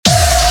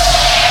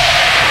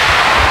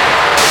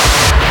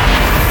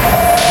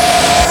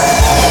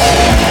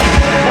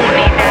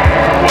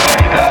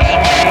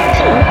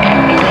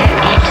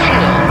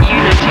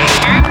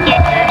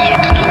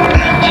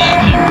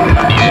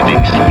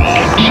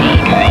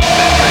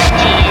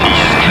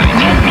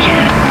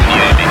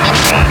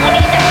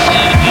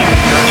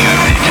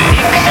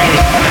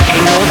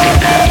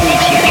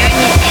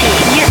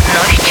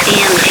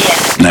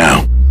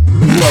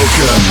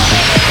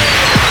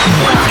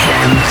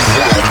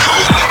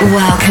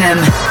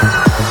Welcome.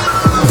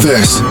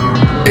 This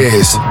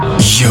is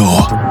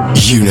your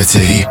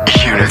Unity.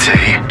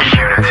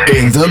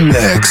 In the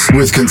mix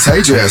with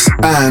Contagious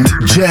and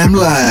Jem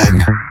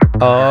Lang.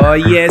 Oh,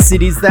 yes,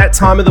 it is that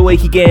time of the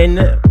week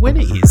again when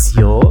it is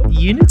your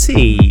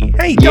Unity.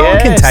 Hey,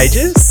 going,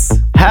 Contagious?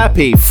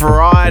 Happy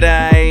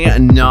Friday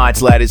night,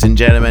 ladies and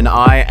gentlemen.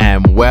 I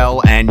am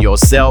well, and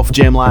yourself,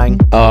 Jem Lang?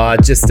 Oh,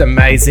 just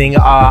amazing.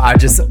 I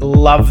just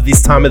love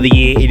this time of the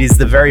year. It is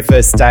the very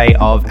first day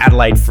of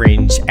Adelaide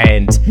Fringe,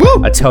 and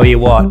I tell you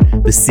what,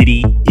 the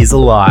city is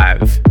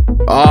alive.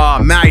 Oh,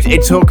 mate,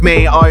 it took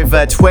me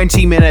over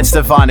 20 minutes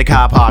to find a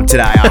car park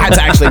today. I had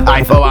to actually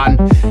pay for one.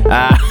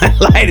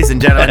 Ladies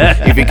and gentlemen,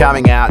 if you're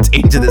coming out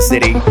into the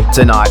city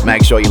tonight,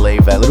 make sure you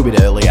leave a little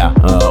bit earlier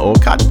or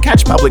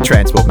catch public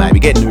transport, maybe.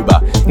 Get an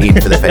Uber in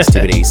for the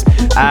festivities.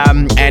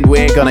 And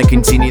we're going to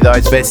continue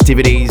those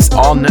festivities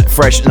on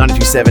Fresh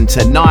 92.7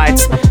 tonight,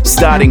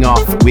 starting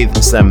off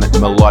with some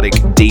melodic,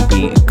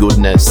 deepy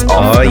goodness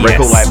off the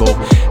record label.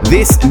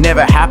 This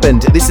Never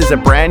Happened. This is a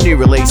brand new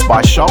release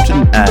by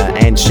Sultan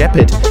and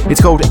Shepard.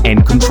 It's called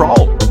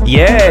nCTRL.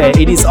 Yeah,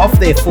 it is off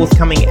their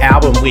forthcoming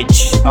album,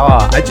 which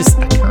I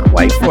can't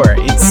wait for it.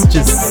 It's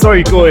just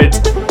so good.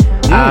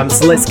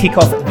 So let's kick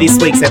off this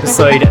week's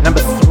episode,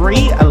 number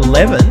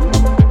 311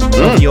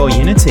 of Your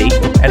Unity.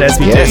 And as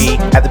we do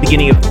at the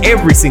beginning of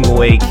every single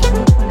week,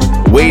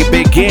 we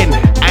begin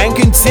and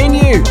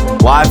continue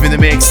live in the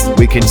mix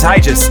with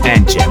Contagious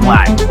and Jem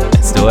Lang.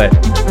 Let's do it.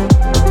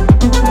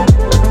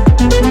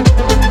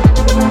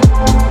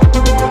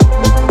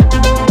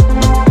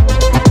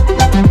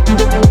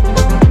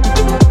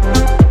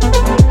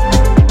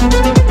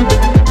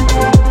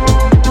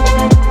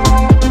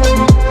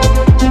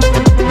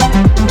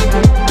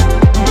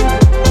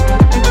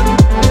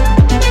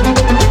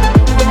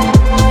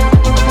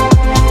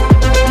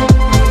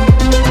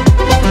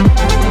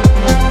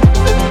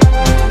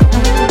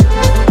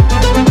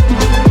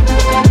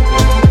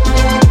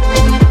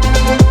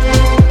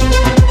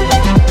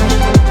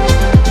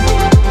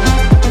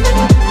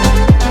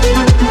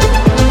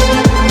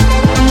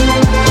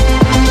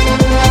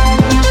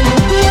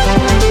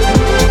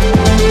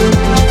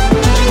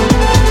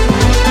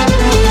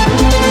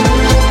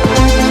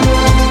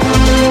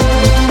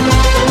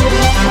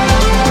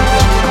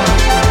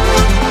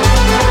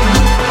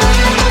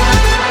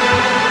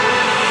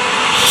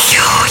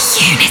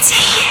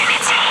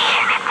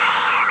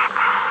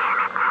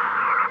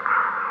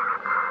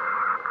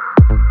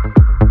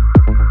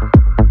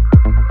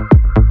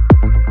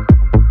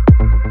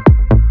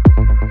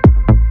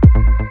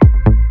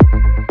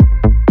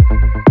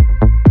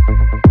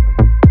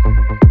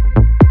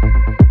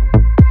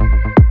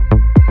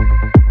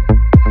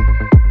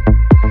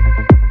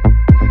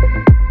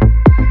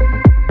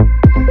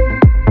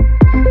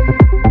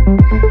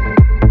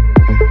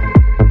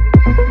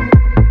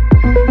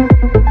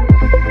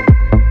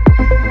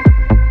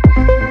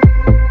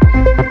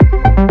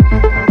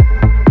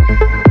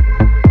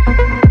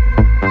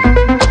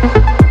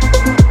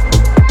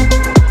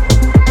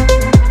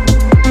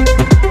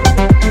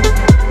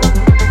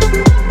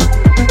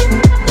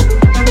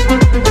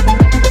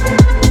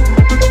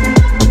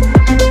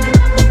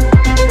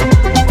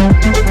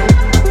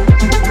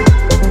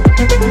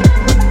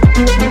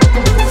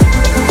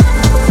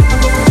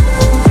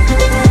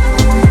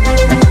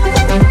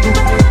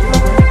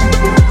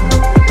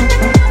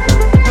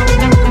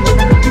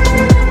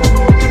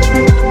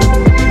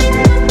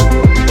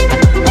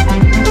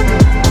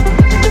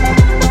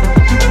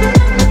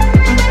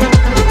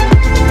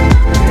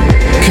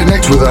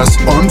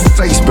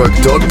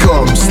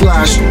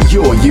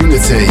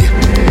 Facebook.com/YourUnity.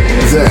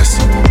 This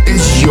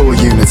is Your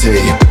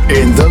Unity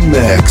in the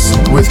mix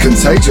with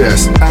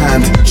Contagious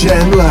and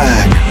Jem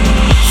Lang.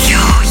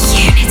 Your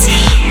Unity.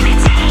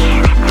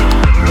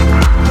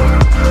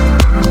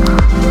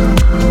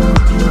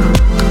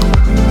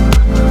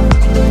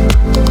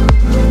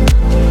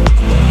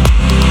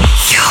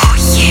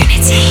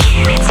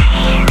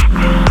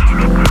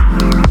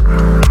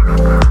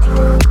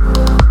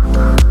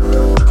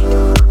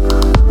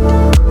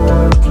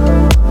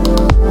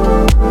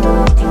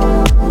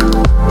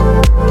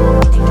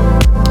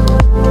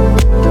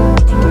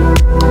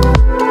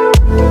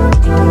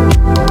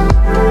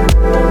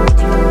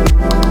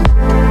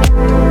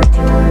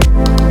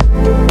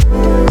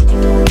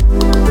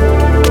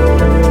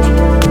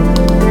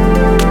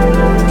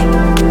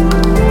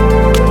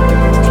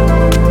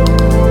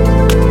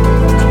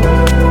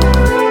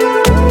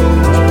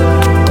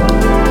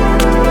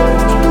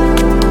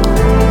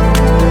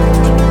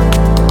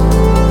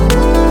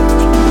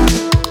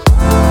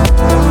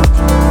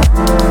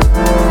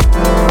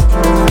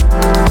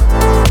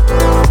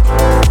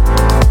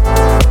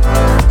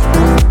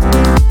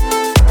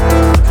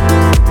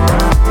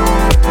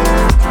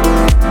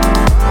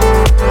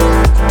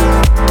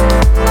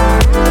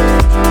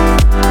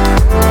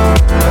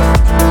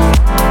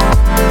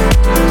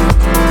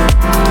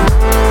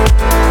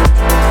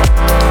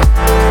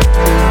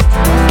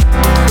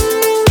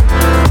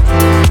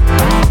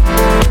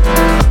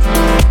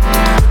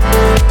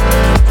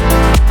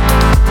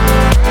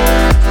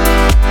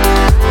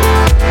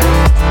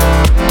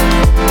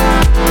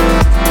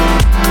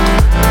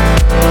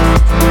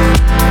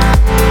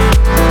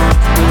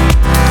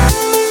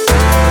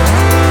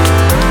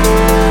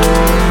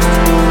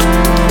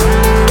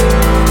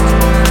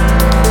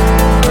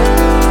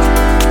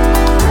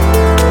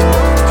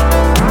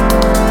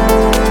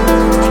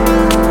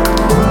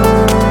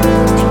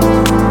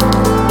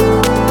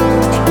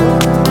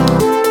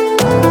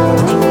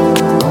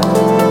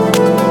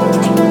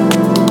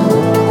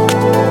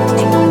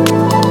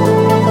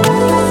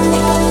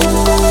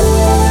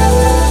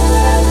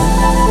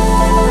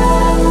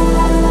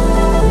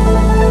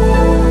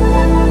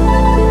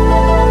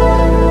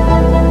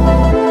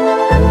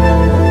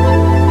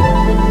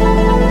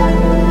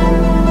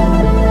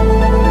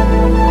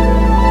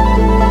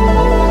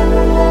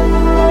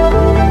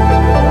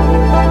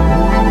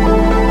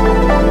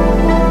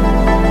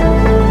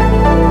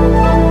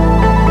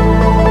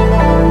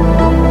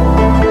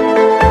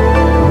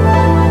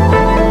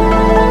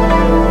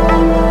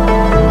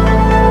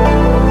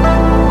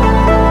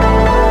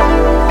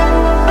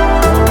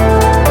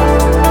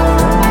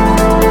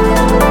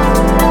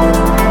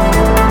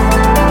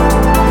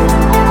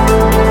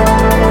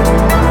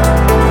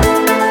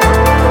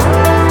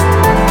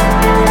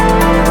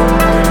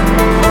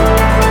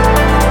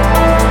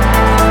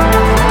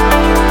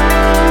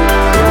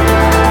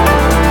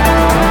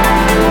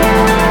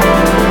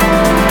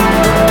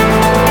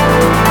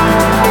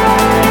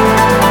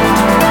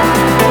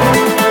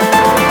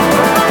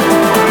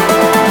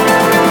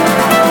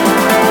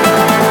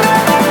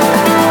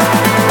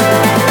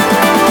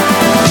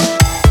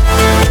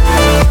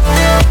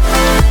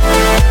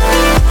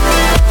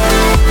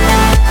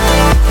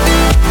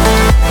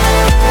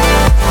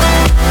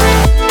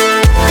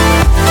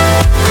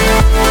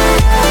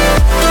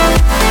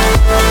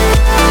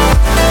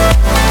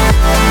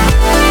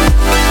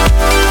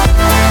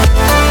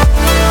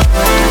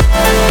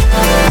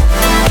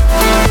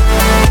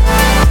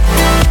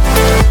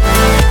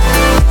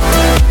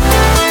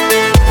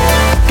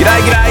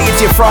 Everybody,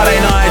 it's your Friday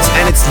night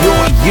and it's your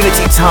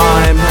Unity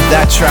time.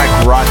 That track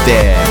right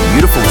there,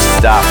 beautiful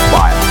stuff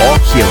by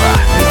OCULA.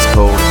 It's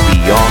called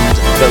Beyond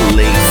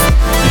Belief.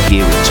 You're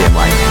here with Jem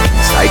Lang and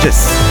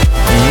Contagious.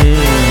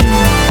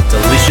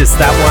 Delicious,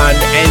 that one.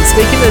 And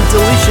speaking of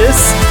delicious,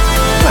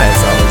 as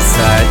I was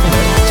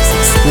just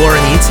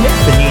exploring the internet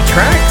for new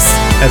tracks,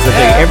 as I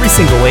do every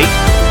single week,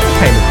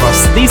 I came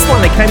across this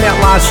one that came out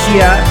last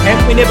year and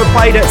we never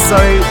played it, so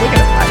we're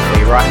going to play it for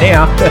you right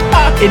now.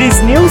 It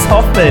is Nils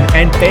Hoffmann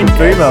and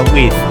Böhmer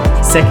with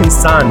Second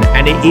Son,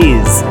 and it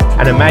is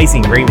an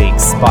amazing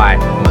remix by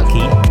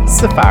Monkey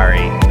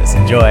Safari. Let's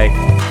enjoy.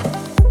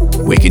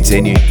 We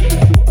continue.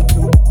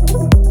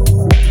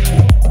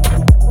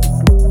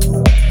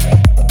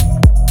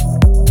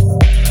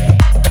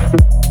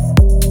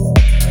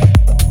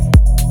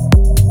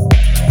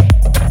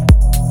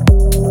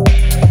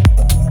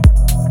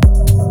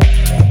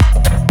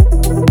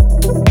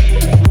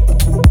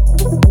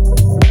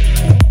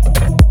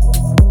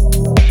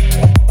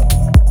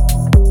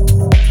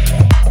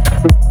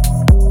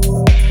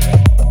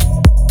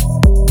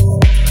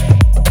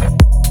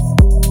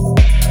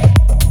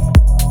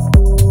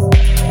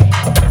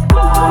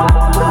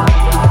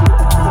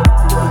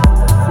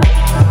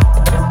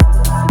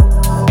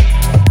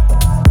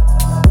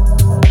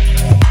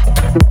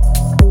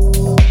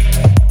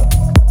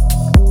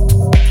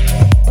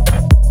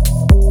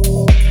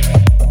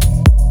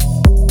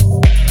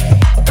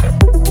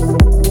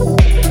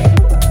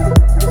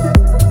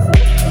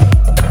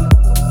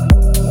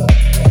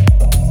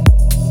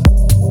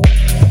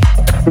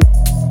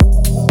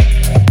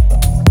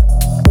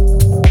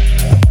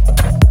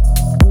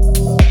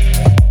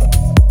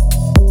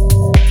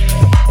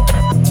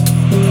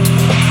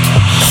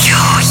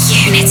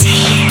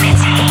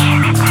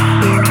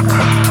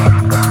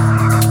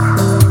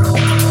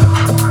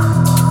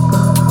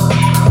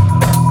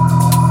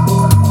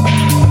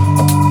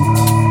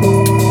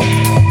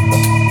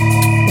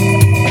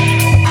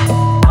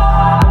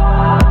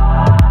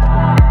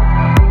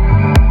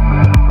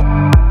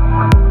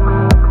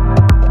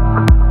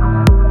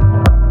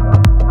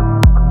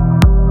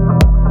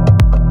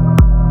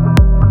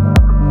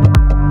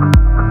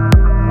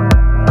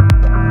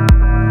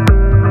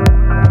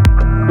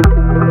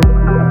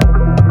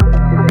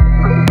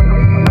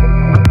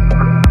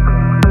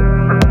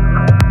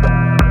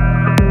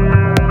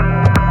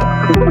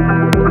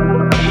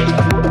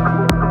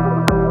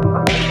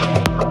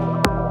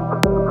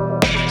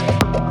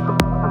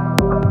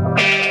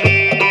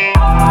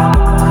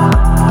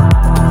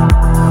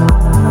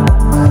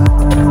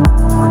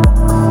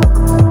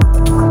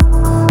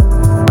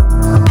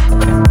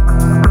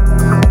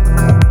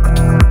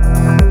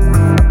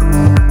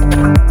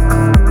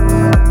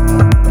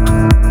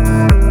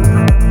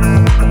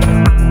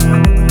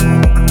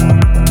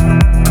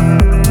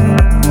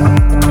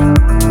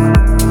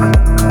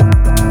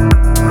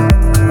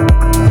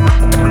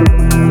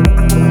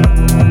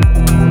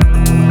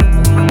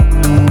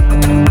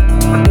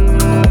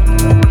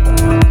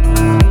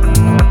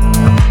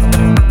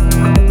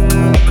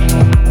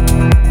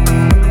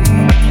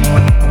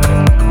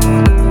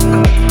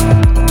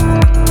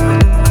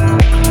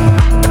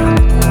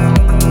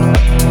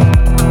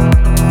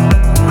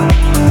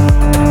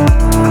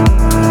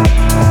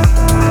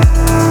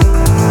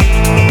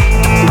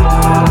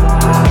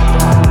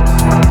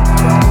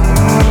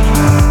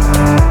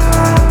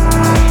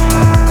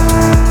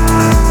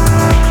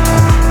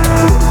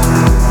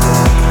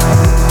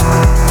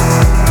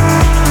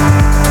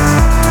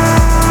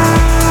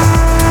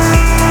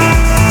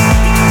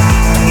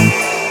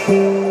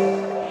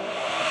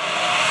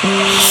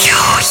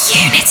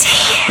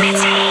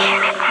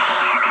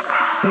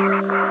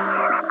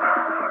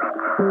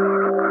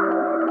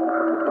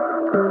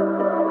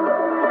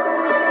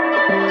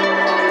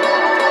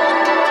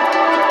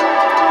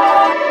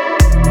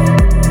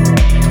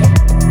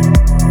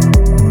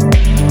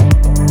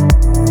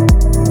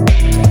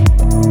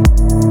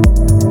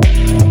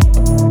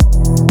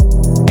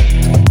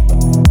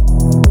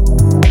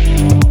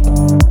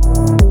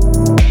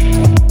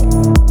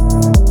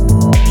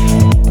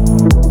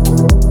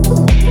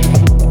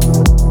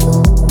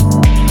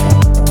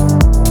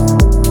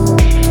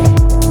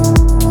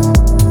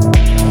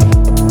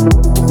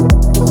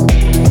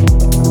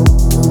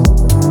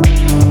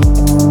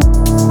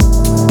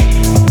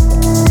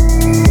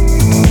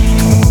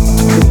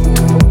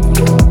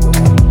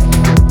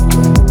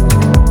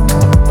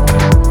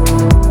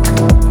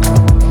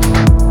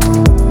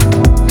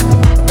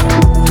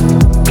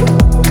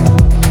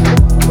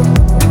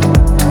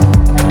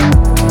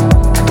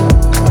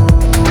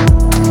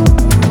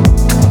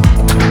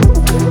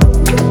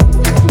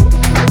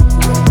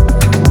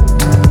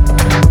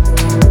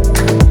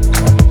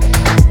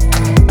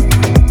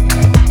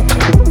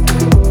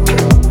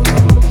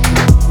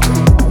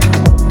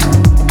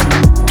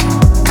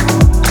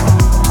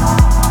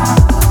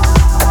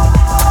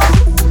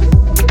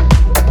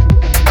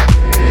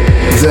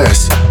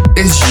 This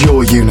is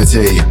your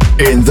Unity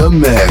in the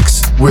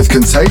mix with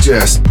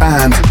Contagious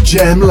and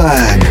Jem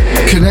Lang.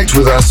 Connect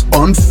with us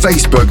on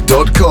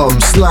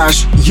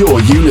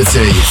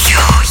facebook.com/yourunity.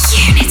 Your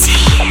Unity.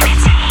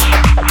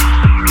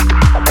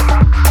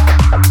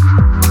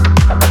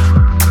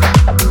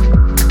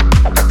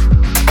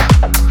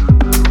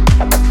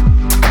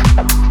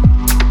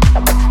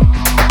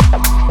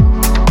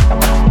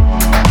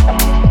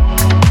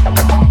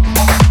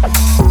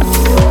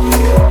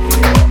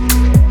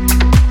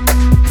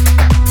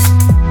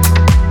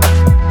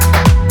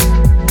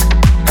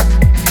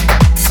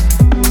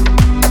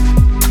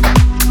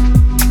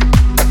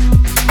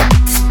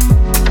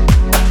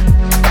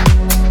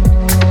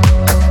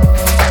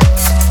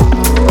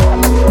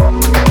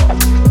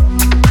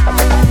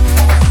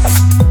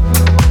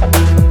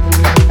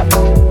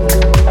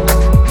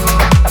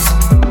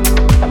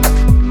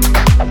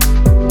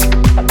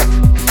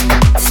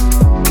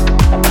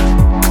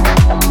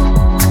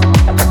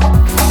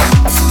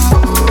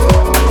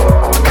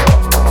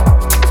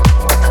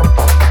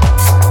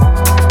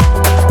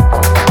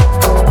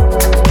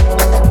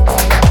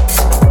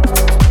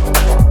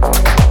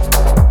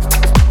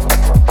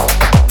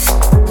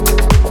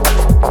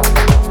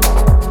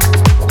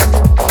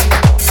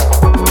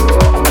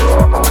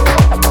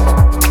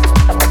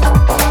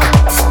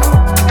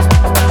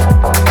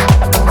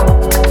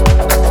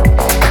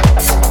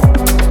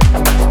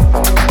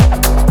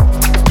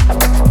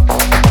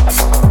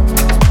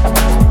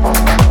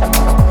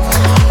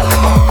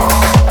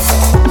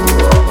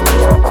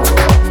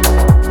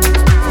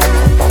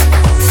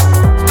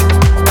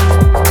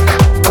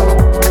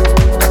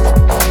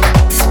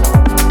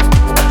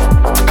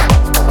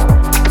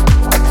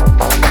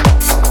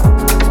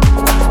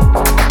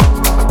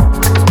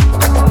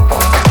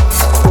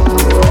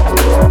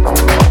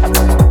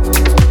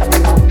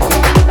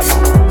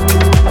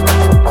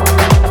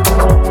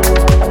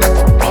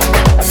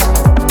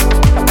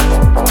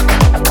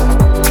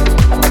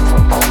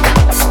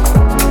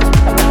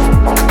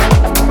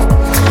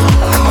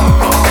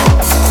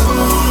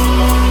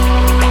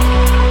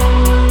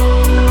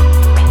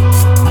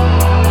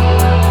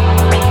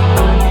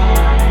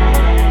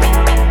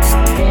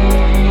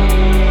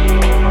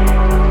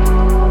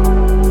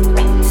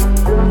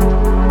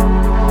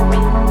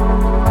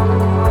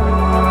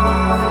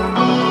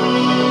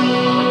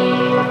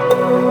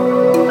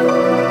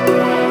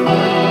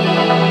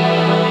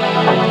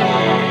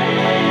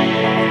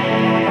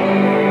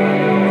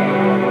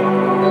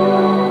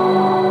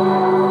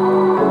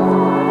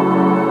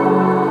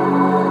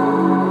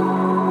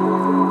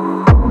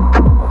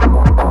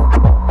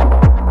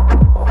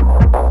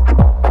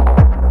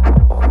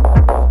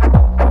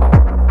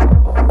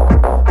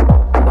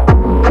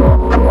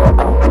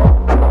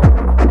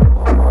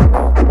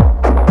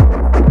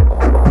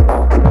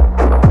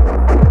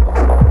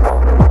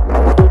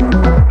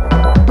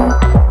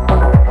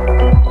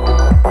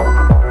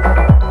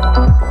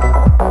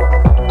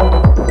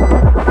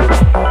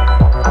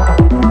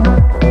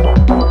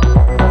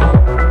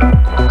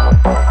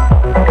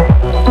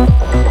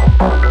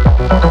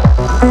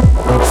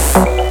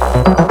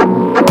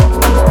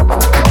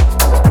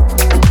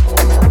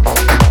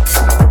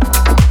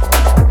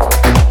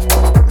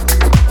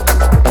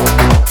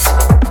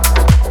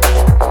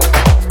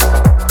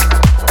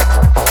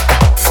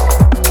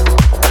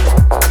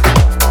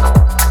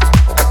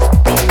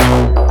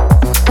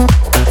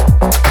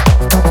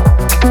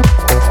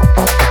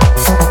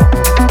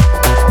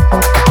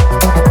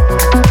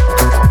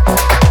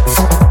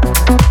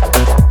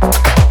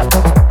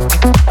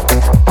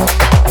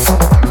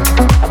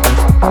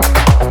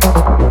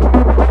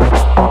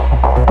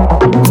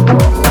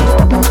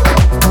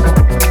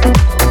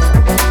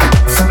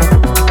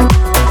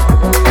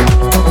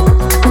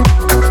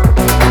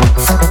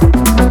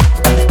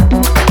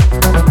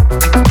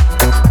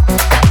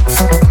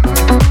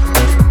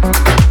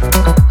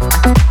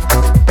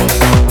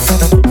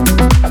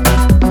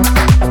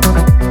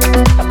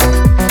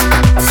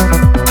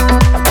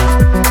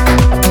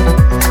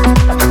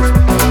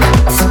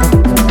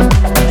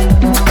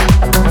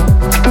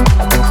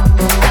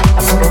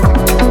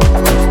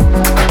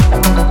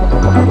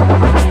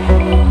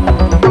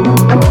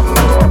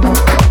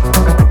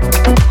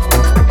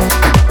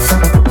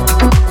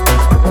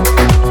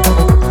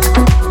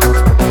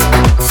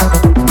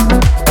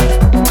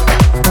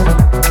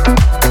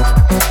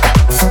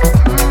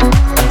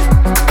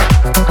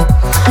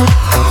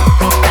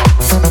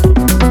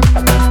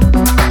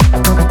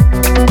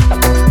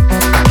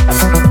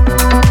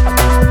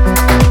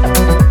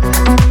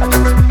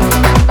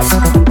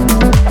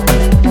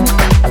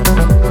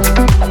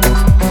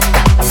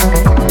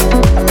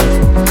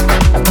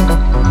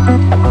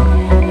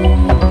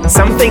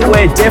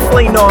 We're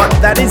definitely not.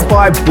 That is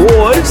by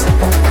Boerd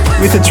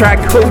with a track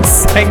called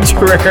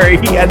Sanctuary,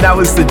 and that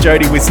was the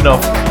Jody,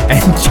 Wisternoff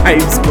and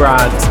James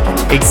Grant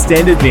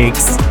extended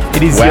mix.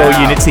 It is Your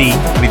Unity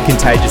with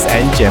Contagious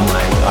and Jem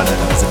Lang. I know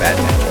that was a bad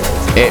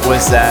match. It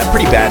was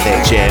pretty bad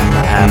there, Jem.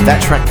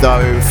 That track,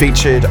 though,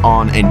 featured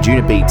on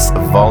Enduna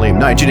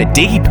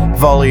Deep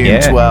Volume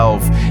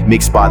 12,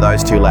 mixed by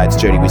those two lads,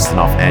 Jody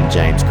Wisternoff and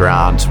James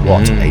Grant.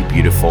 What a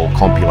beautiful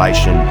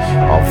compilation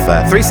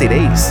of 3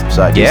 CDs.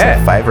 So do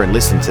yourself a favour and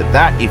listen to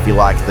that if you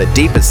like the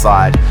deeper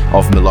side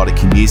of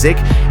melodic music.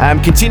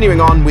 Continuing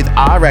on with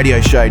our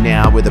radio show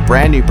now with a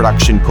brand new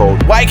production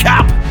called Wake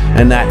Up,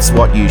 and that's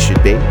what you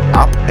should be,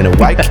 up and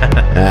awake,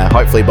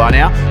 hopefully by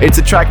now. It's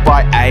a track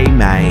by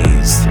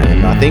A-Mase,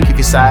 and I think if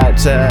you say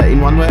it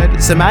in one word,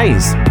 it's a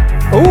maze.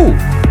 Ooh,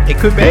 it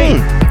could be.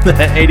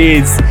 It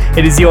is.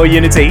 It is your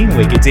Unity.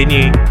 We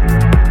continue.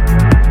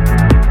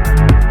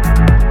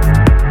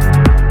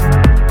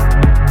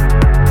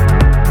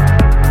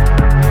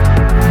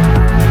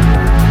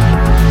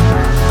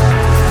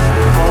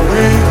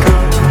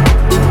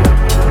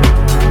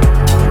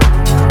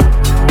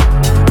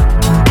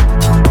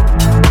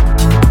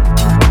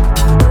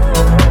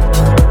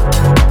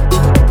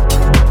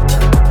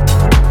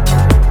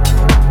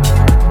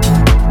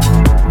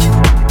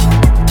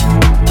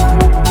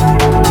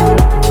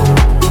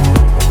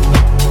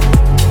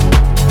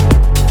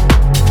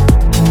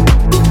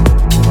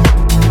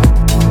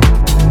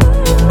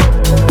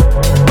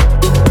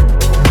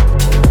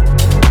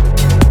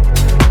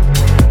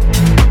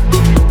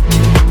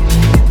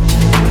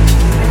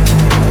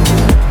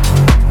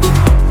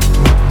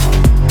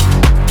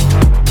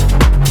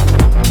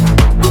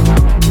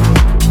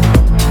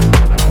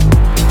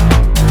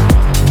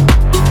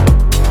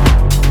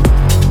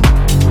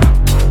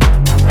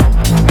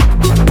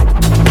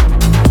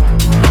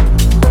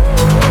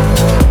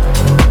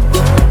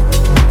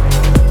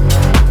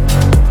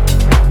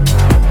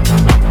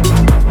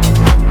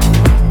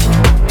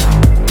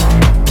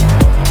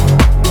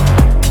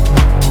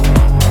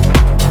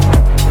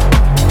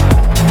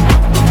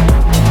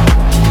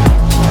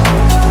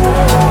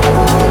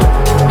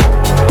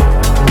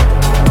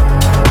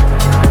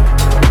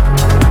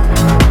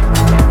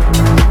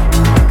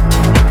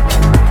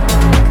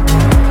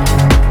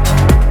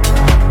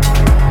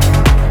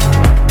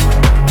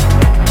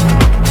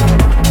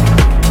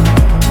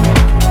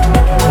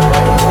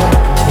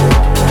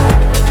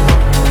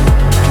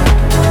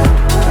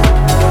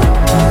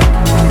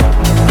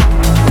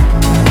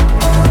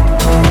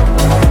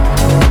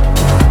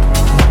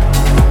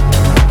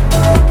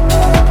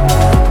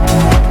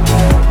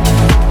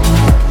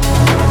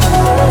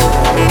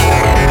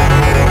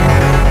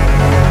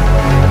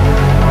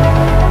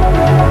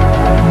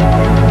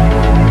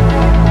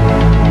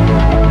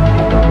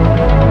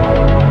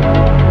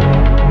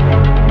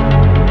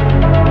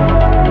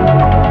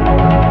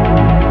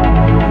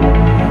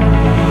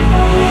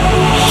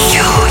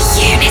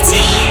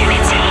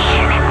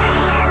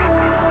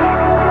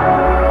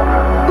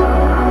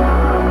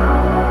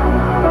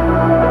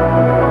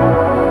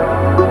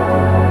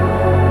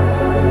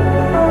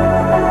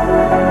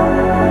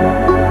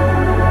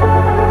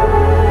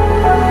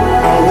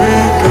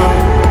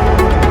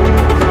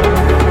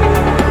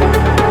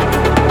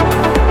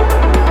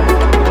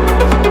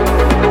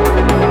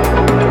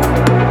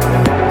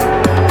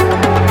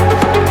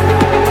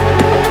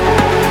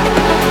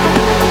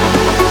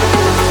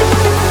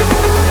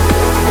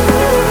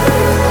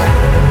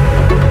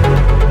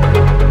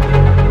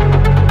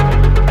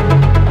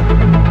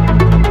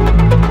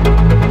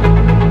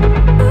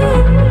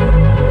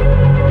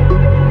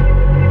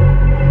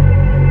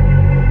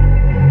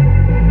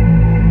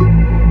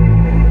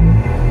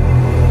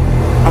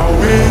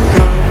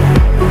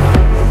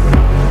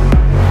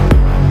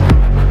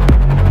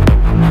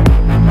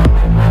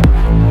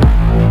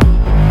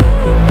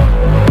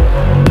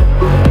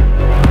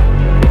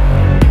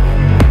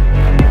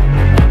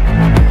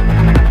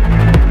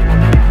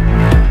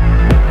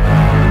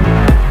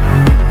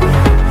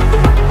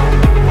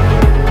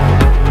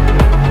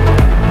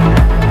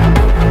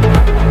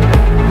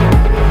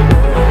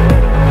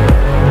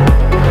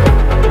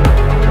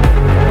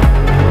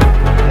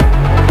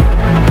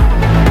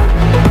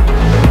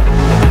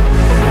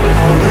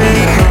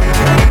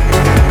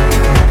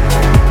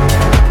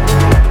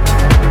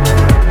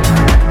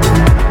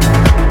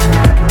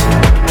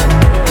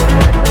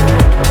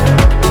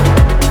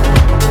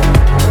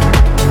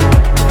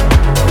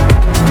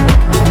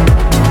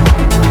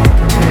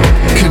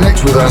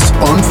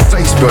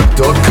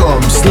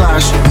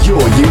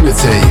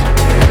 facebook.com/yourunity.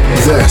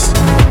 This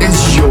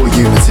is Your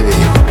Unity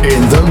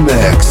in the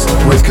mix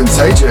with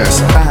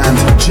Contagious and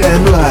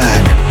Jem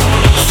Lang.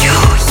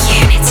 Your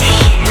Unity.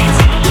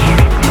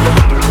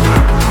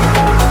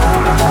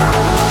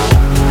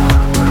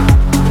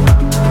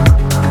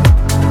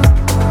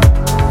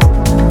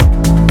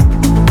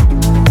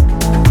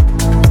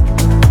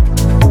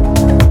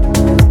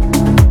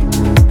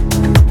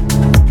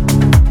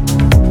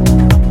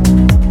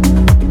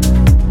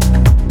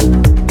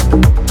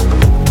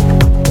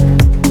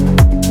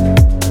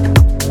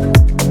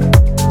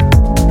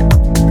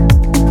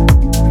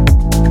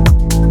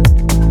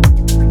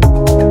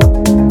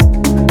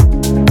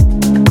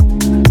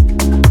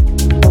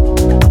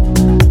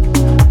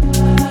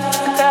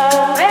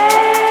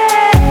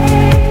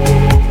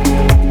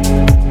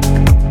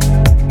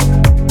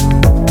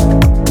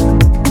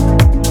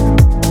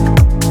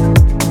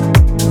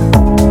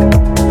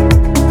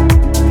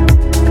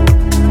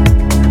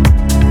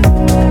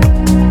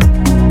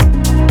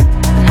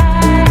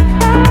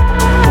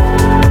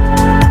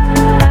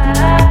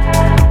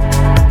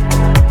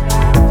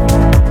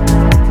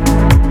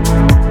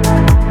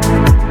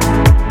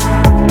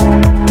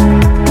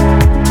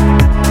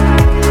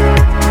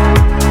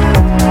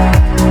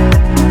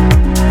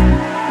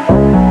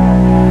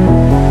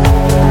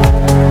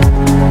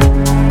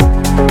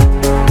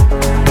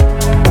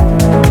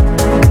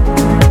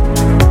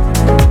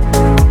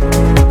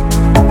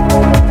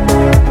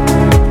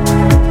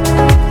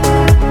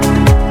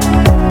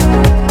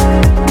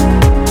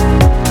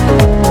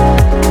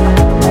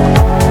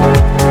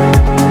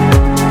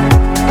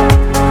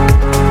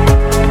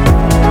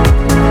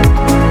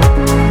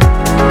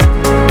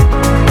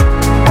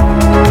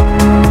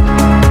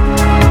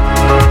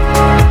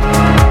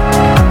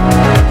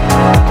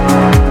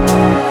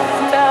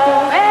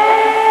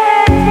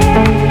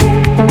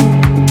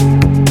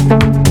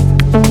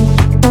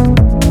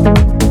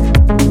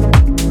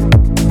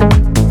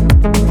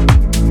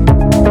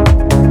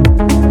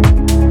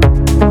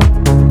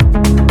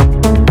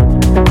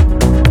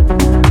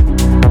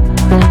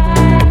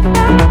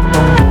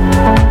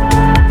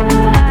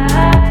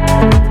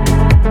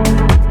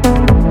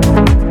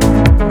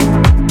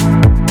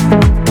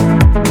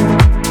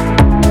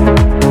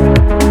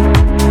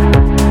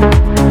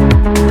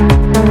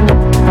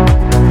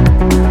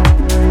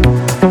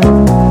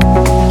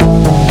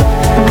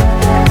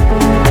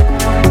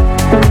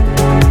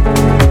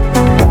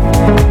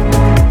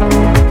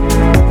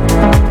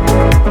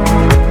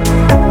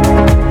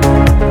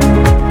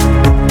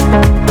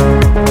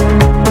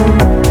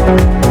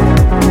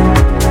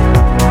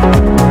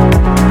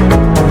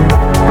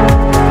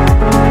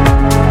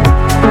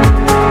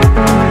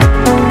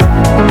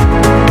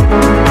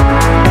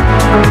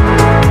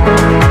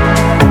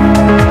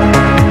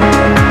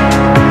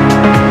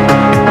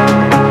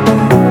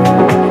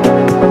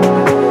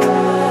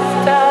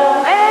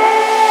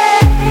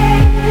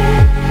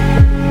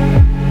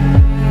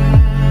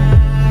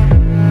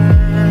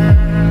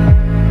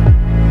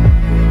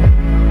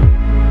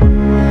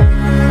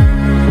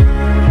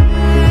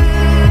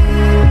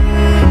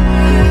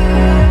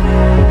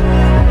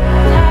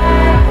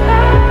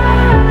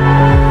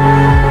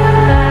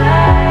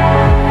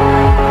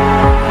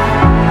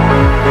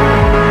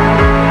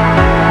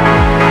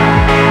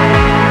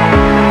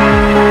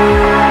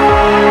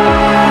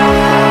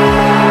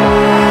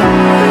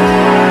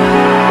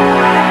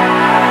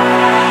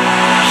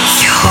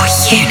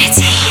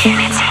 Unity.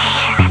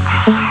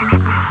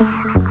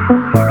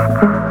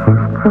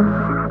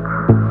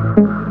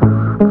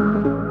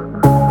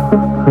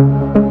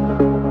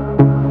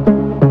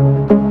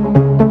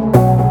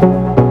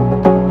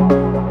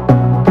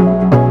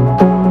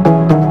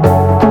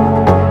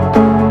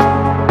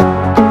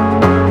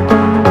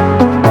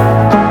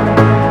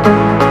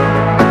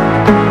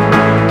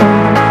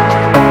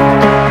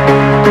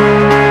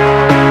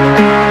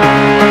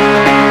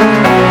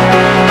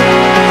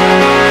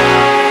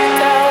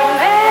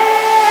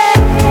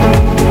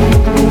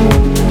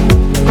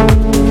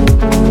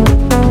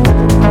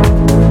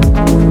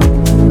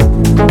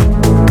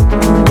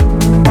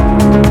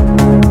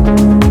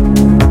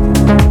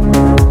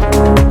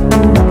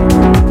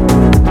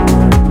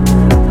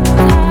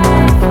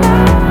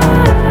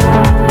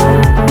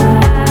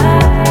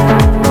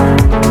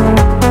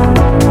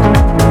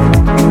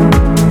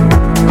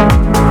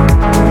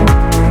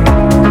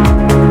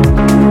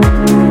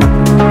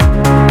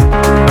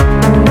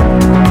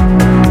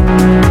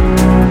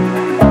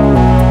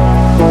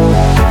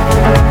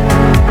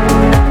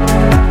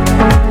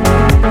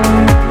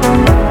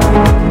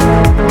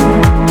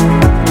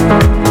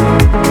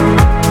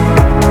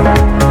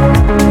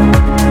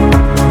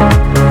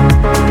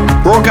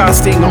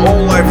 Broadcasting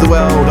all over the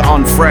world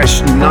on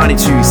Fresh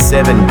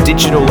 92.7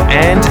 digital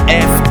and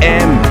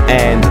FM,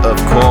 and of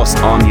course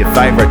on your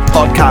favourite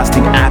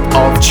podcasting app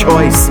of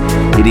choice.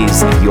 It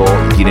is your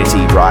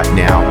Unity right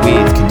now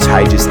with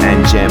Contagious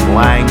and Jem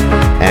Lang,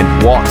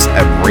 and what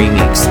a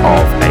remix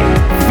of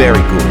a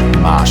very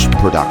good Marsh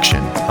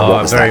production.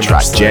 What was that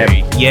track, Jem?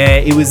 Yeah,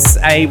 it was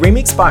a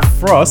remix by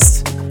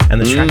Frost, and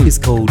the track is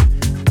called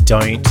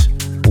Don't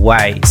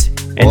Wait.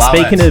 And Love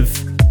speaking it.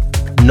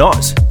 of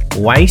not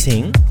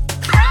waiting,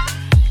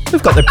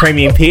 we've got the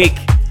premium pick.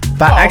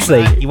 But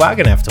actually, you are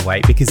going to have to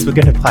wait because we're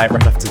going to play it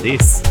right after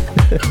this.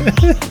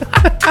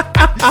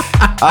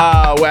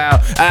 Oh, wow.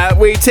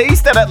 We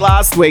teased that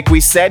last week. We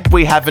said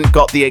we haven't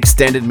got the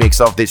extended mix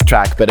of this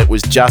track, but it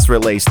was just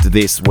released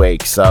this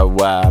week. So,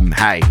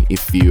 hey,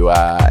 if you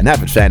are an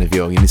avid fan of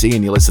your Unity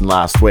and you listened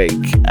last week,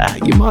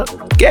 you might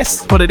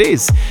guess what it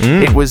is.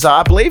 It was,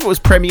 I believe it was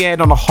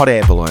premiered on a hot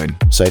air balloon.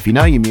 So if you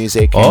know your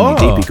music and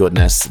your deepy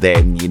goodness,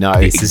 then you know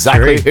This is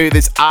exactly true. who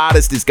this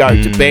artist is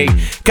going to be.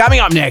 Coming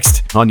up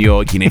next on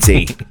your Unity.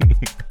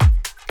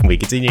 We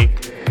continue.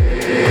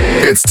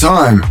 It's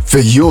time for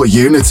your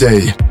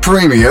Unity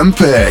Premium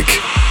Pick.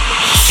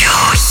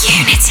 Your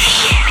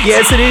Unity.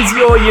 Yes, it is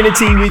your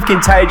Unity with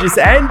Contagious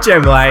and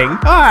Jem Lang.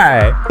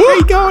 Hi, how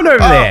you going over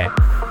there?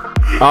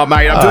 Oh,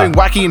 mate, I'm doing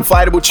wacky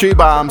inflatable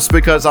tube arms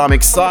because I'm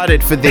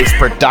excited for this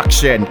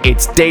production.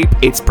 It's deep,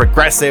 it's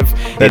progressive,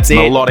 That's it's it.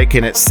 melodic,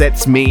 and it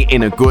sets me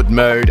in a good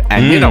mood.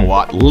 And you know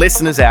what?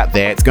 Listeners out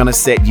there, it's going to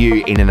set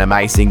you in an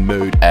amazing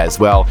mood as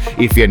well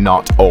if you're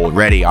not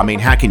already. I mean,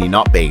 how can you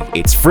not be?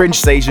 It's Fringe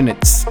season,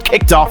 it's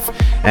kicked off,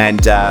 and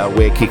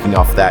we're kicking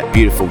off that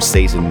beautiful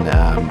season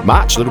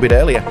March, a little bit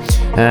earlier,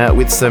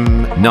 with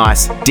some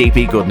nice,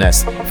 deepy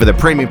goodness. For the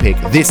premium pick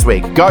this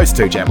week goes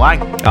to Jem Lang.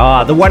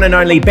 The one and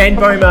only Ben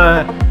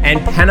Böhmer and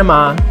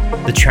PANAMA.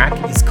 The track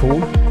is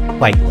called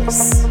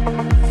Weightless.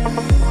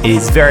 It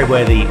is very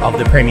worthy of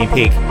the premium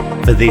pick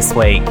for this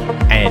week,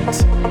 and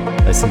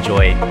let's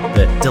enjoy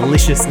the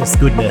deliciousness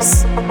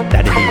goodness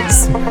that it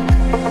is.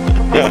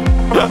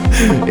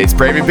 It's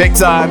premium pick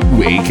time.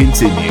 We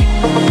continue.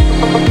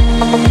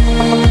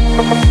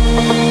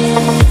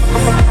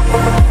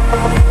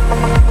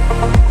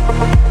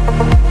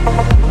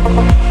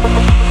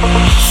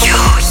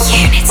 Your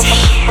Unity.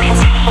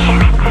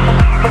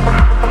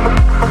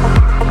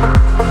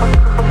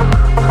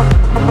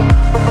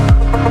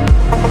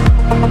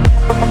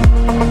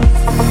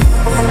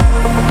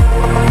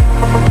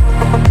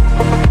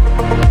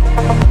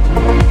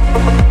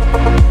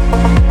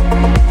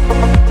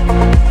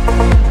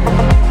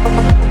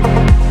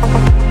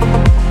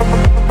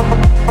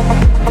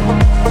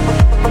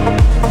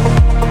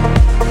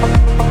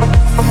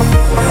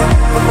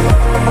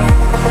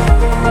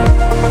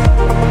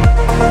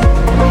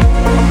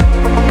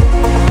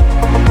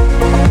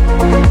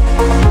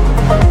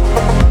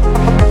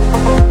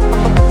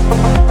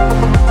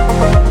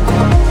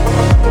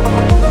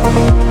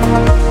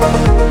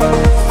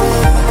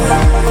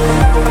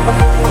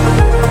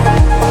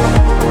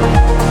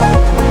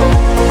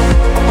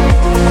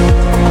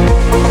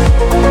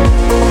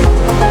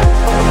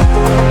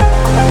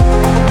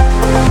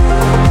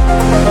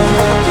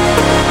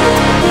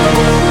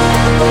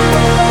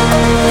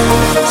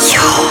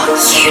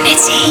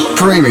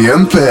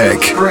 Premium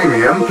Pick.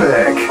 Premium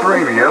Pick.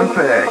 Premium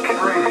Pick.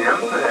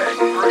 Premium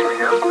Pick.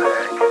 Premium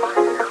Pick.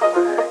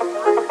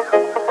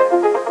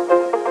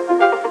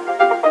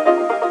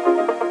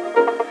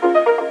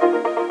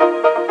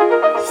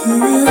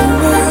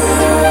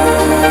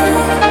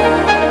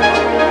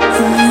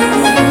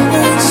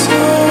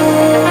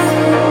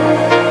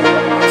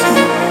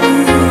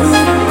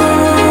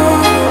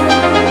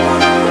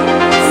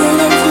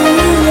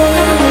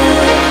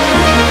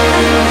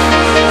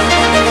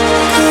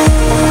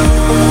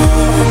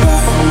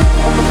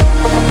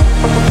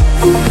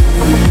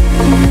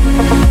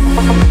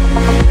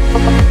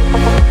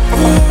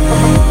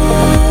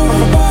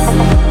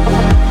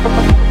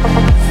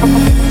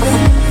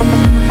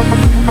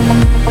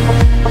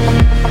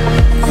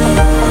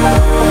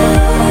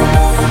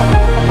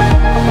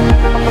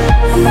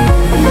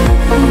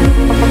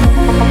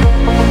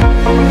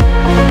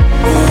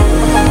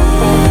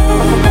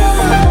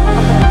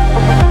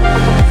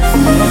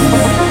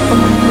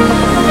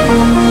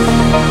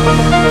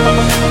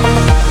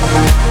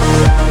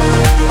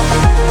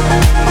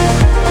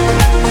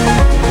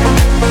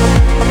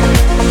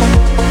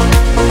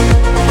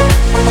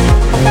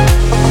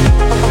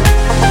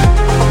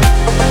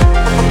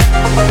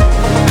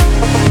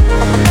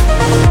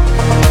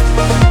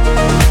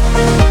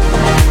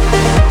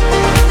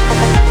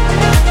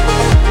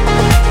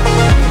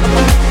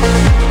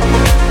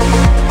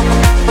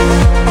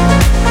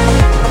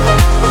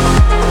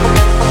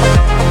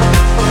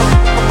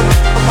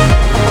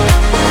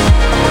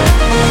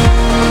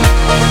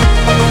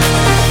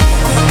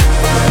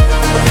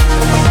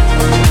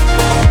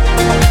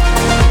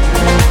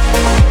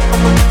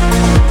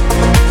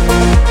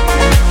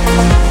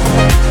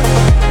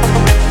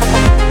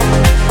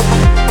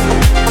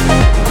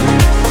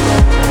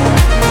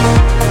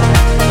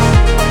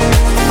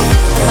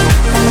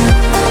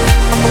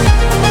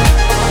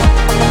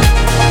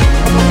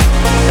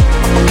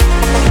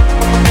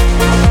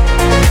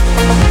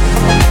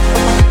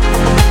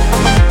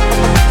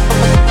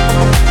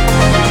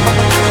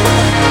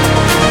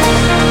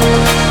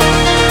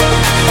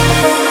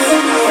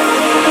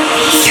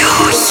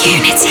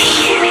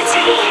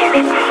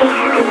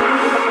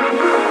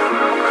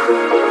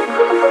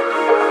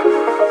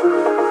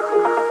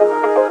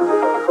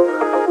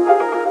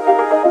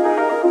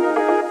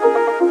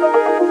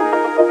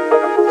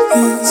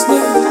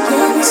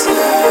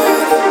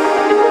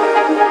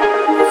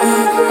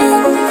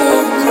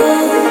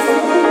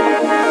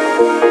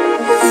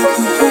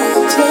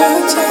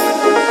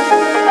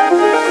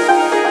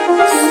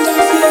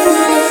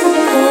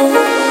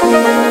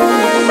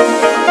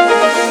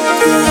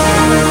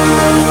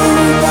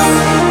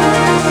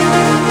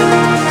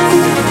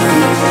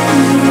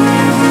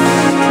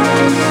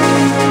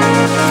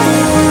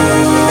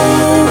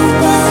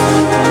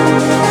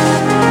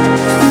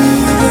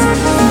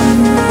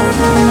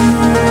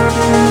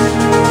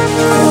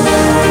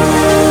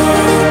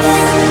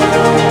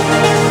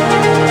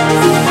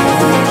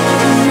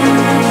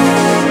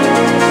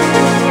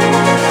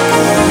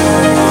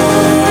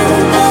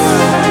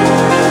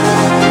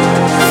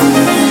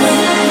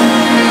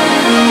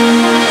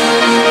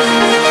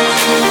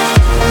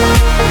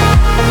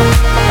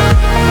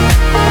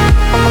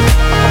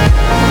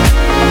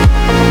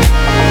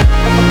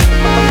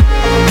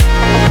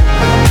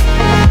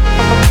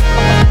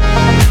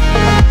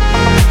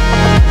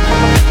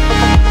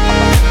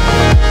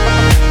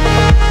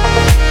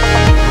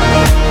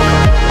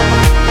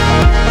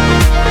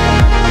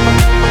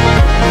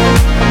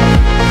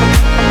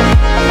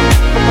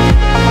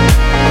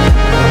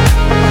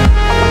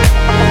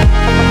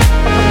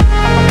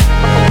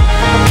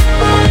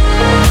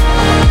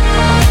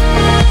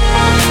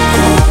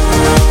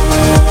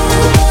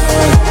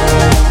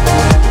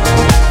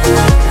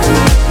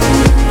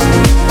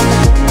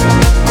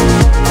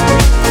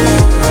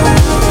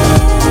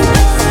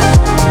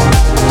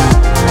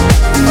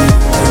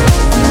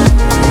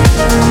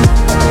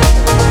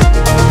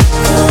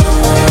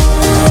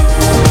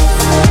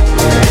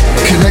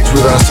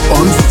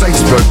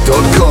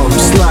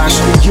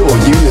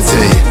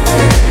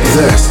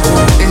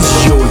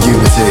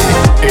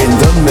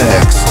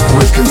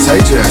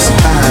 Contagious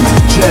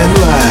and Jem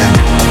Lang.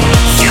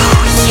 Your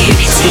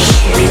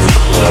unity.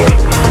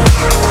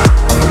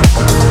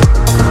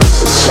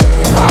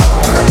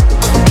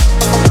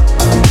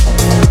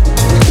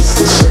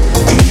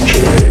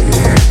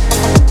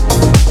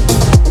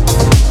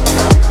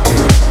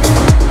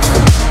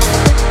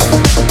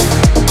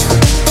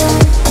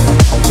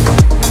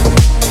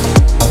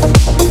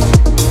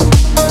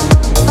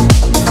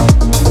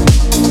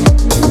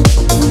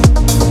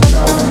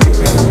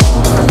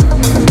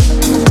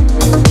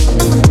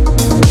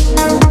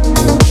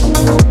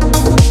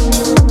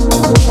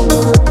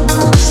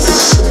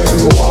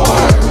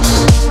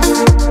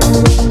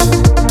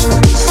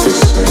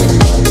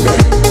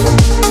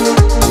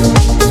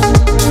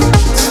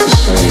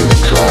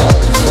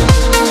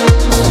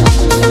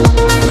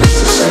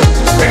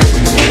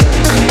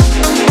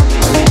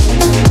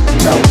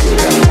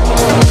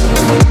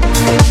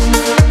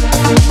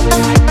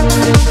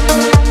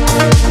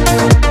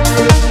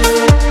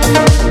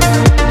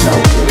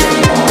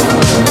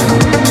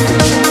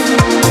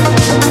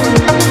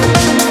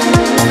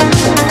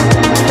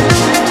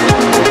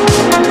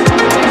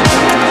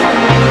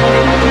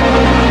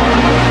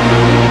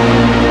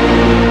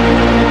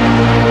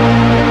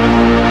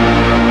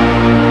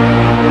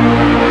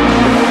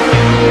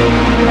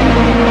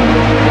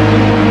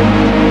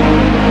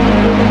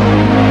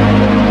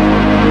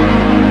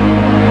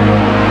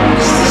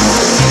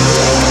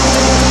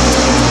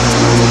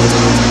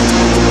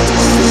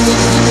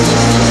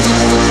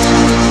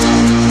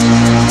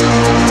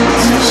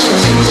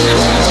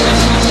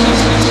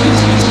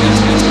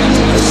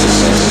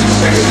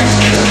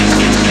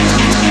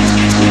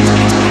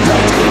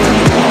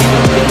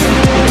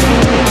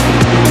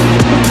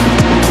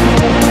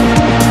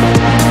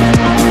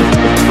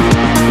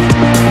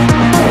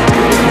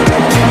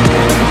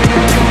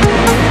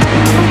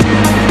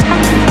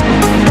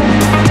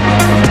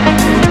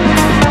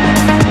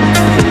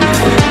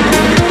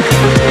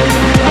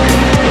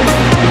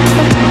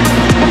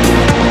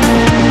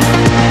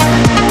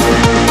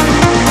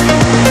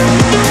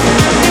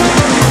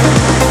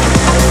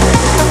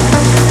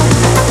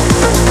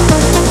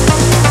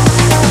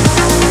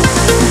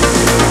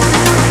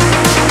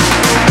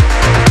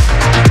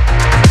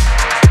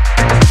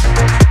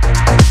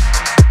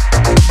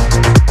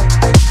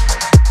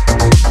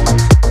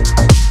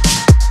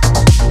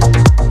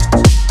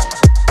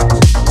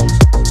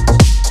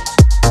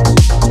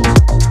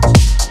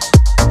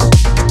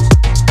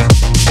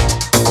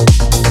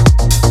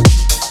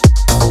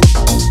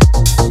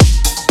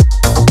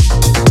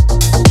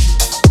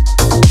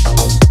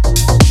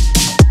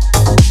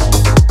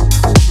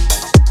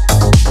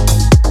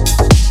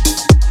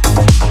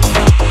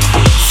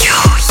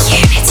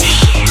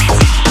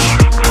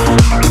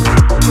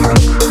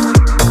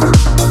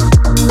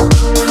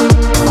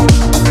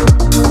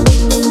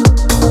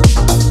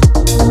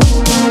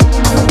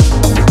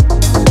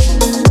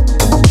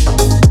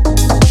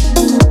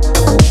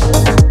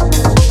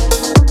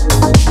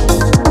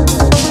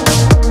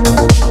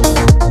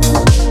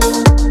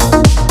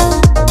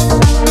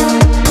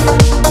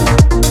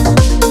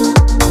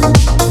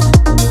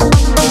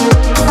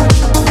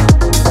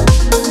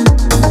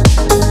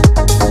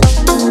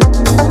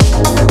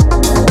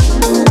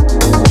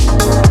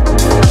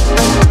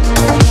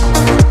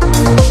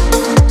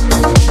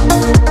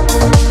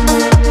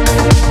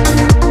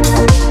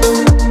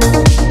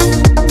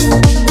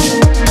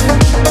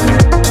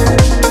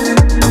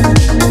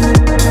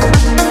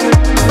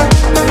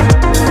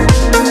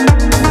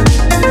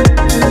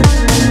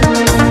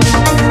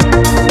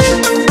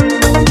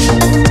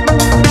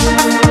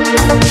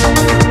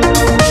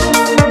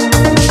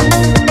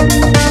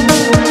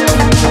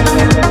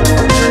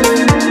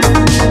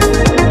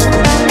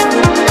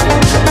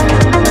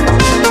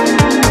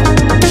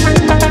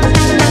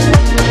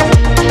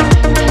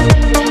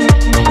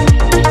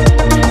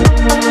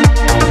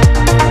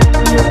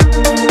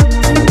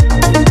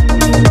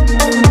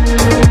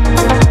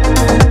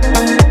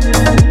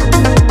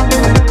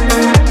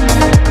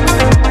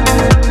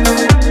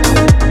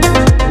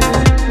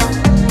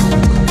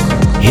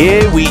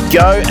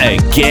 go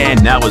again.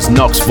 That was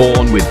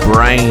Vahn with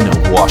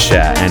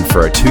Brainwasher, and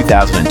for a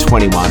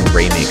 2021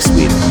 remix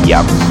with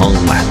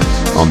Humann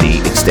on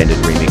the extended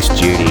remix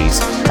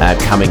duties.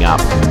 Coming up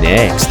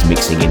next,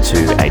 mixing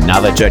into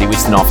another Jody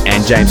Wisternoff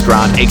and James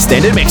Grant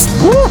extended mix.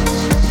 Woo!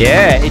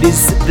 Yeah, it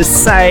is the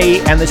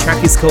Say, and the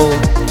track is called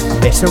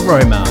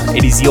Metroma.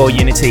 It is Your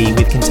Unity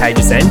with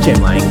Contagious and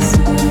Jem Lang.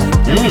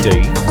 And we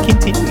do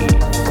continue.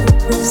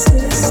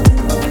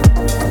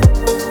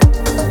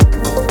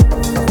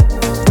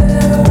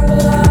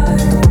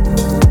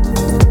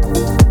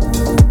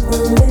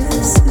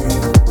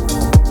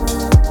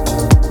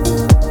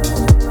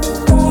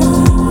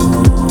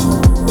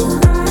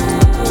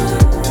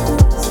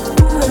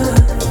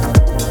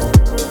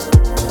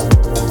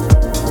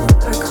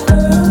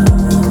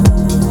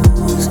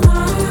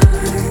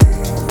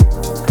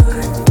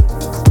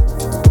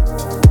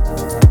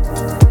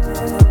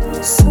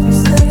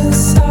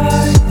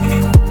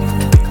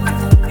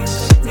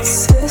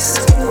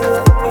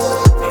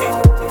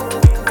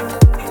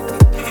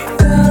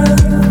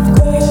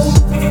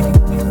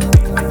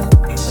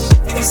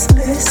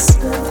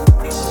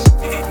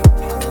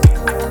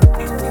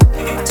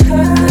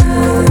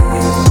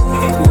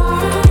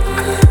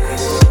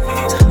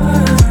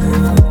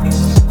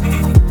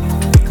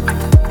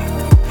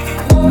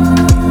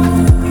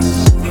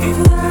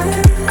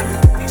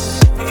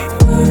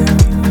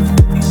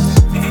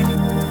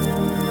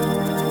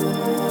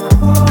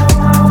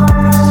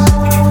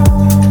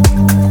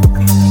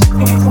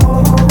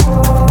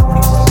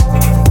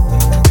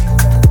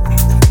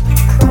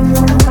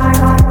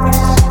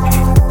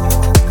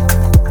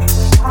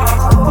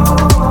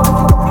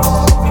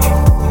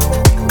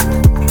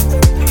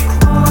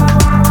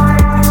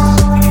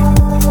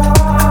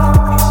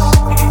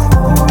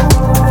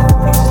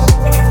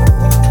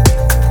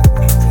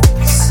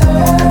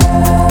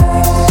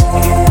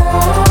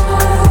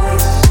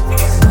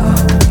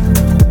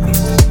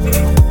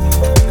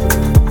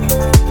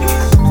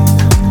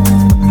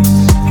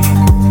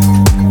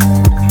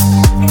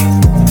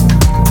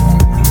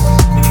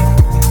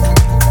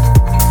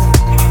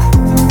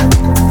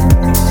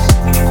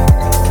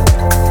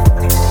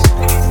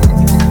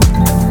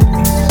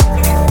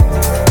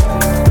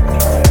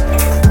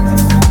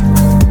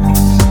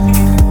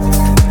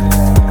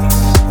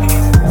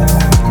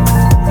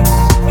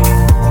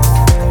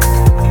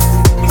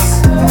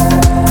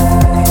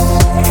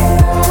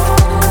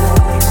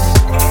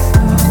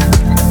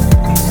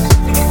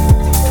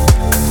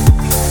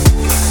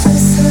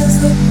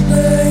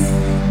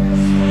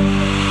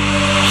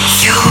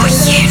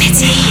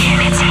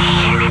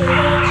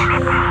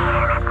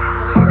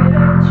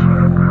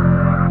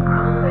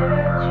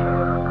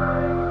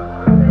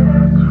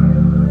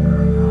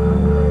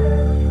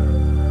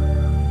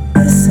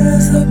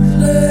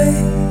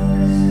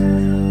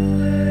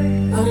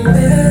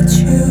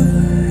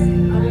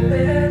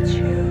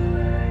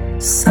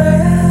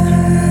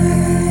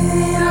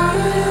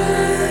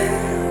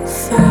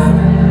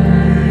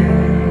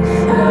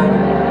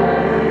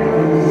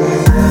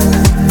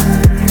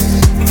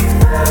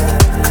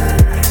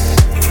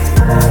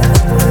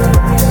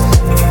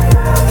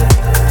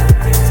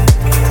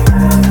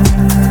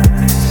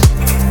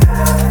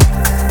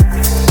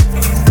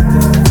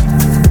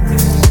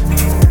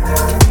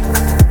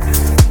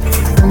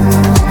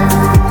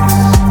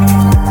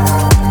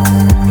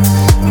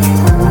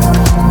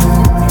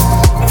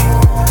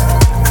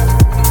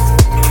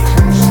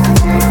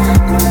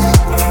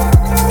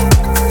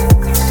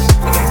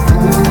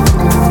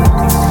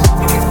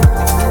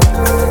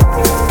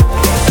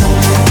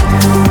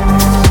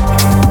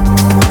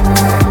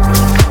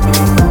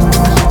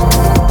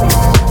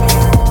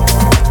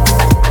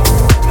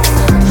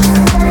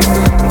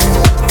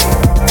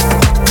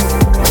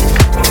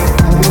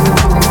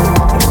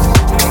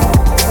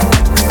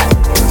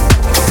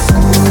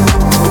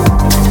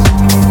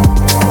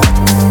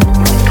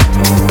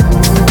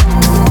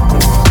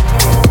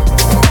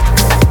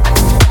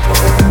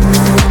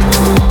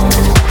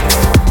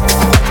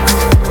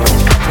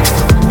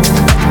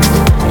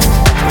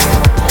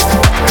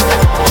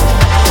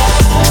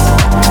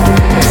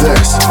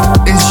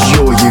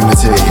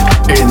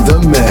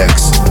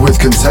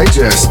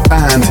 Contagious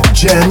and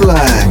Jem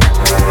Lang.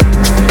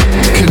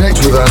 Connect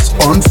with us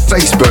on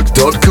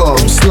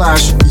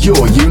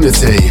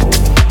facebook.com/yourunity.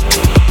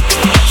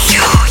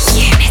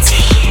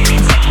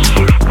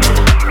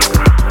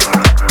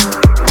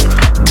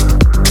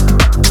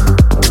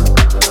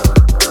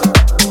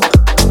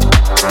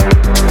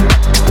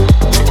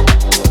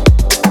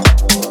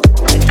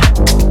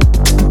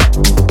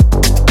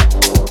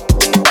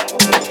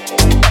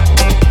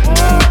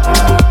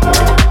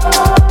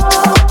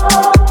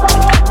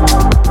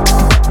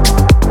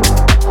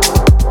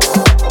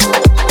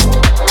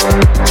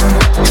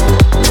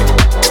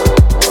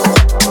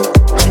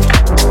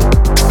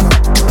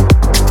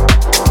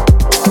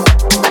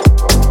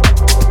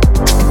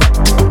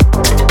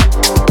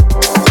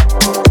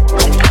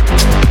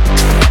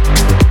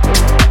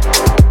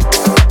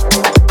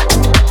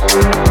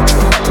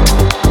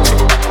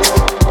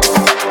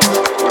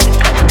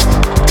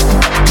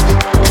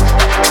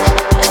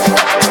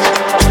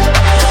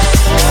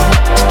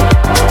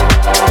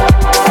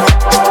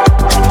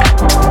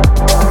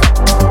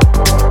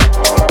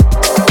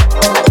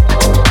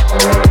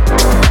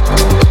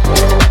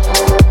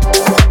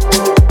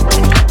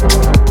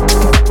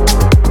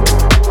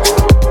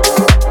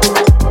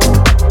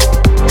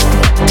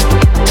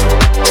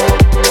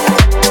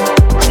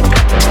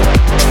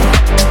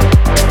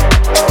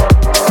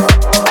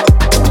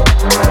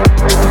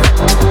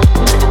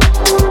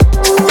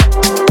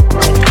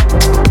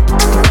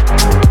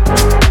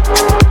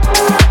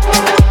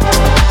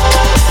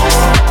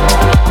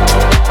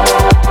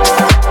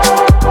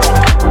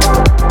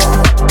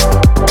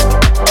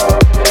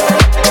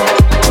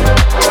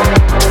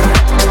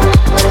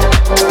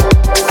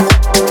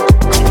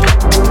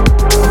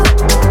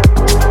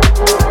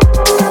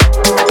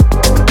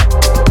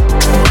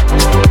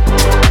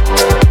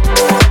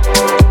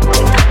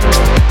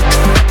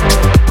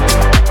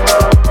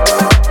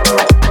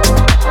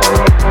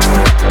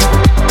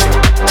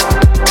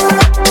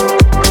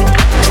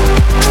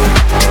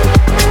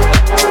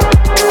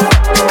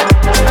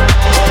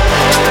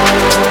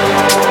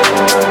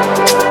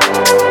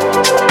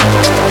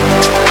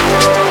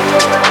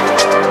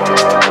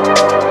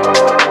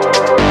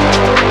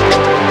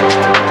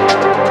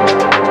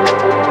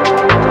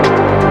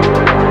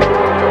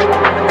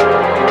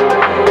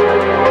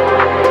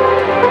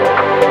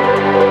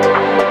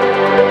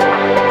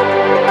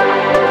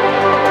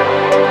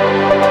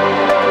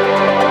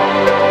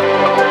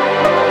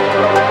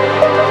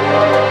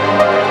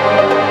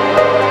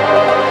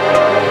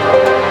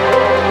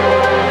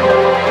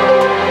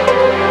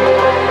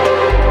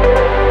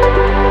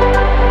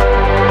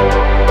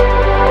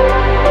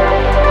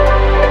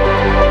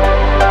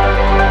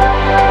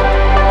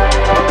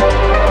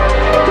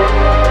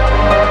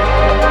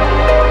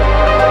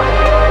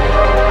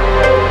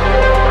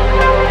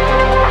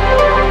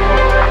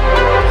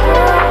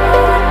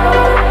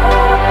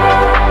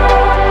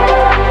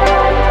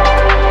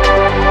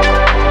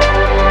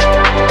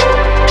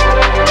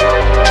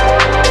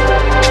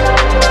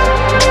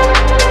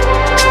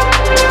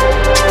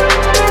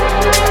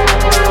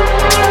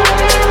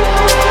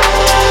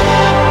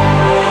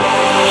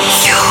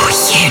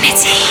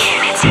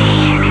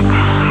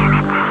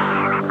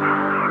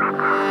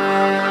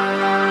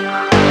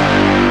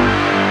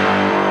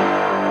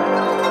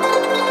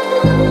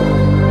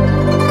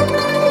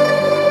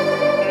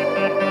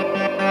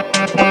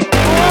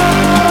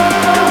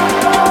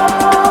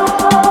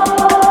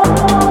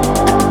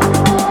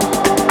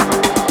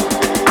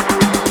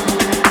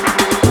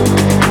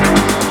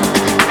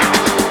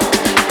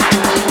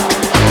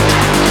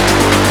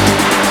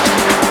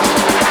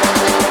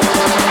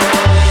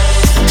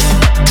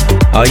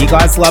 Oh, you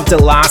guys loved it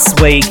last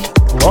week.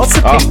 Lots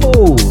of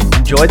people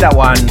enjoyed that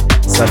one.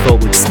 So I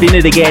thought we'd spin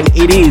it again.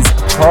 It is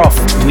Proff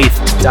with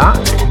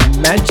Dark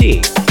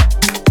Magic.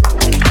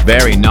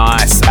 Very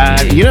nice.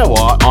 You know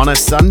what? On a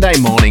Sunday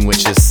morning,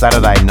 which is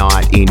Saturday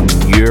night in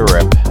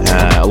Europe,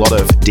 a lot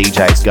of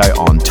DJs go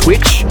on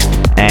Twitch,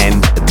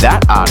 and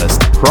that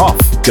artist, Proff,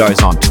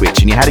 goes on Twitch.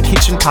 And you had a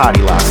kitchen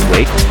party last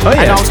week. Oh,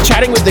 yeah. And I was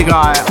chatting with the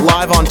guy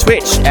live on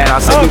Twitch, and I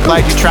said, we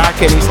played your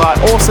track, and he's like,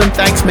 awesome,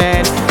 thanks,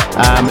 man.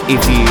 If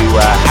you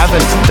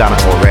haven't done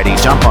it already,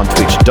 jump on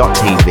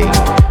twitch.tv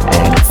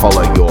and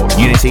follow your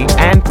Unity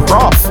and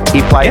Proff.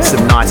 He plays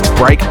some nice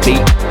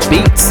breakbeat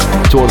beats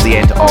towards the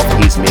end of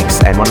his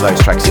mix, and one of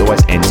those tracks he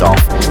always ends off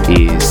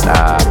is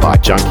by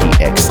Junkie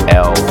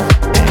XL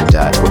and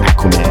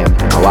Aquaman,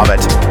 and I love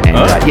it. And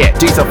yeah,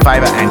 do yourself a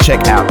favour and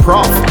check out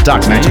Proff.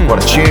 Dark Magic, what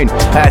a tune.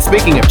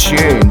 Speaking of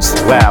tunes,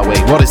 wow,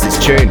 what is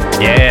this tune?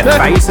 Yeah,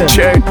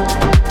 Fatum.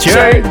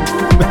 Tune.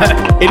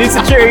 It is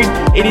a tune.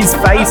 It is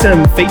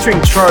Fatum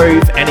featuring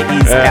Trove, and it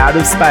is Out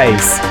of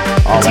Space.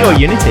 It's your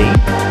Unity.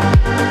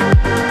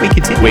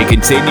 We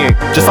continue.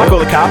 Just like all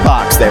the car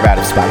parks, they're out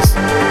of space.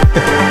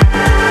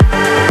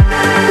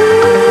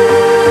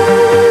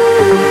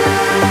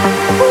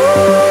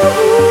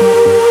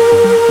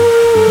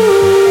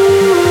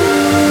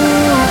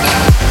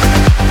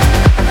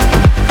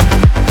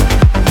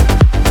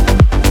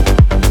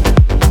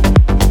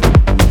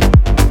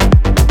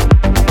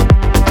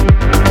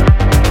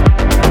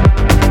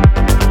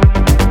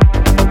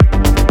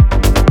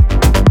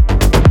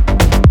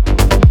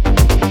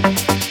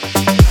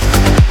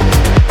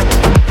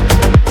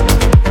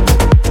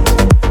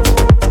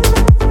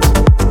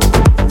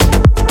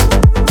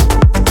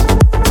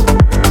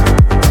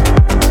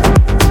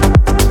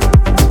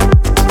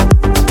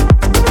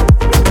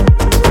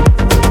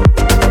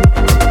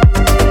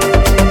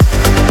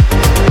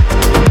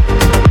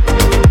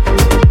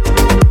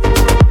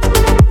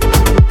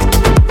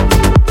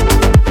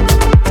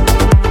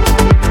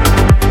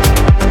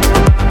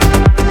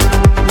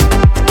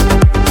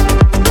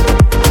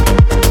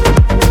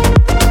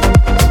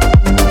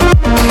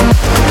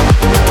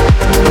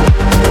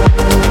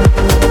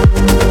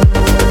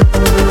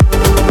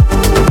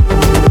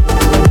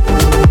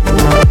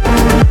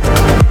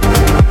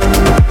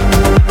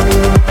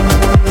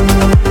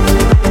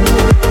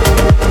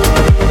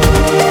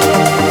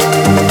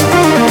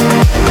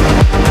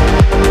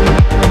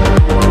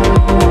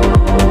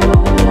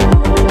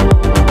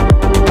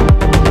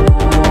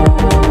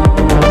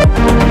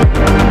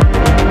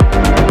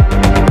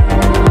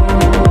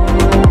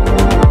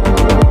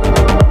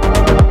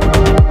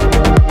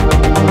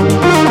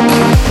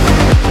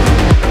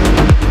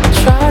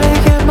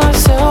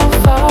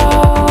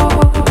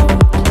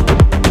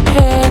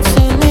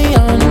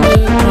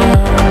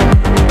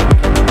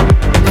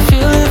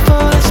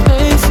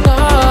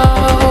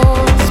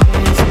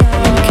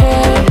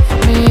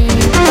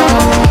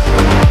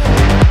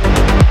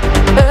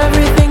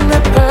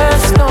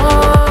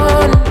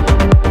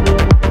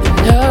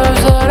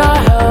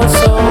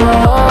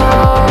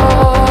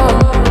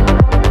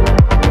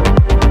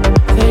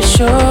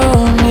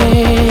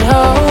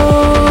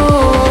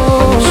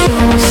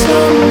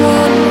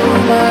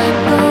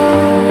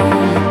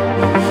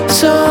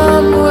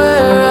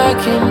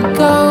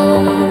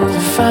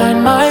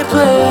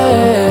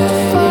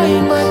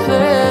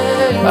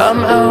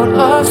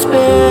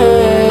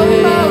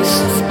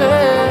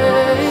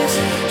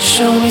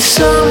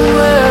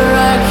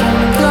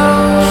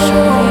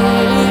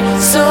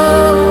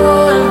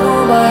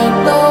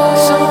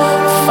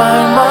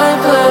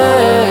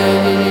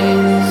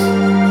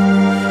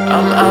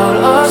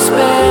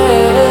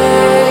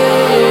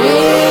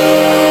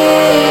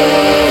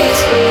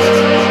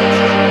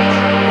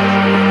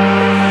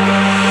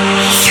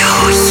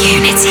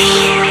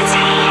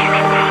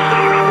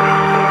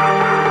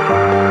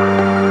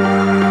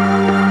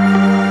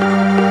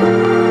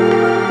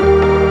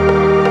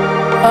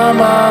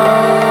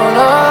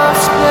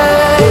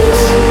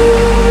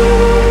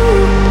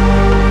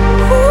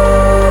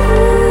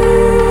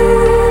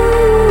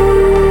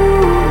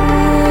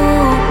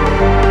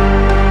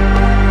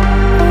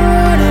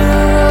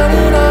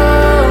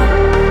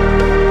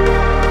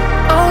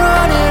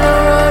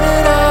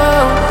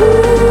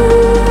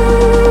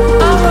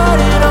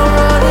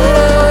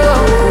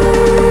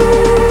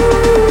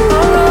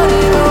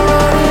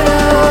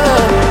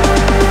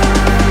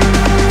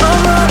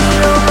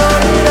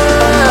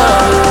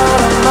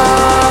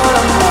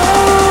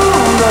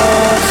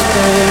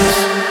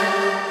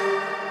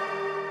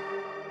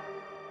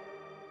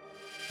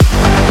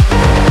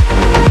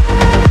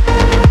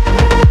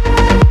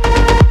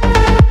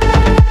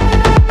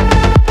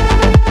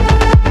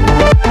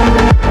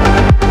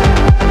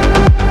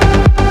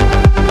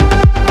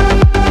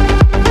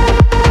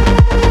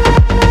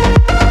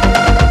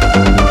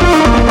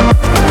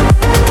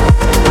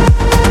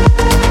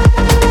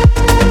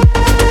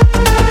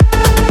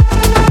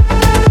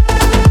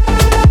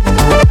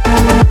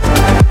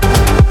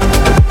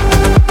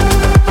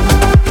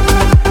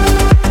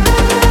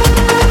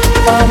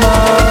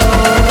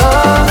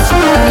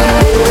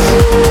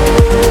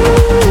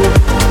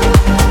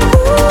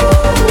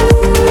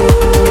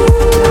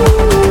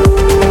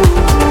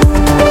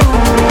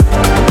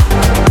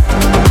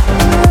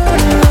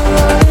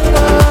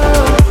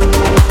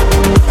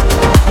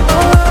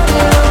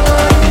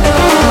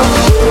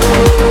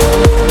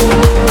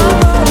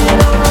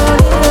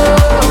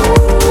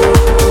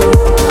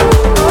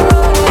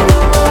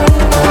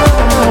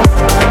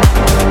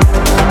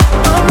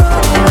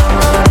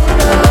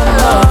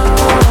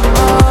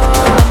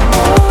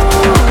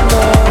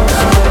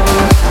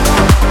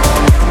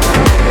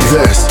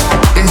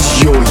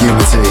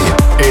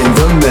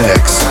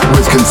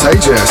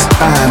 Contagious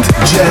and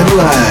Jem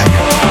Lang.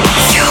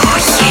 Your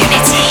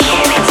unity.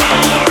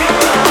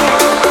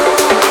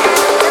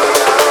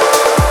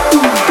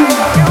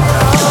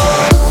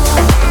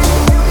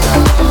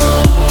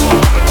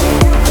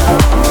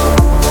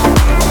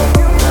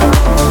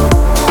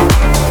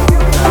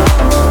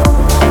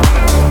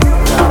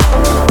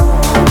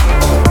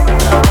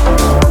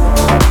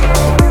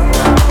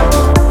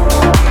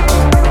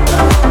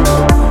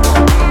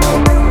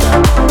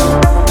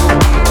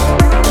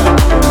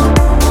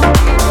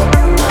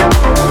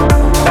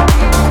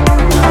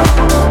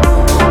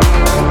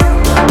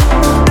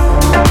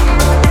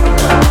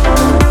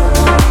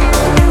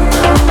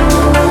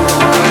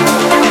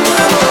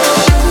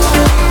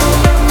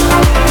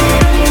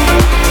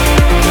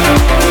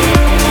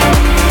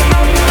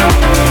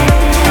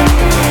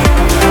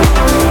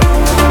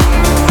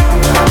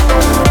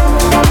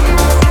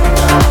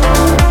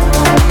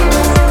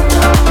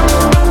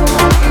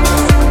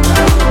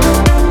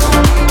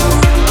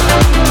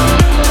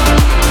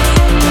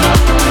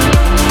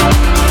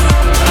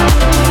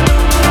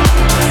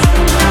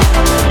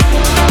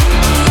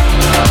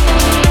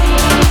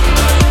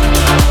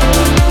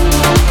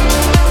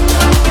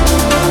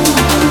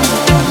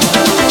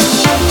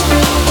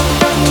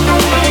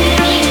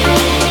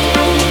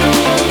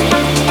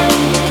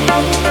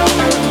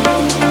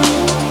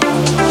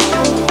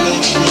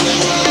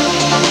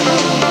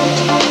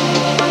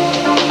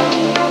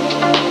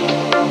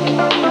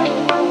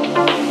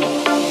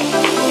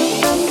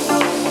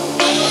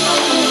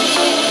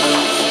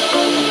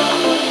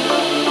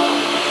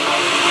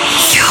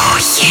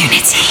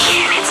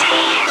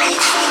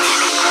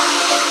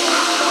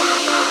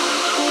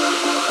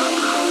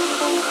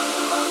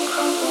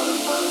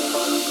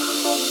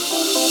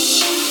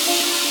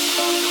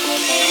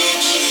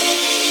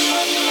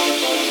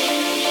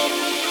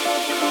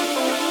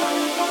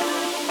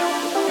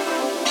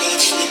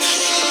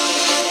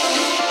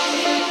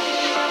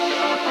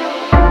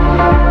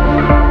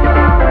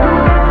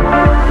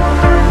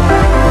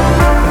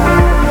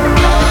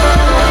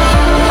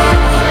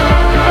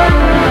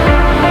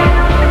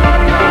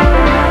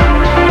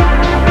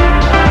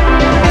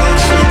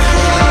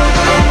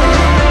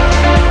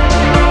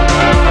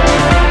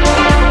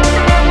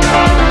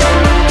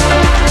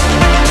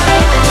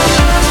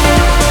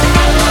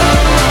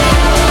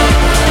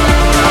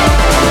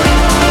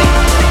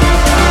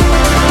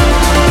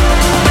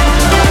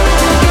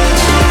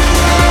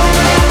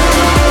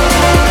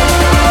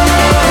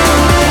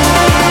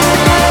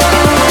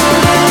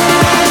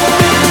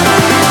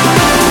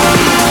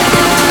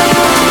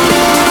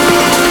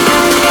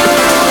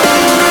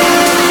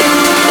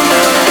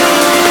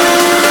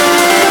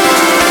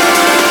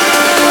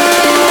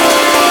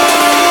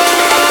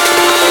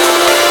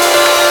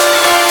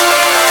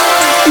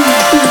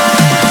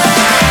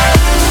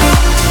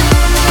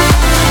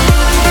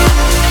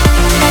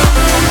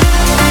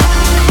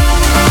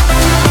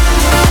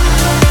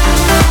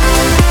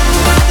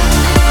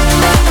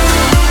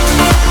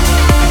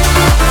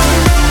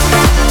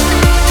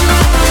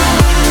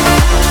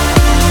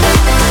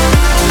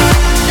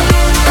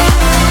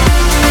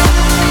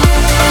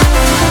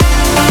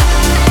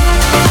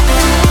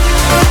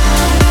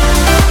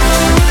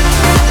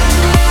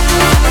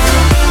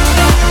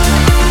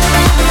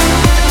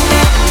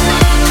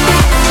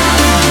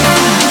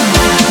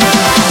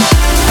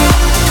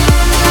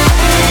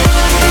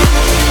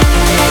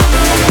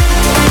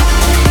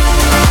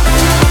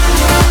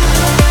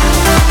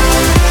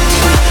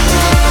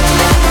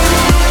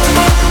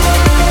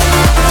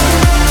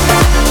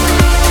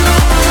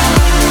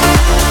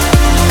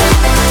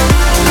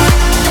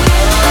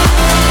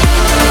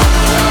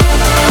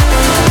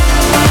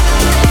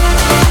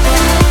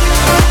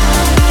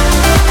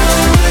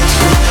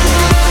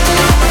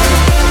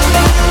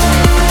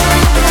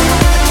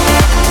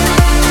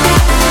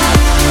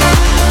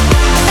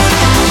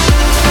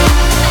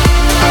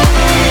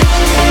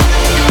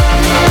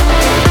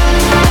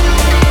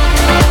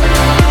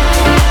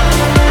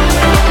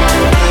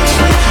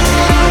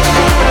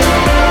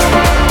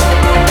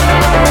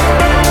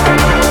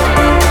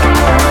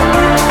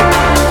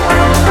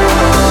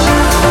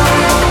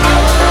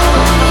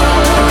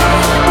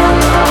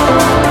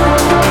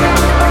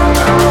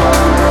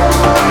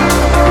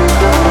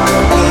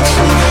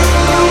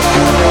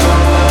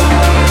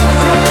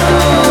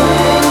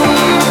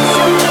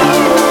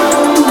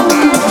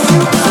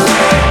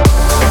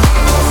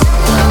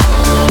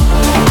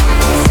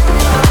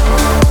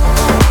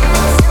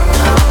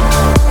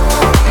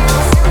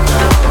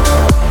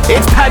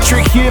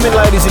 Humann,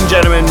 ladies and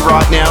gentlemen,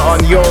 right now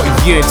on your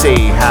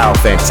Unity. How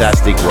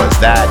fantastic was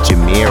that?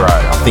 Jamiro.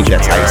 I think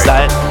that's how you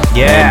say it.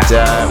 Yeah.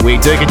 And we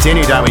do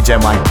continue, don't we, Jem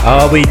Lang?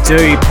 Oh, we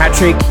do.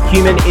 Patrik,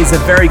 Humann is a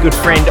very good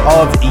friend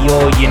of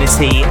your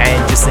Unity and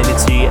just needed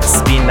to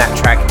spin that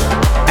track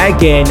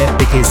again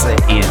because it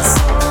is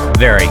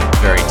very,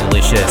 very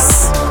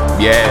delicious.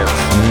 Yes,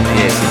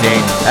 yes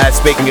indeed.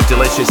 Speaking of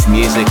delicious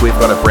music, we've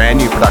got a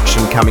brand new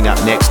production coming up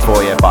next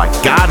for you by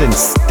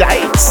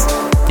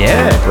Gardenstate.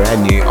 Yeah.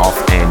 Brand new off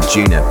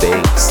Anjuna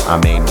Beats. I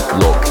mean,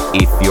 look,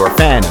 if you're a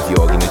fan of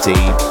Your Unity,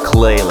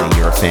 clearly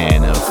you're a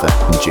fan of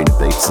Anjuna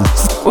Beats.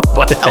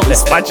 What the hell,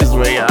 as much as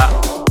we are.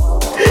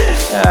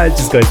 It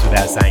just goes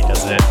without saying,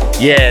 doesn't it?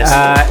 Yes.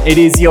 It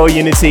is Your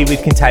Unity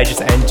with Contagious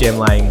and Jem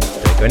Lang.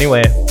 Don't go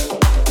anywhere.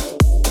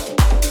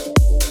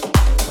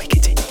 We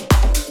continue.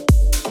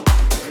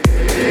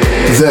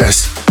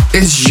 This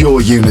is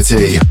Your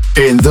Unity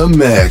in the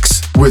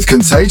mix with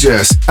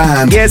Contagious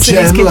and Yes, it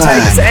is Jem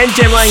Contagious Lang. and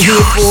Jem Lang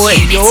here for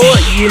Your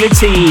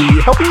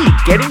Unity, helping you,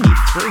 getting you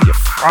through your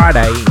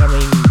Friday. I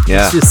mean,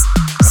 Yeah. it's just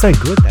so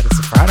good that it's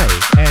a Friday,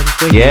 and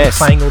we're here Yes.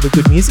 playing all the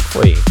good music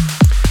for you.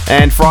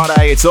 And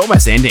Friday, it's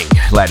almost ending,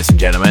 ladies and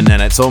gentlemen, and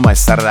it's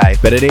almost Saturday,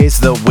 but it is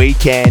the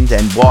weekend,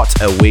 and what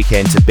a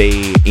weekend to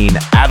be in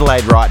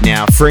Adelaide right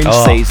now. Fringe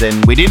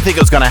season. We didn't think it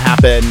was going to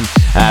happen,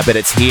 but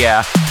it's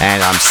here,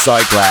 and I'm so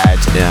glad.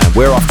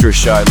 We're off to a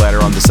show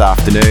later on this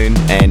afternoon,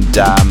 and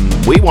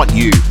we want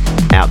you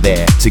out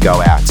there to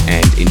go out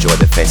and enjoy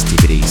the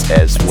festivities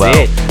as well.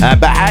 it.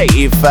 But hey,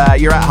 if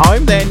you're at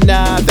home, then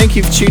thank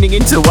you for tuning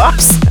in to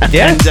us.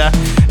 Yeah.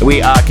 And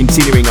we are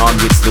continuing on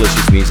with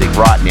delicious music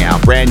right now.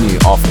 Brand new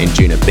off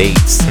Anjuna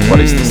Beats. What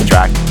is this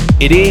track?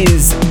 It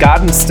is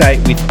Garden State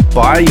with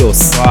By Your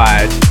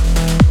Side.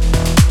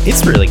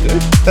 It's really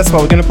good. That's why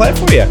we're going to play it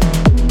for you.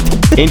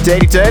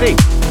 Indeedy dirty.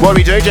 What do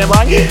we do, Jem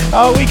Lang?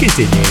 Oh, we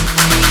continue.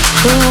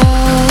 The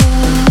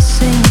walls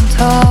seem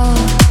tall,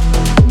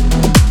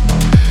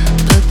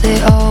 but they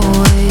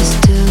always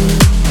do.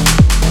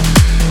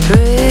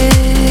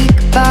 Brick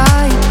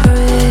by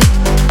brick,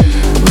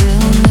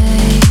 we'll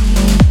make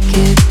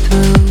it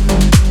through.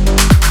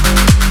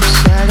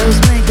 Shadows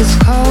make us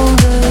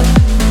colder,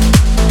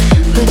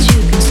 but you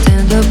can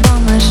stand up on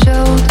my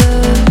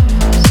shoulders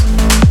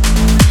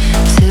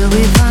till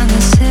we find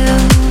the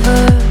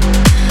silver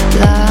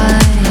lining.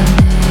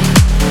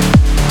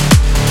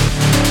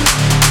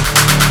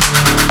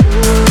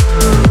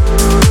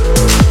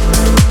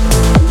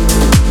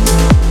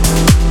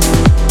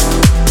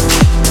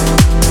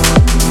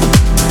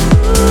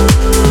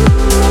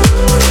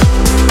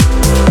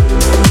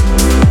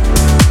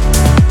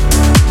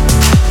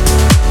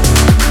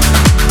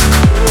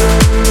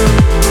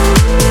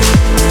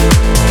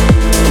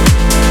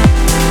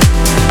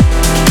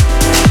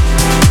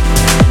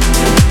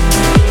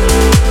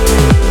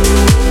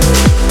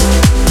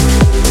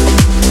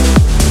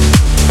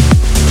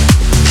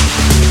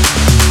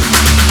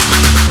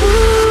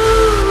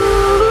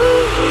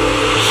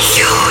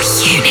 Your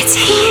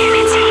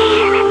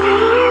Unity.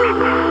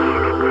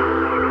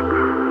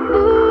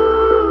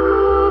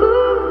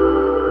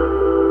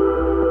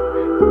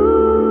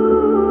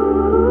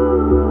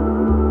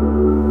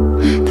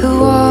 The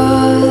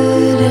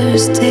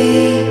water's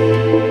deep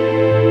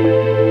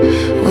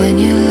when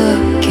you're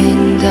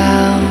looking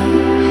down.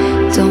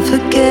 Don't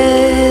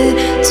forget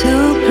to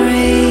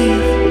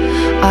breathe.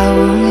 I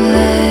won't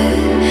let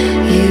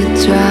you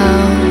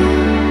drown.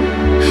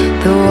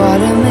 The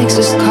water makes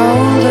us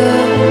colder,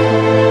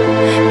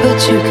 but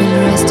you can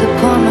rest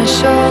upon my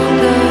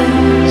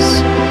shoulders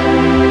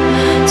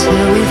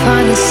till we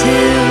find a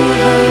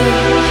silver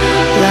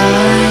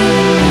lining.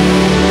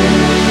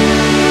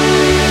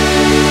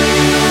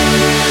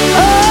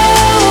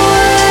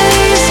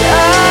 Always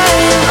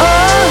I'm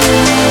on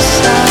your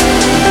side.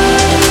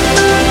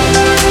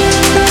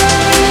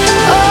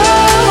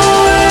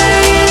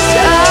 Always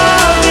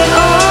I'll be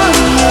on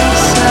your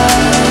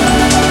side.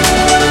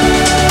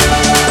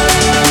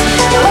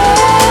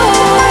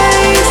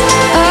 Always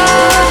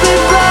I'll be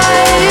by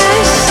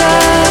your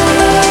side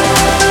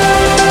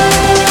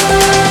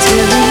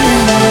till the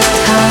end of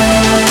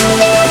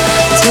time.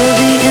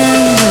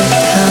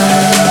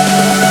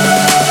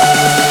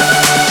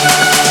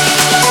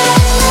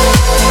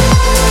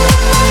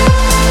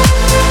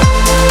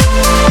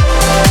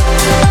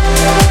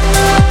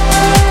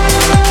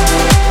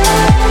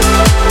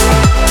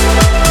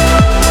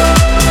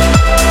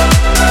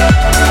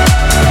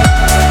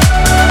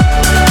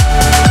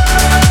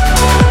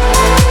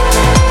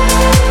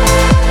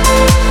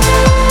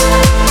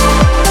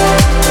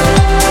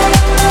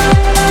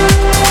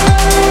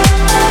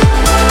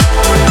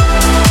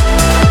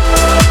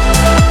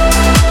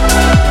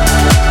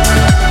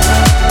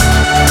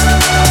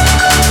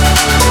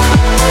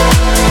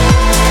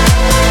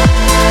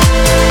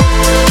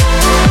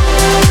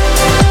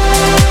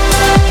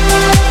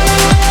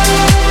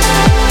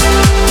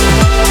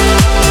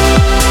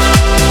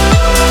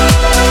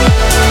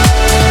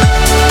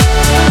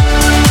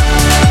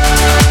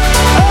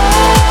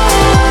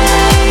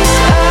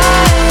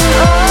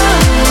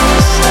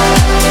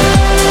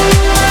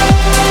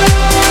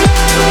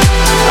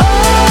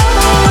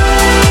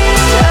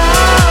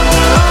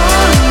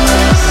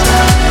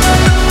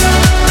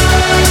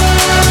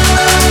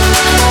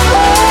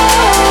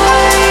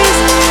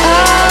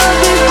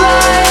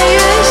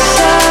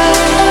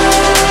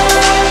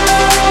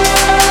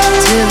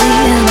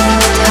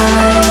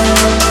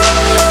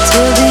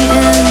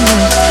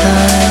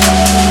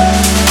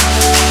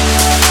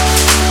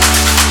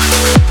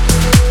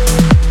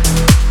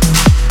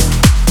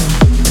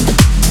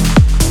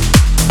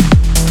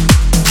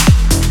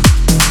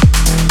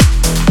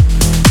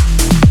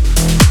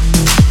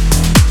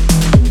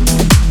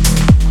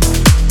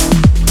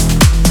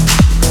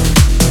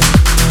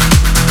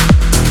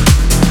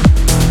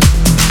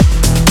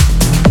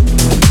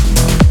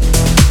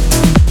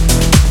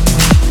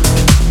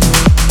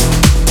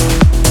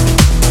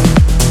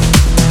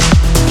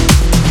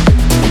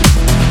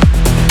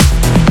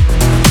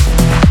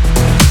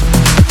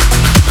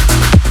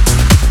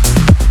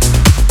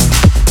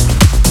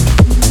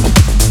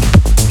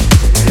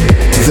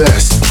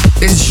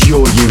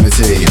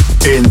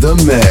 in the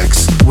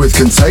mix with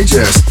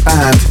Contagious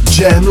and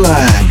Jem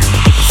Lang.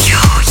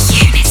 Your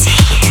unity.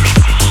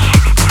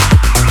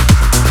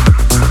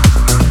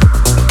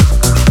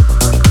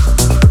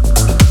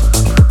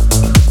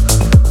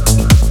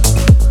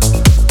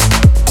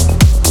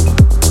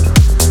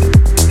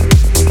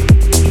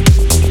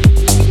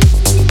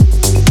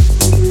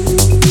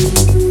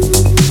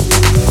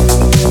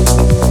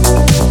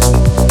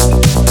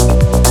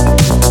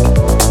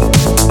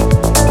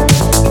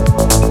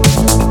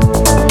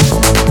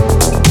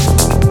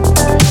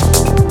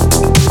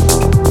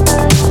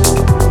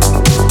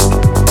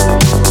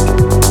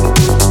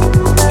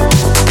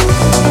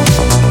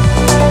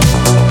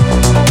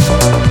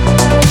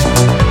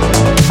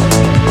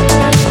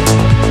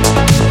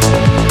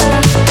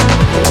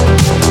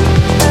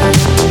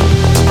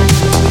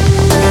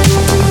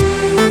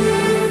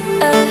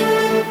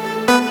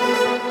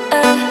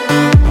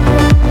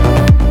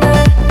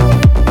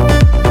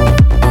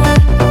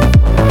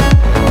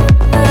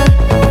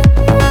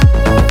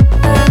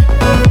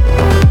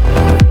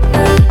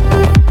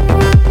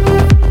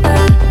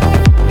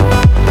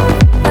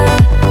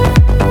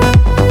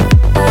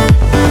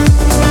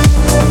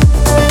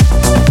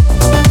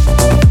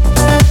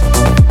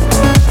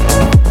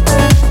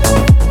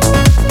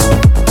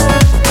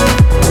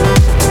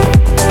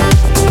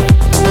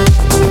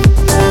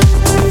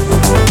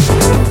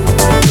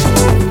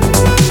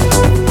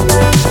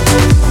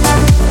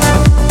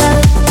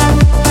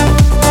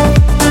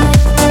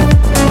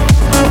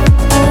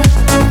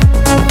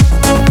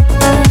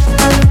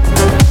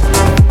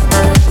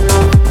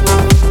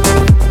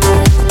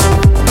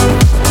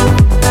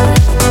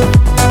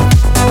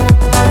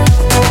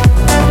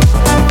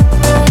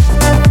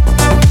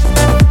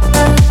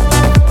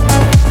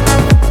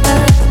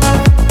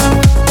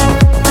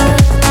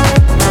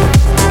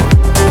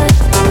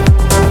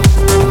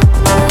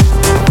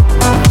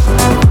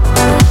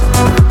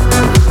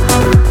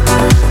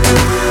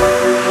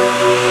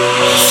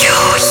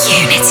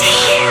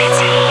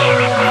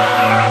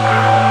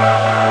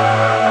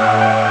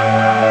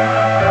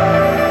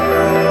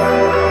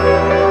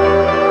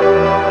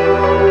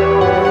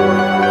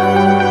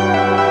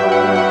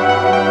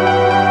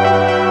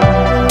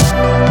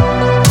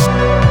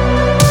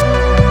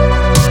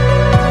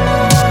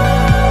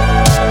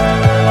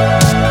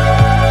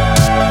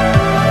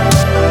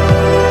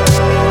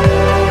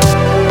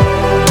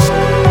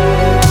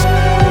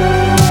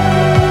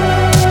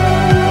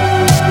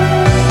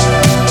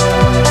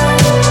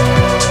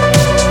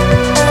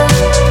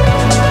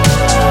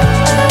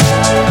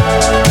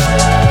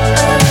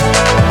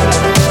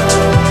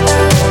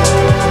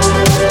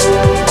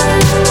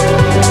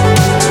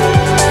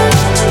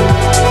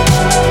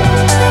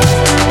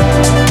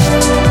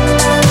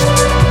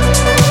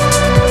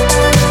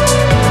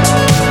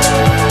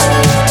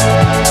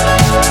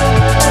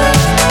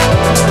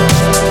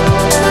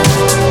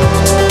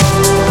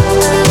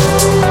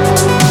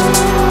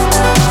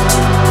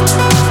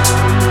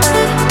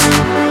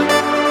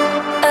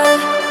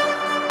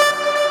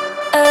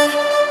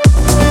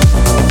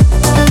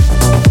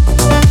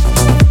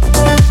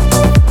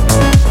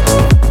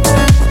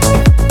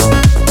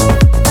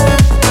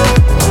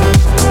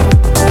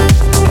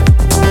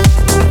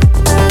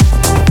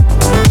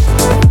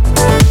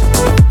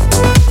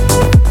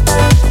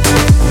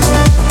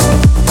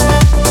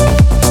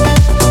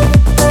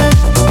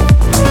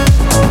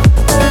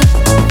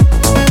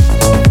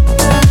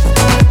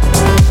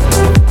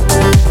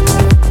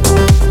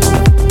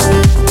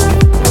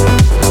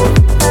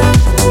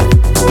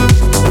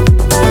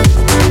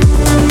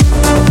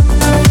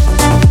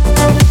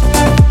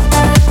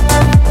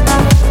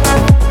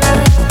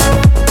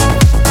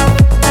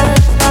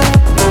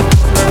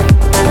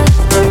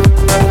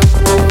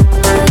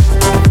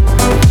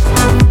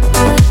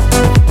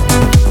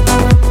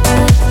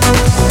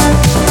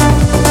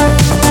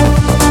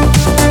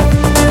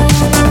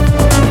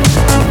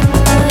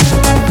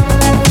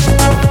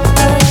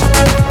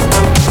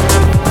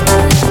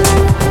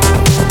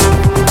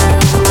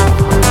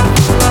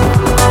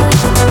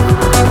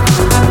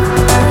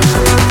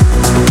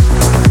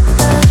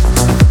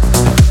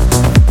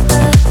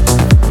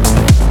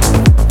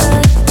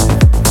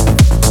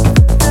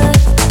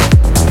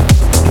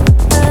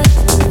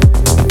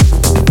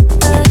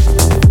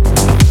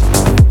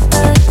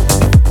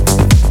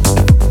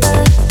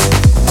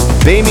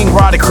 Beaming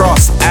right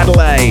across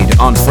Adelaide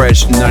on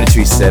Fresh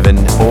 92.7,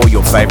 or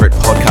your favourite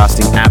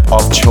podcasting app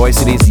of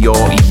choice. It is your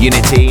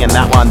Unity, and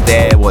that one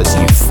there was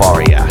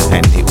Euphoria,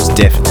 and it was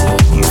definitely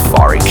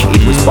euphoric.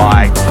 It was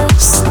by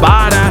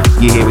Spada.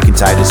 You're here with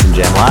Contagious and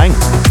Jem Lang.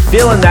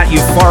 Feeling that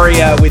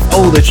euphoria with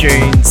all the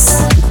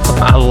tunes.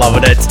 I'm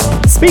loving it.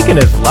 Speaking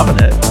of loving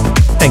it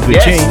and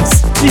good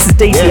tunes, this is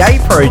DCA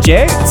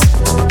Project.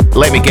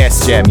 Let me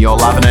guess, Jem, you're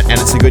loving it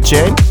and it's a good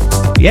tune?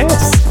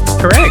 Yes,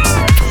 correct.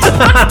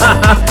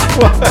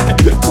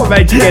 What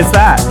made you guess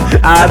that?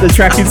 The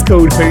track is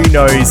called Who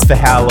Knows For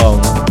How Long.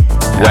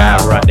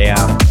 Wow. Right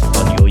now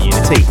on your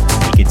Unity.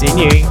 We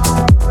continue.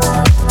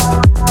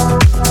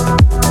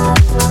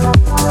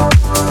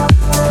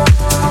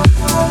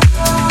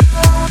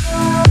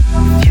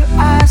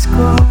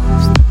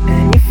 ghost,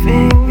 and your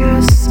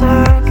fingers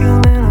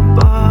circling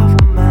above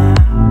a map.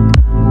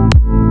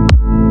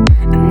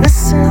 And the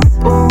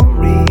simple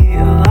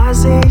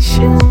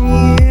realization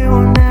you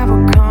are never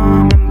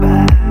coming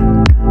back.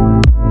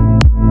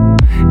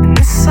 In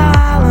the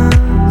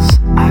silence,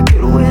 I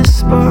could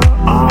whisper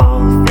all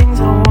the things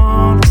I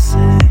wanna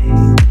say,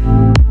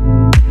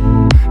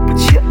 but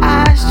your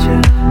eyes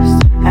just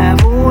have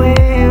a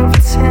way of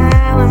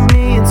telling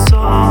me it's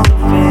all in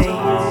vain.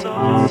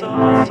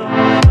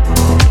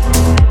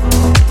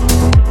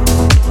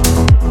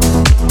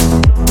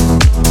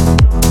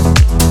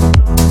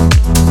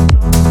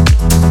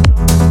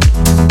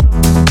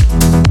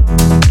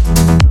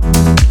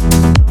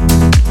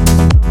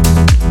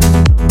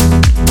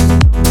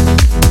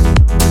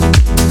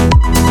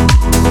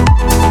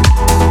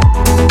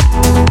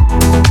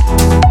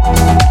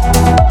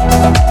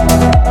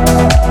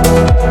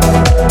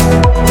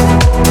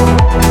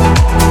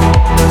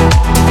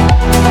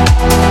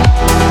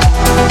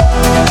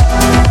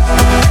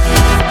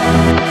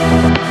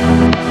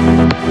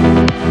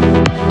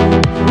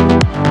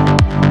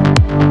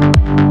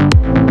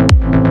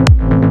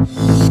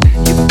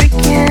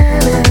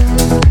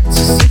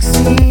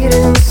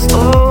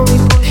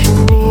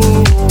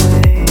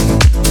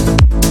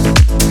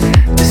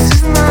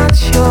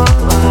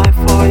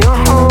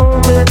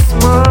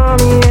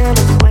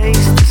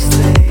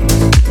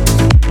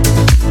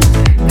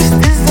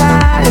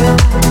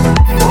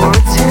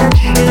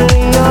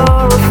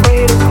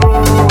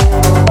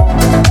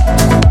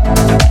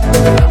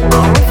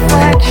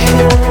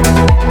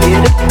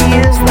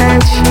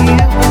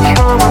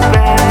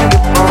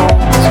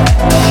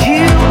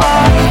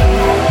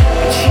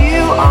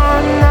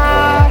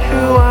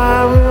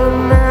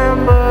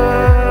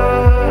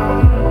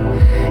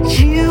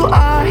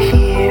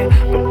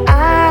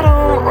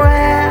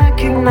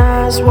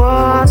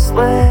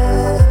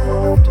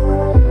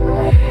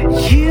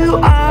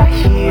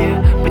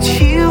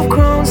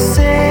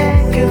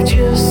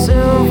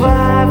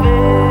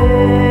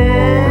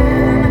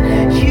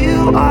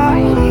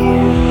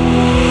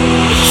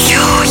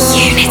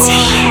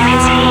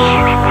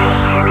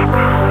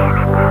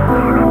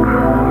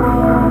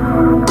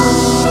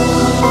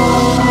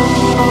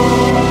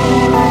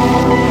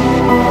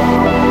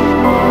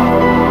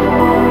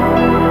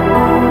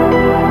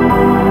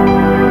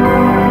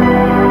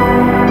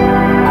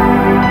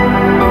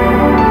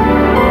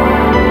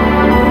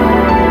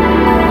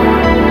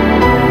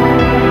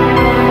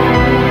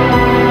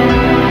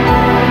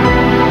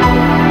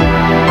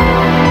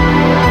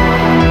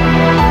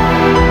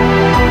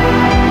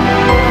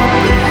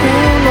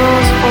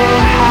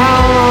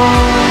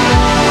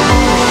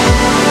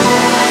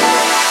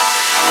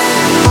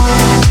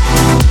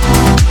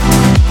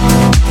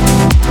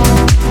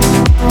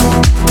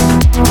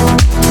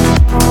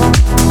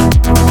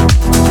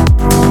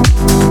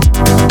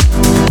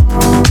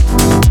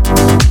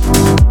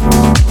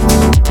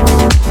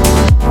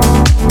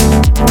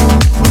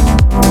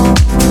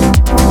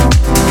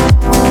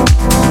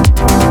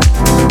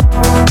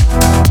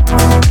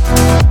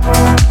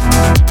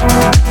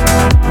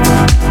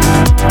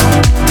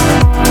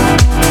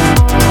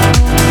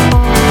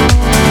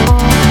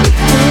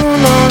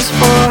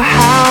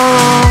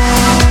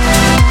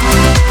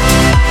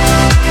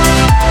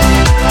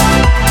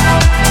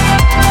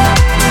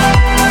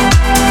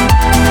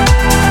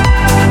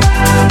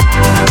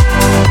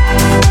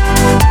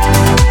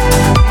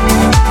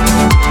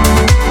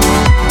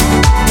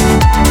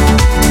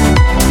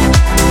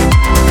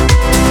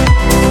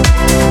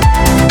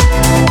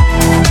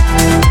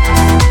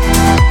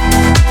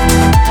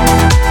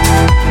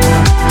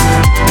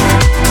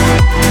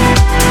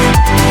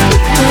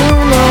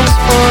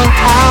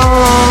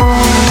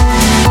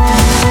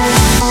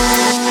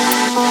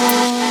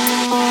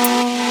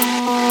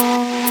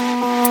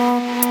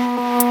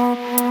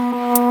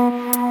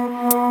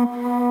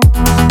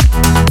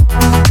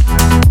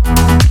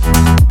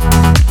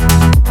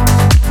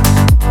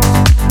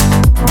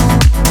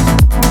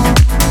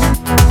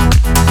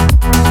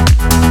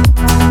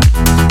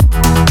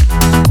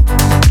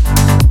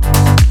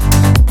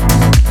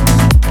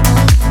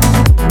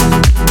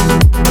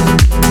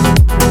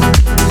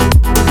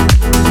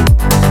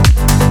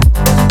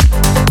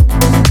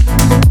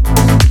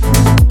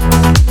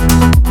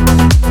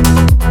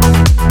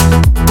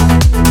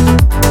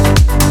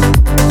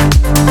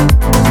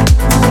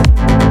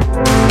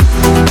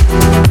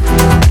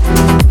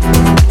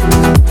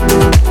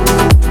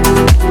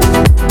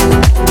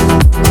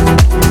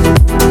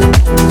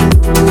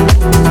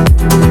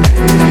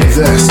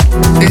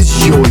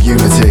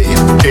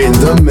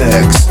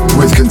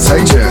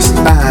 Contagious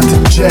and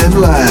Jem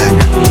Lang.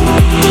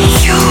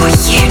 Your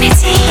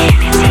unity.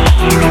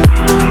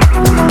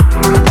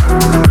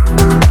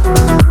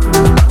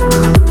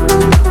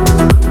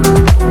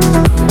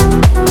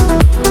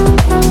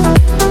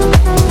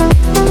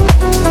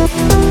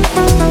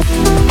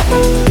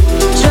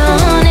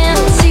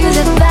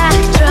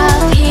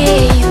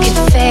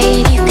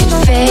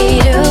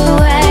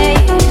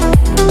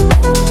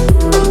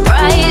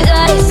 Bright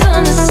lights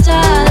on the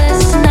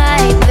starless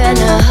night, then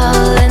a hole.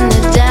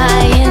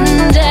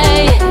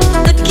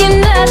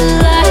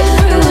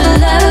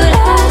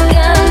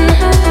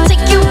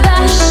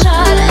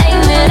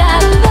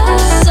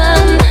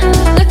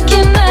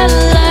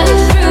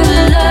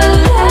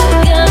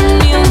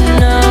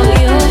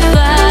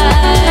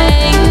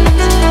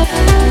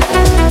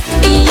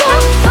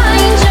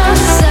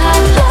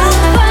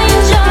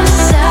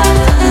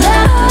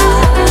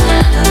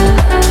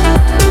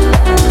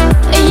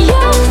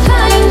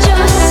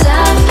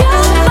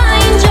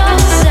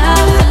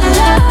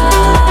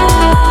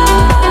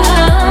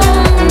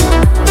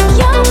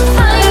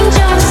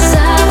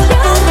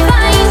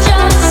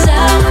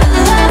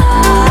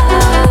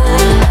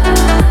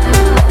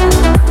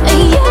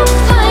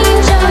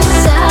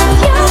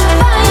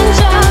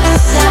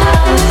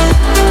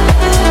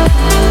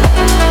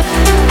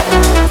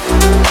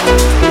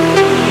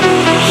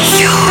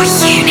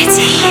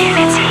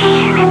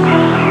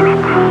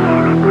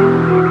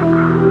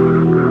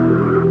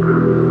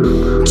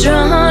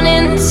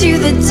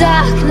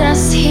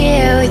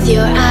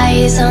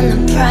 eyes on the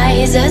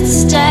prize at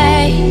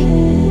stake.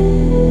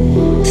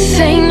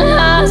 Faint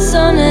hearts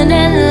on an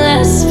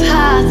endless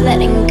path,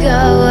 letting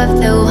go of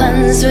the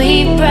ones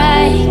we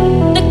break.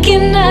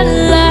 Looking at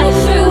life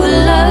through a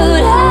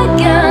loaded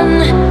gun.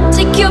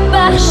 Take your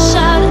best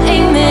shot,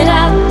 aim it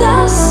at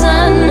the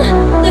sun.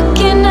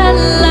 Looking at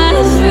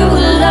life through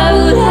a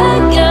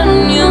loaded gun.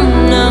 You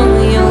know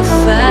you'll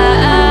find.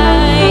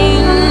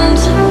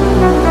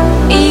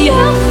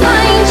 You'll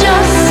find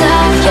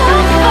yourself.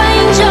 You'll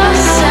find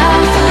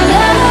yourself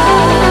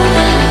alone.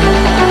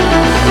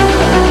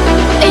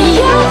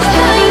 You'll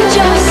find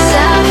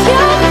yourself.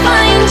 You'll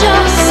find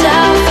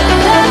yourself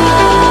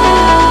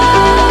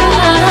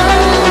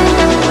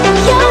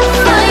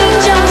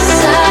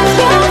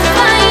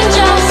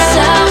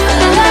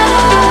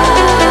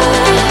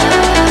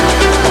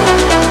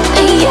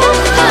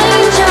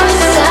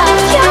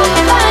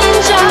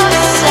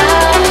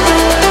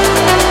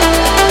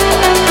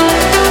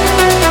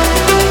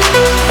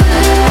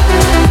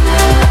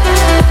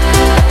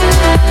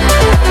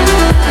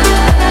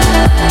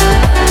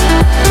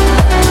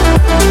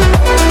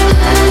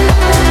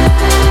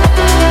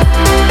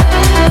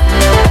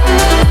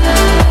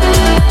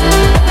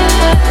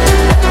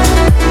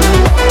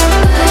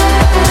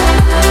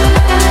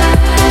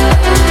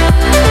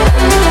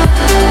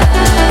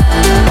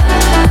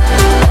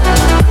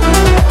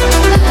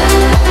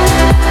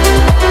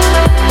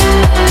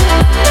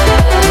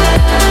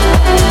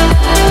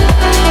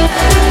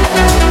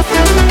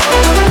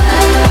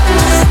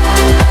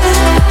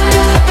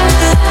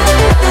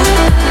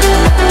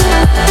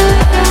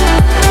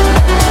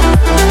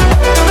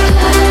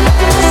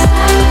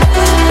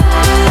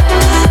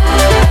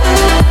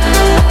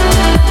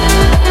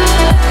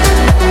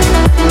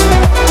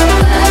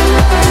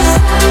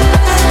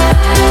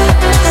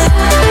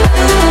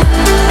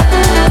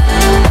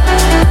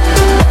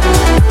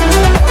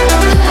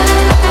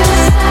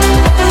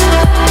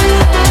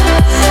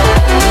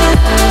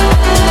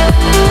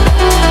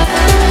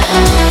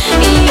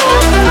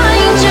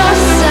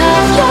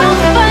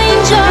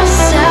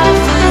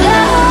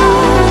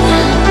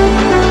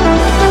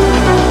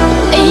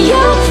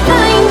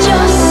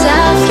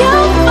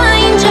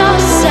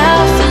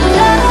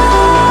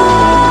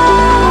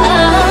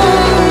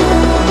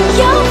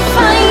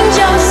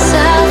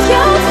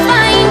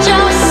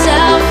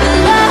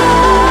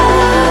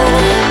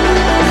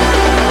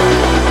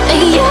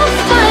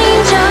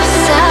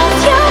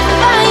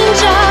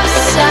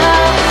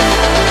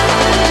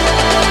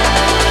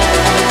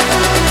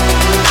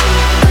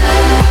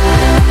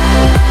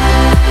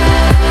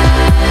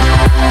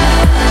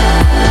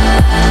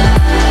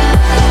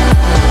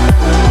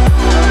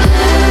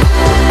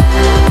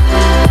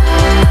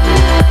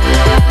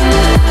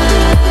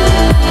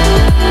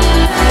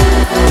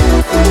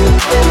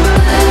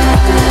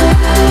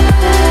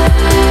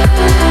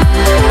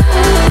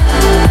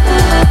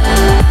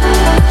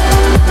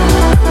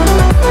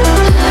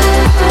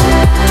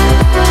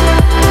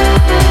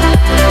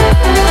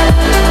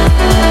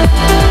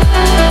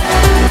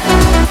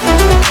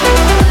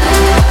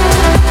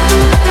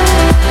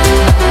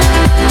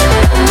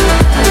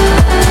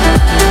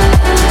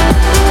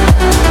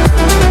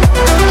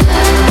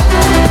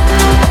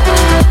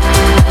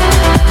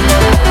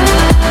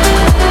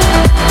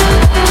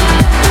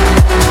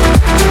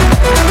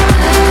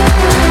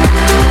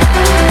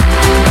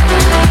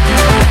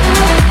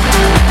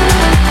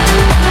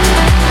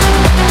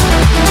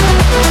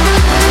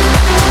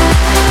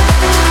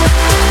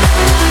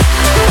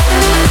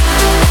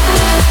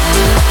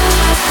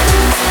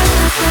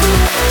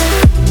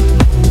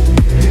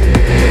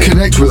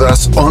with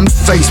us on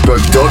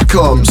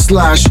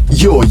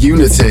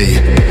facebook.com/YourUnity.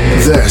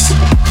 This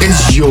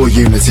is Your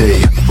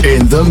Unity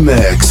in the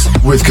mix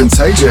with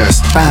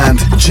Contagious and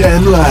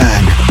Jem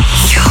Lang.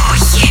 Your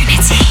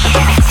Unity.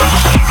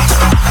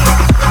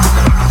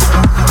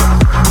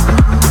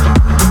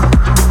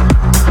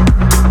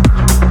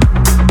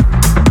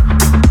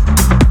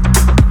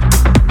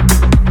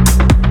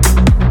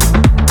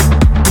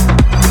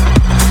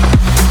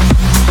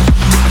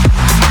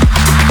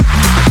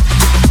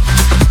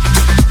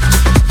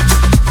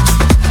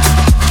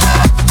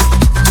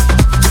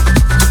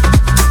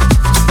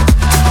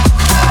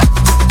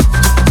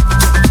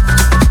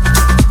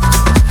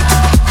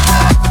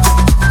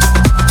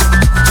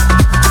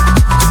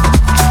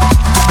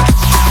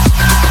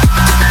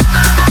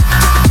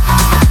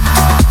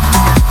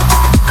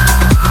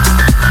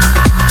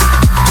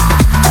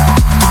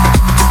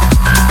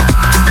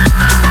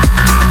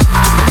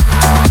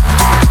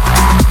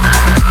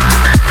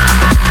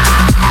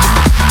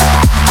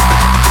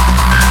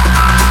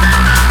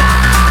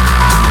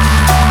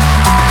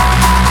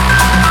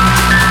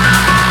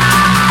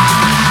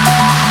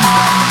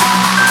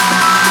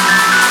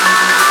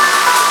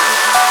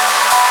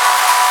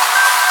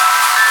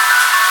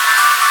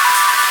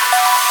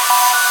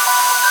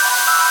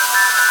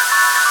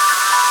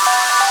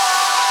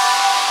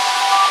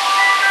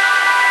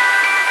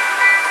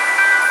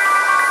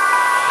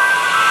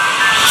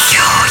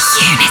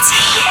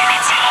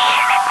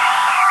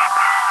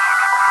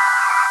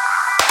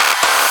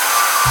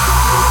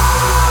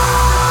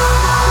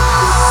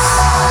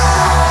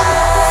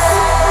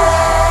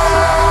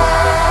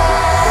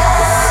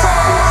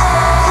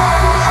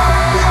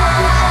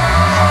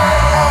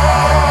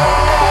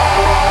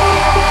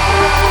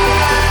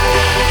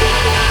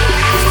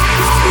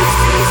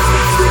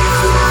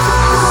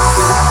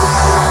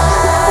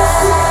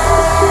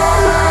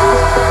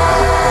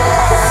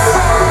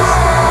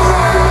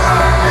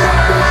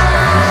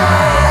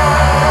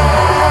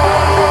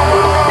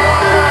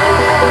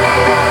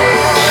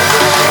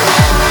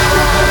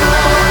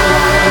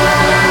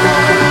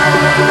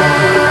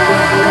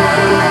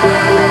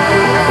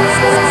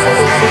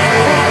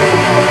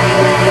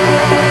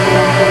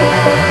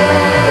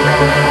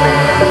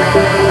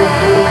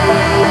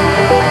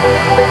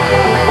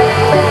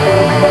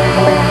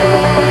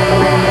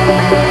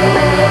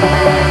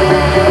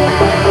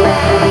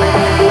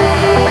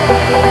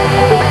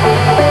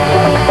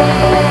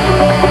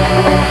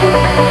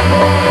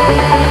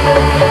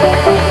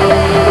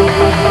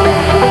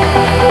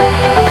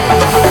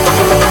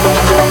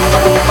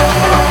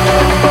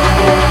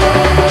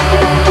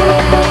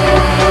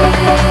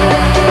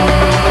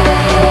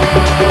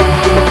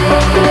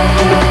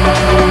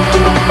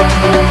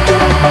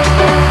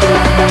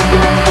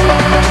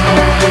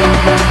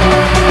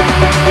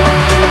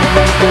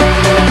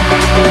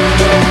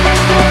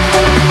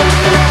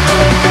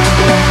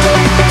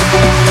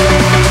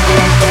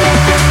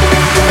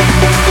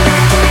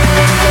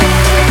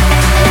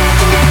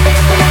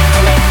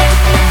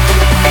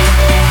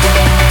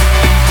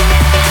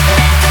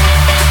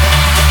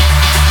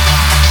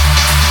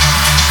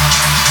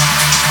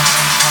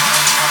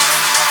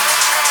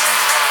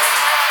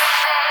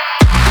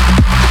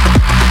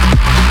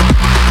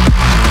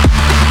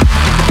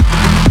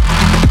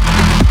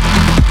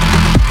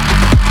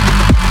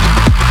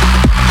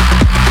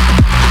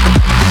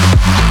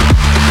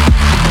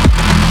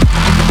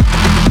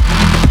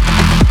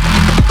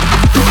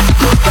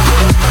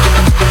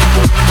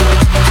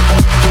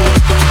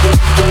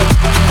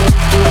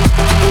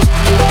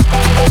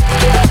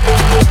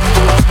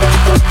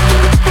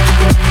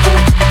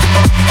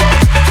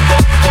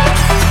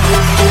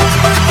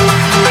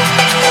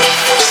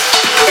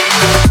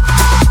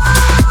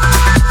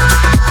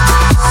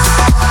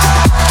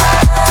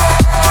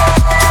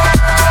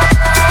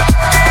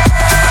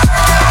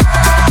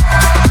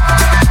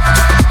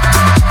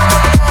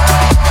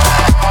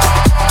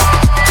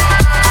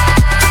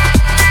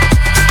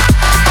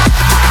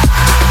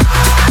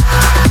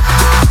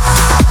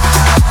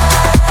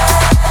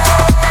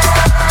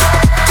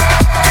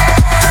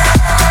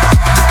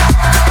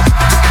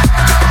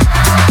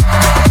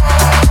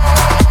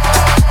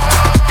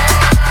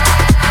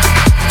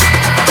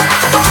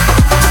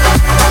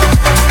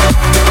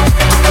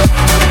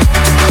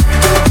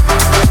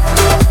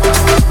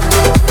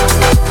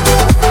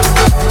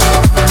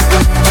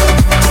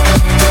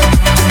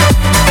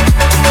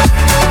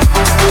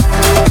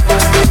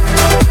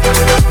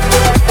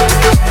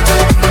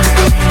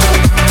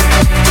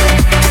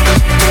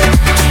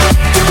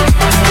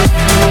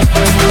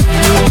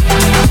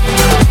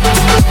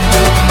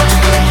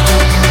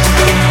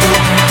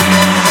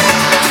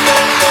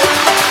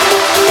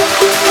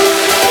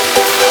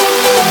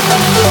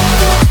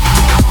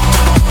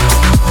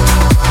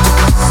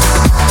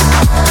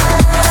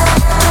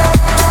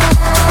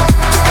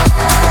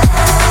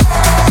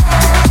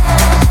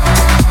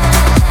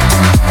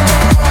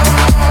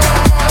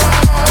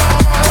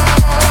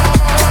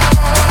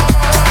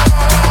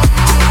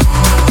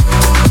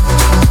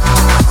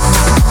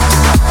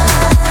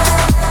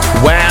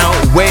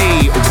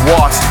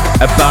 What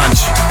a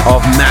bunch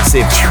of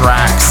massive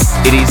tracks.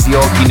 It is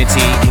your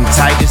Unity,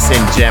 Contagious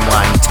and Jem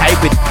Lang. Take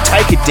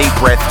a deep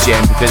breath,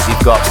 Jem, because you've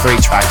got 3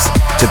 tracks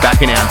to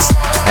back announce.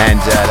 And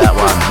that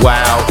one,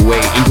 wow,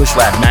 English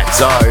lad Matt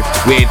Zoe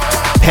with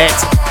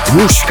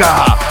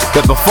Petrushka.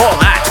 But before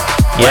that,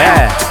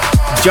 yeah.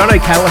 John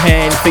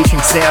O'Callaghan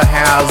featuring Sarah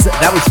Howes.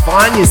 That was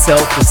Find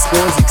Yourself, the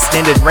Scorz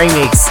extended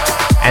remix.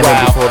 And then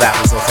before that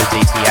was also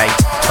DT8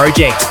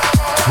 Project.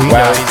 Who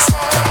knows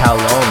for how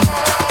long?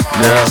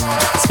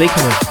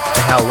 Speaking of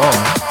for how long,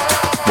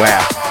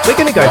 we're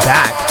going to go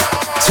back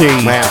to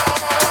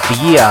the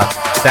year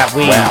that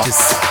we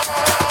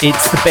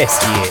it's the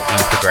best year in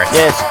progressive.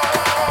 Yes.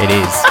 It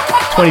is.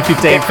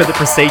 2015 for the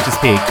prestigious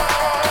pick.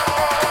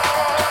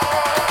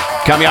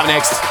 Coming up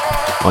next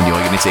on Your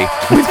Unity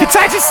with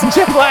Contagious and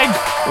Jem Lang.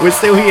 We're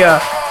still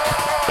here.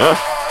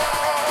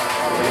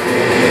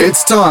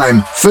 It's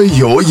time for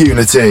Your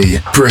Unity.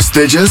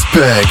 Prestigious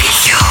pick.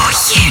 Your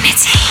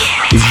Unity.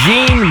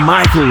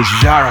 Jean-Michel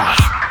Jarre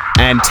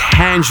and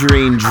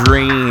Tangerine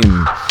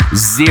Dream.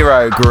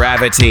 Zero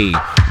Gravity.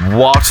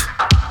 What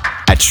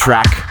a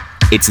track.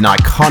 It's an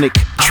iconic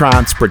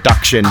trance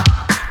production.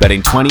 But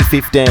in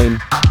 2015,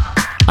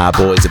 our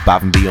boys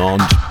Above and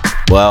Beyond,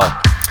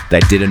 they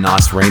did a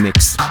nice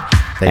remix.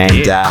 They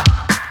did.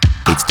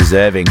 It's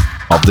deserving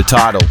of the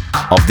title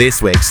of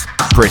this week's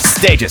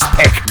prestigious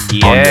pick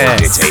on Your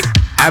Unity.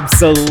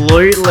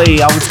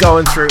 Absolutely. I was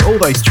going through all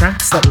those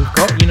tracks that we've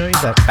got,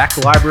 that back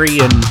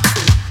library, and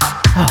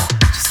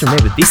just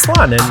remembered this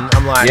one, and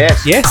I'm like,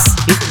 yes,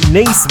 it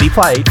needs to be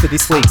played for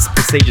this week's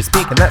prestigious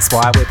pick, and that's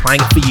why we're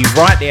playing it for you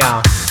right now,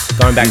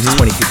 going back to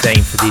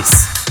 2015 for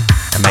this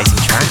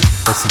amazing track.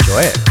 Let's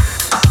enjoy it.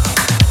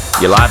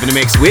 You're live in the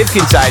mix with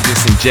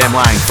Contagious and Jem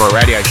Lang for a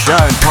radio show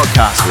and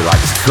podcast we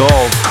like to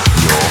call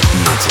Your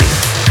Unity.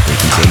 We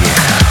continue.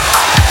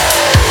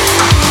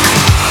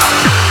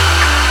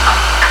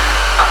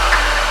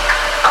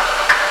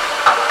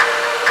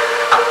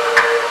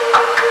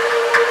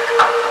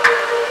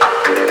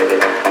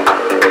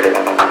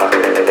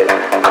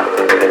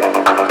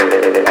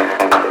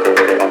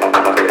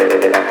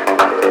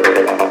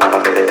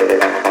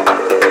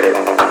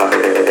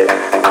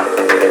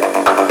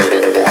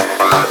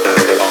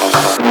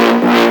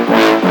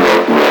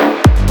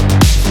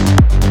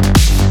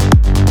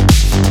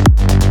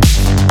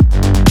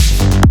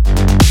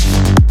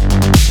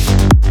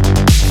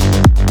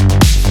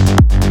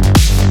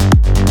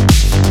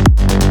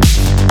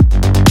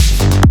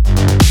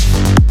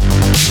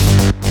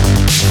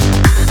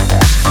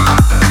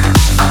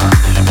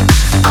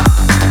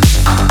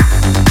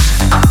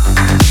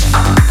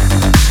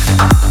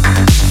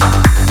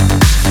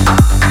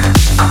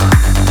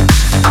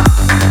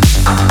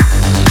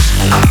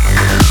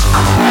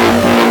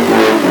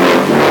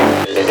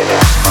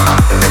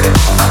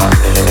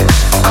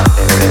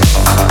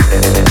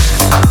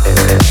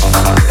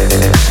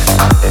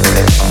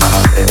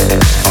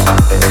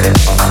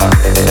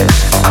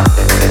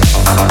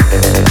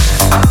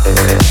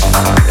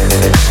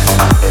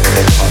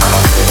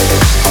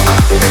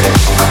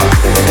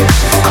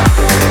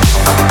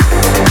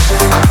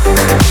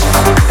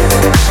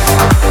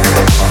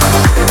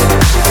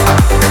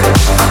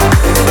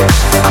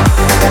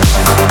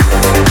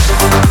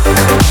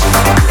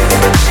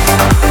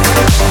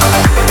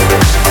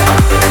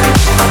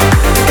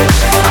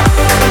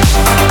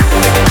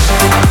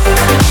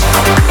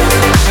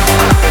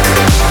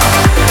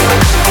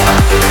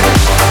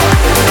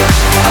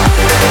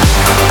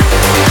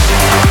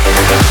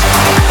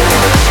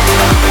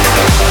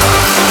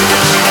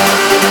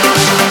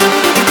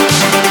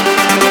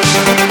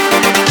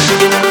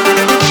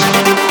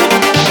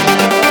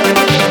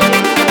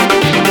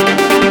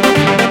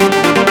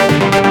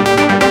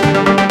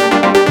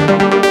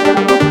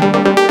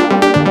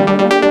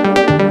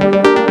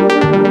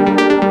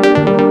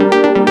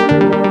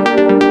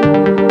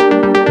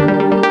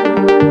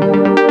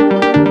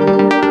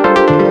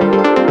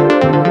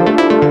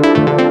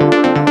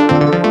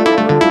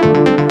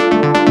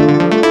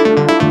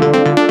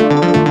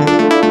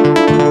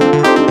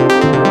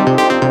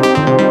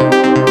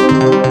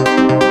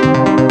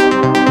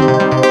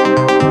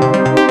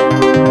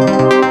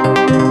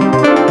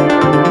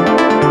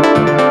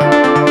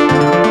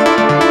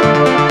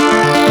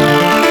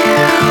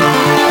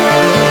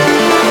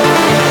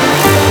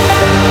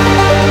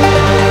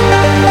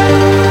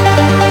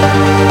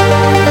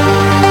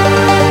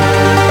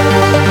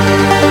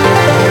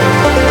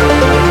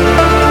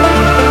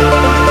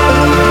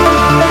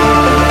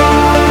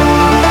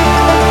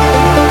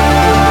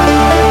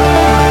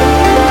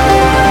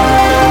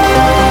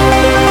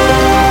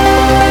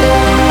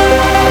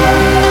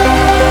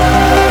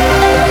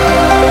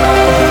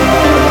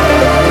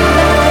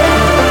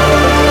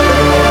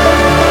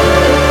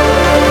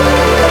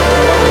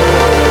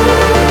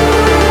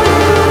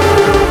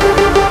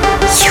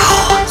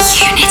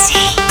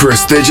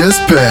 Prestigious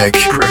pick.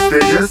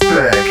 Prestigious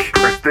pick.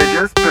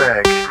 Prestigious pick. Prestigious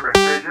pick.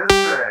 Prestigious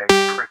pick.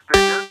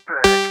 Prestigious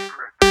pick.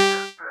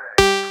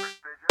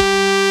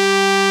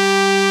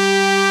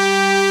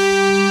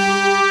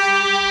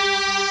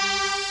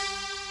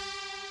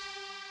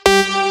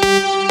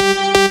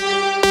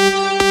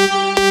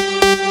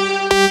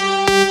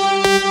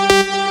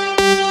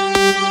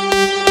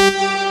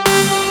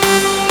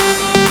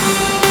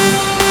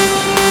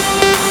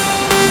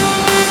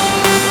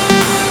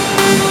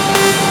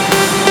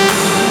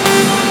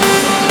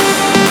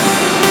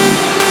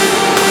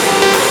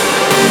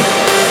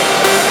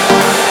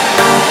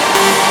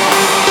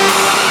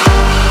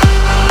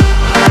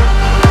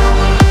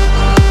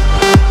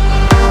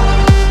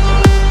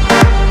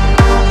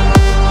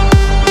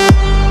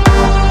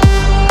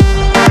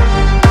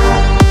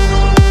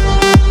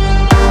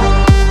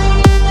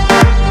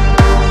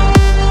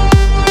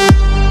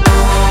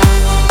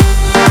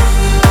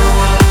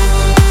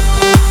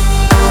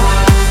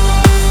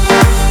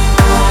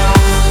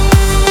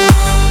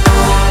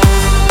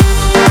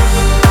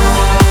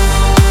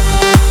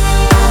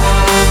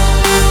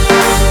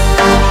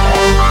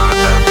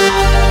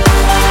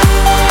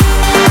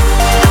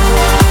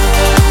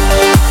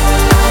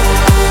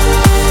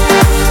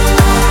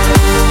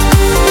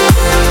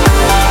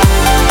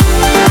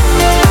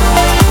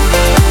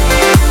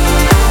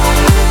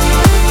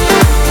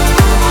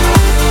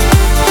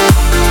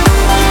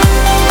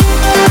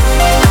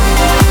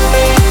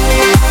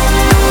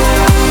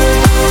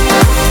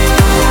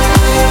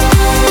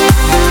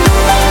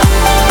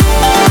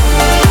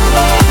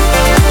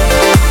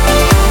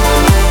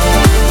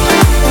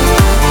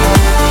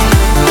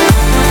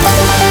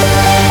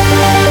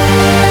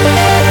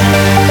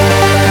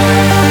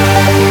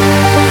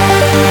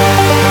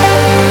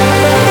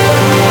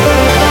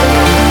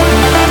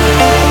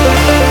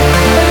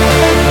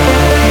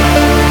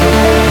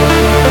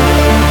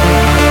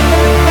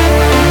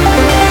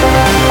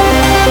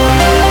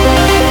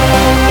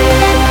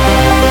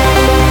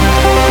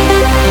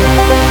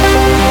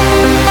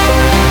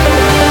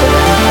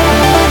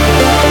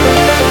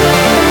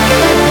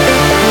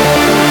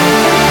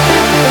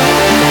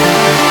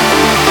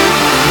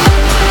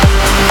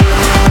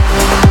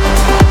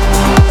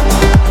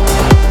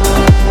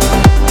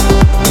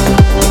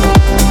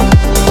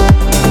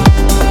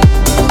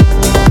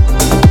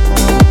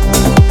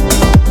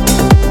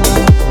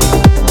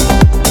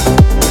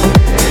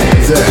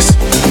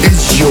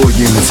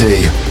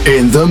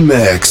 in the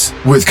mix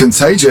with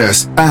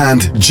Contagious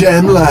and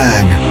Jem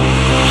Lang.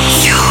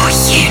 Your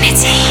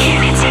unity.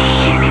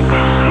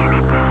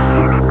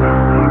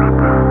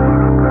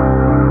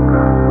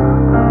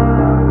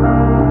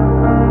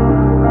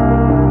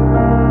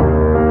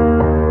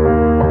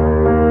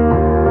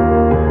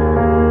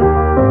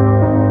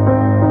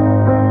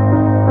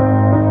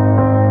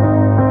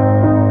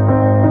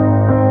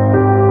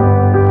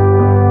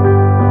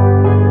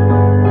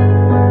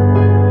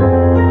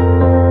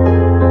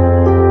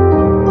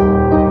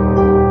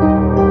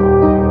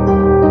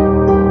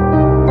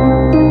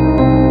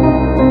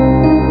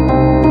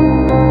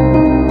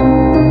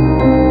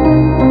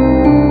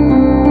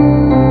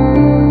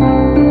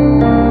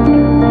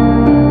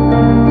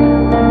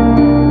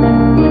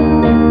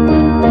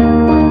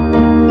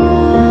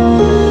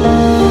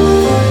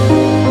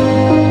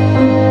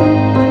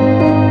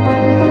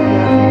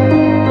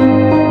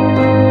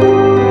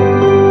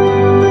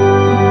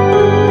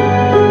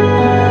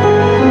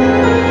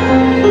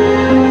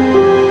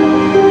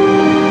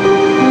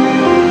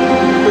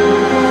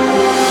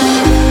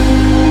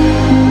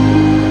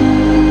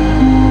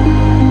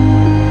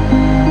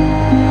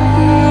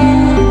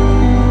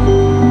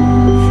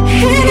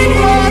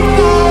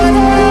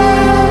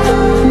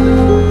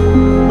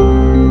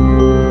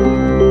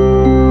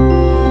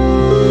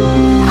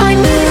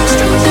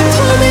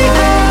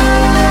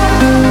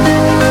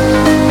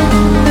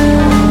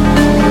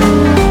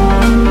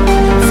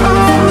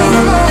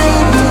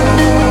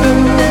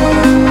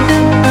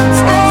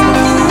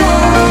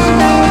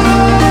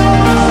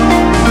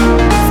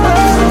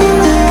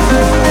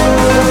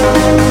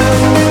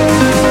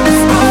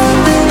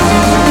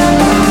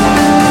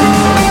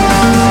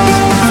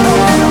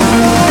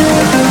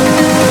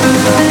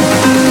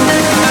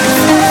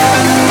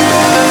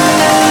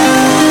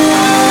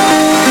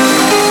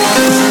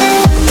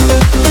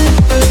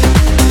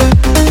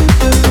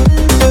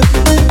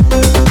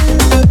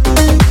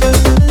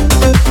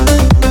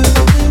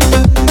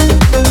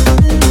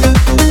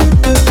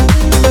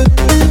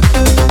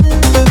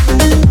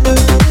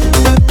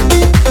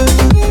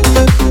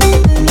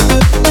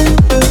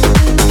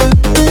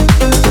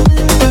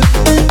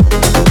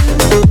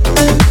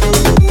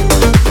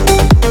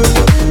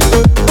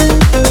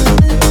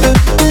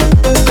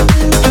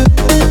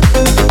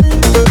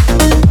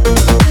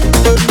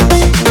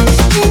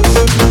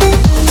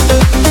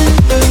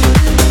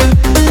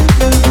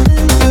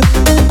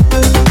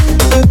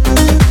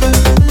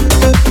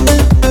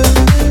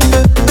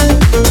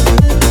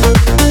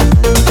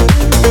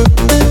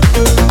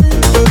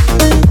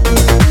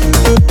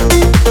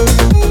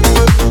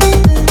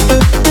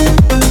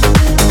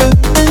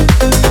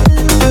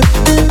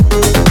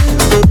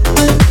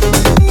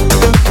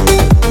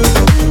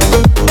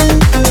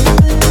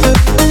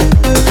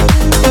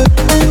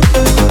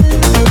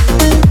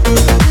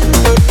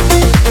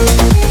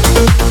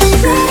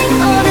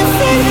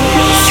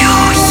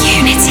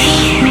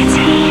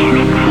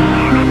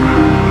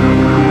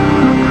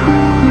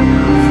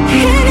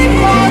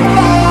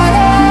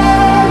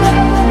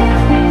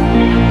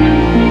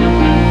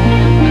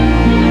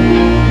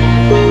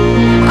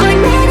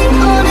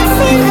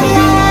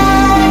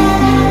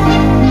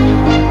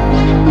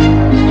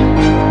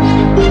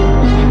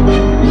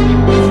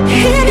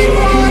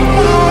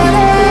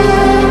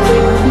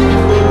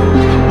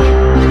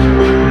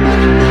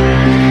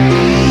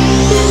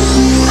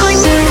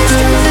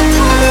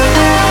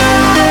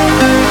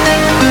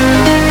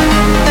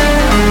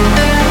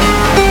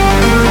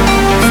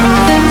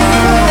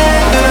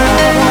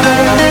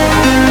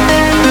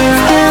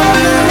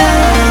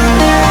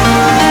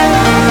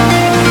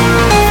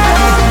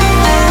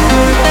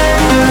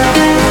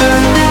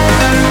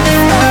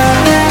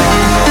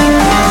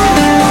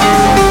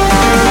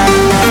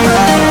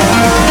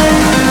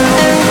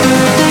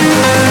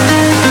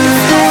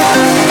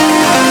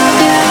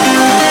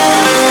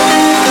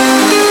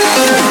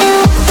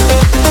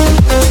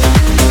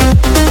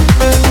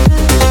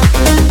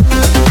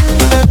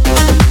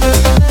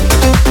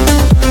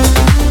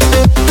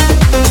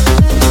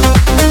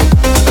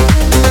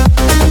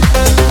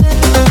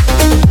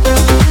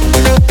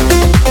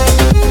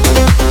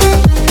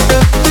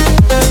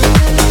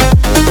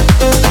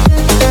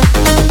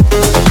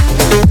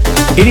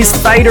 It is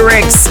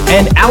Faderex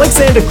and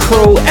Alexander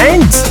Krull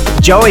and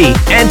Joey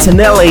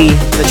Antonelli.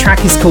 The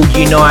track is called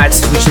Unite,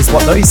 which is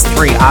what those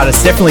three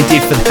artists definitely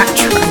did for that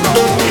track.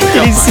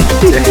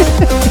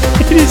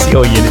 It is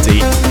your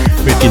unity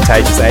with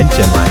Contagious and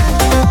Jem Lang.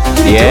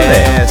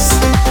 Yes.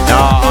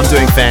 Oh, I'm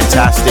doing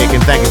fantastic,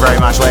 and thank you very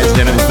much, ladies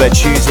and gentlemen, for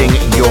choosing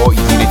your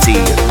unity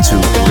to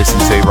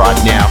listen to right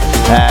now.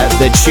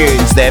 The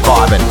tunes, they're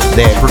vibing,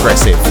 they're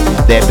progressive,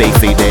 they're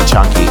beefy, they're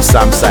chunky.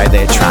 Some say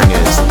they're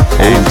trangers,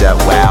 and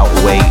wow,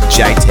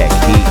 J-Tech,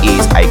 he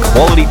is a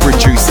quality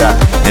producer,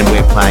 and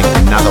we're playing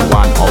another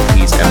one of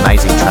his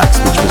amazing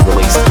tracks, which was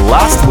released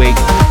last week.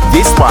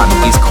 This one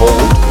is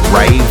called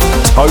Rave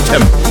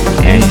Totem,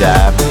 and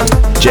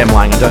Jem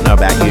Lang, I don't know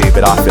about you,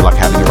 but I feel like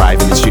having a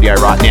rave in the studio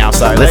right now.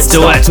 So let's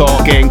do start it.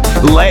 talking.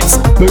 Let's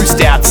boost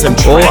out some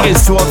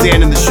triggers towards the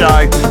end of the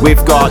show.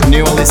 We've got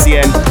New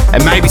Elysian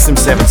and maybe some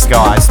Seven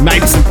Skies,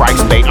 maybe some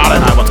Breaks Beat. I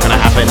don't know what's going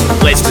to happen.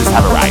 Let's just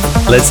have a rave.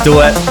 Let's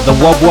do it. The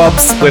Wob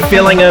Wobs, we're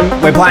feeling them.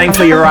 We're playing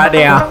for you right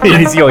now.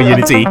 It is your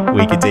Unity.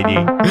 We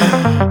continue.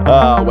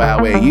 Oh, wow.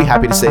 Are you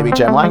happy to see me,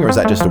 Jem Lang, or is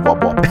that just a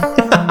wob wob?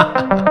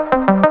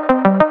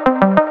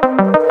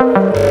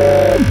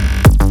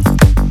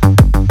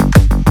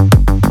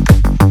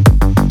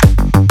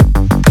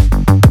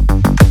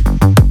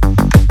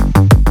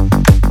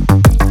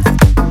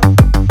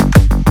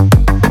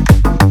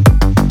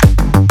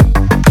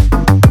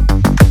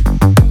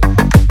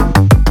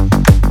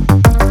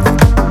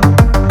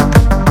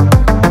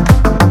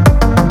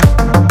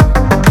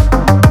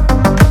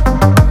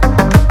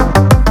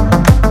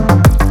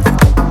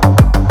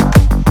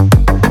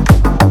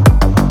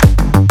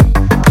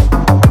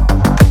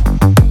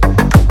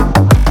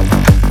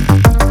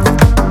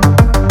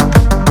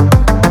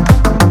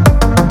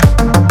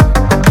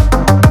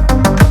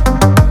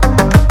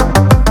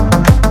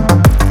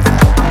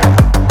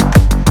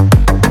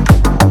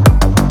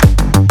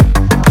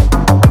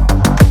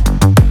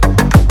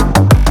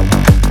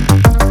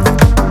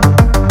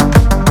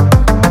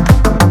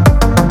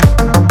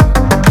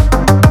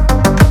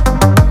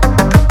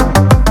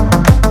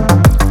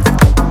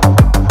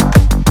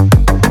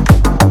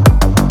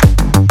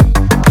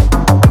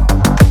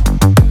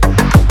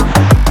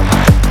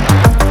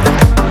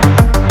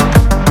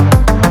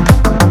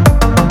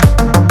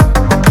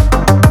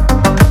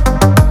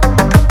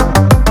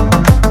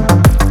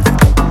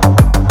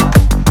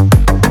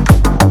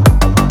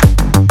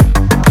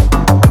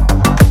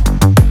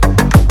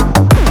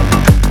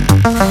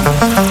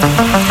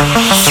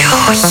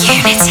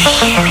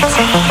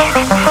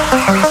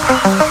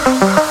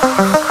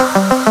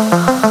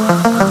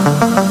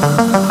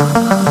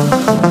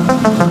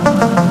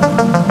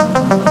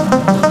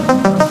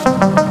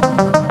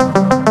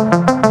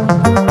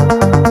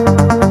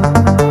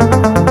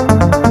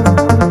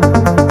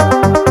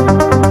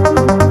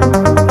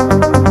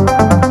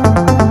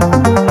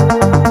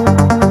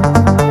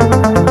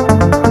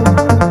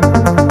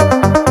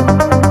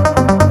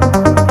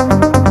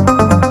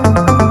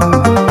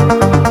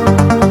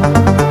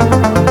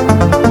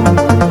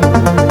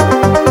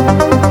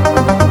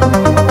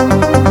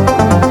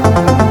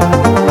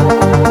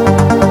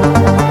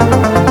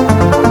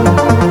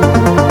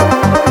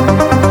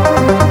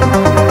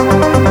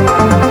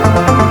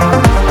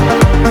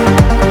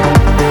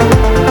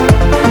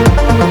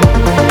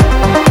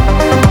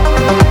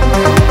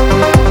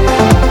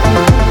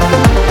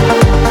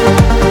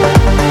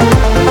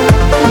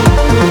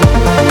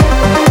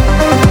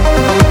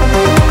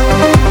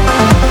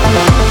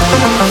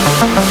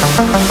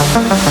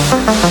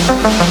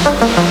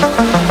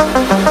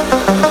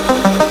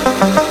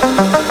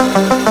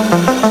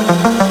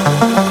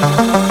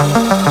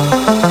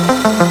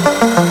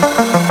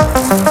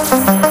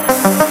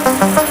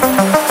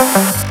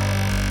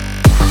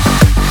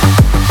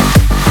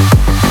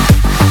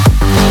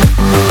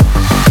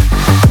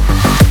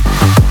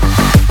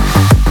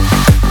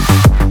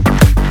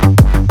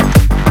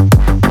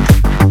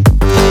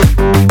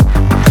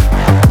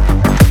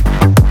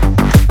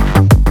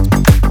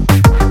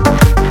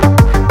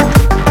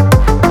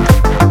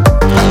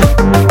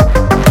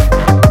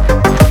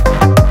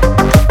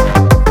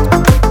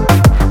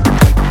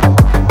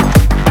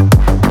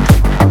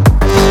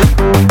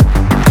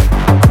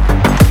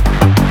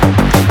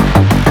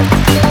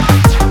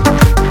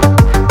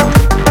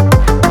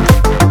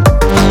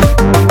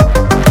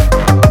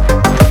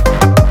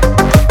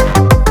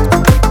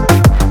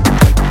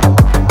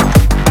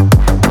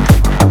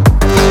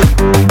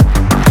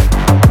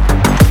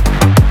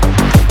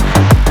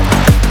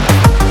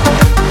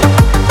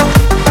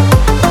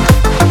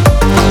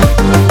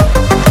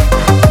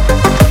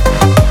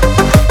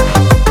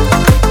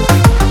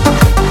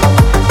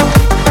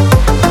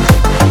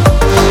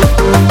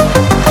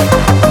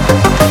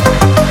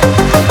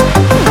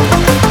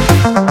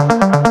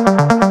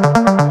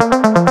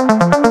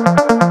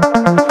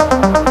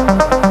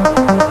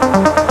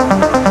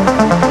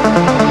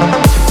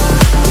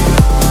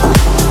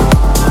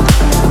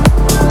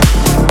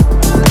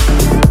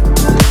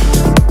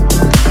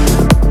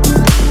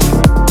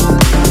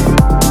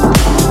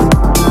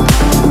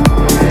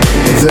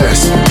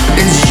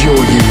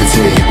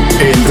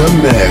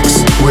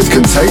 with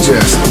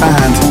Contagious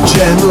and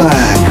Jem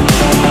Lang.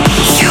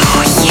 Your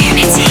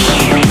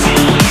Unity.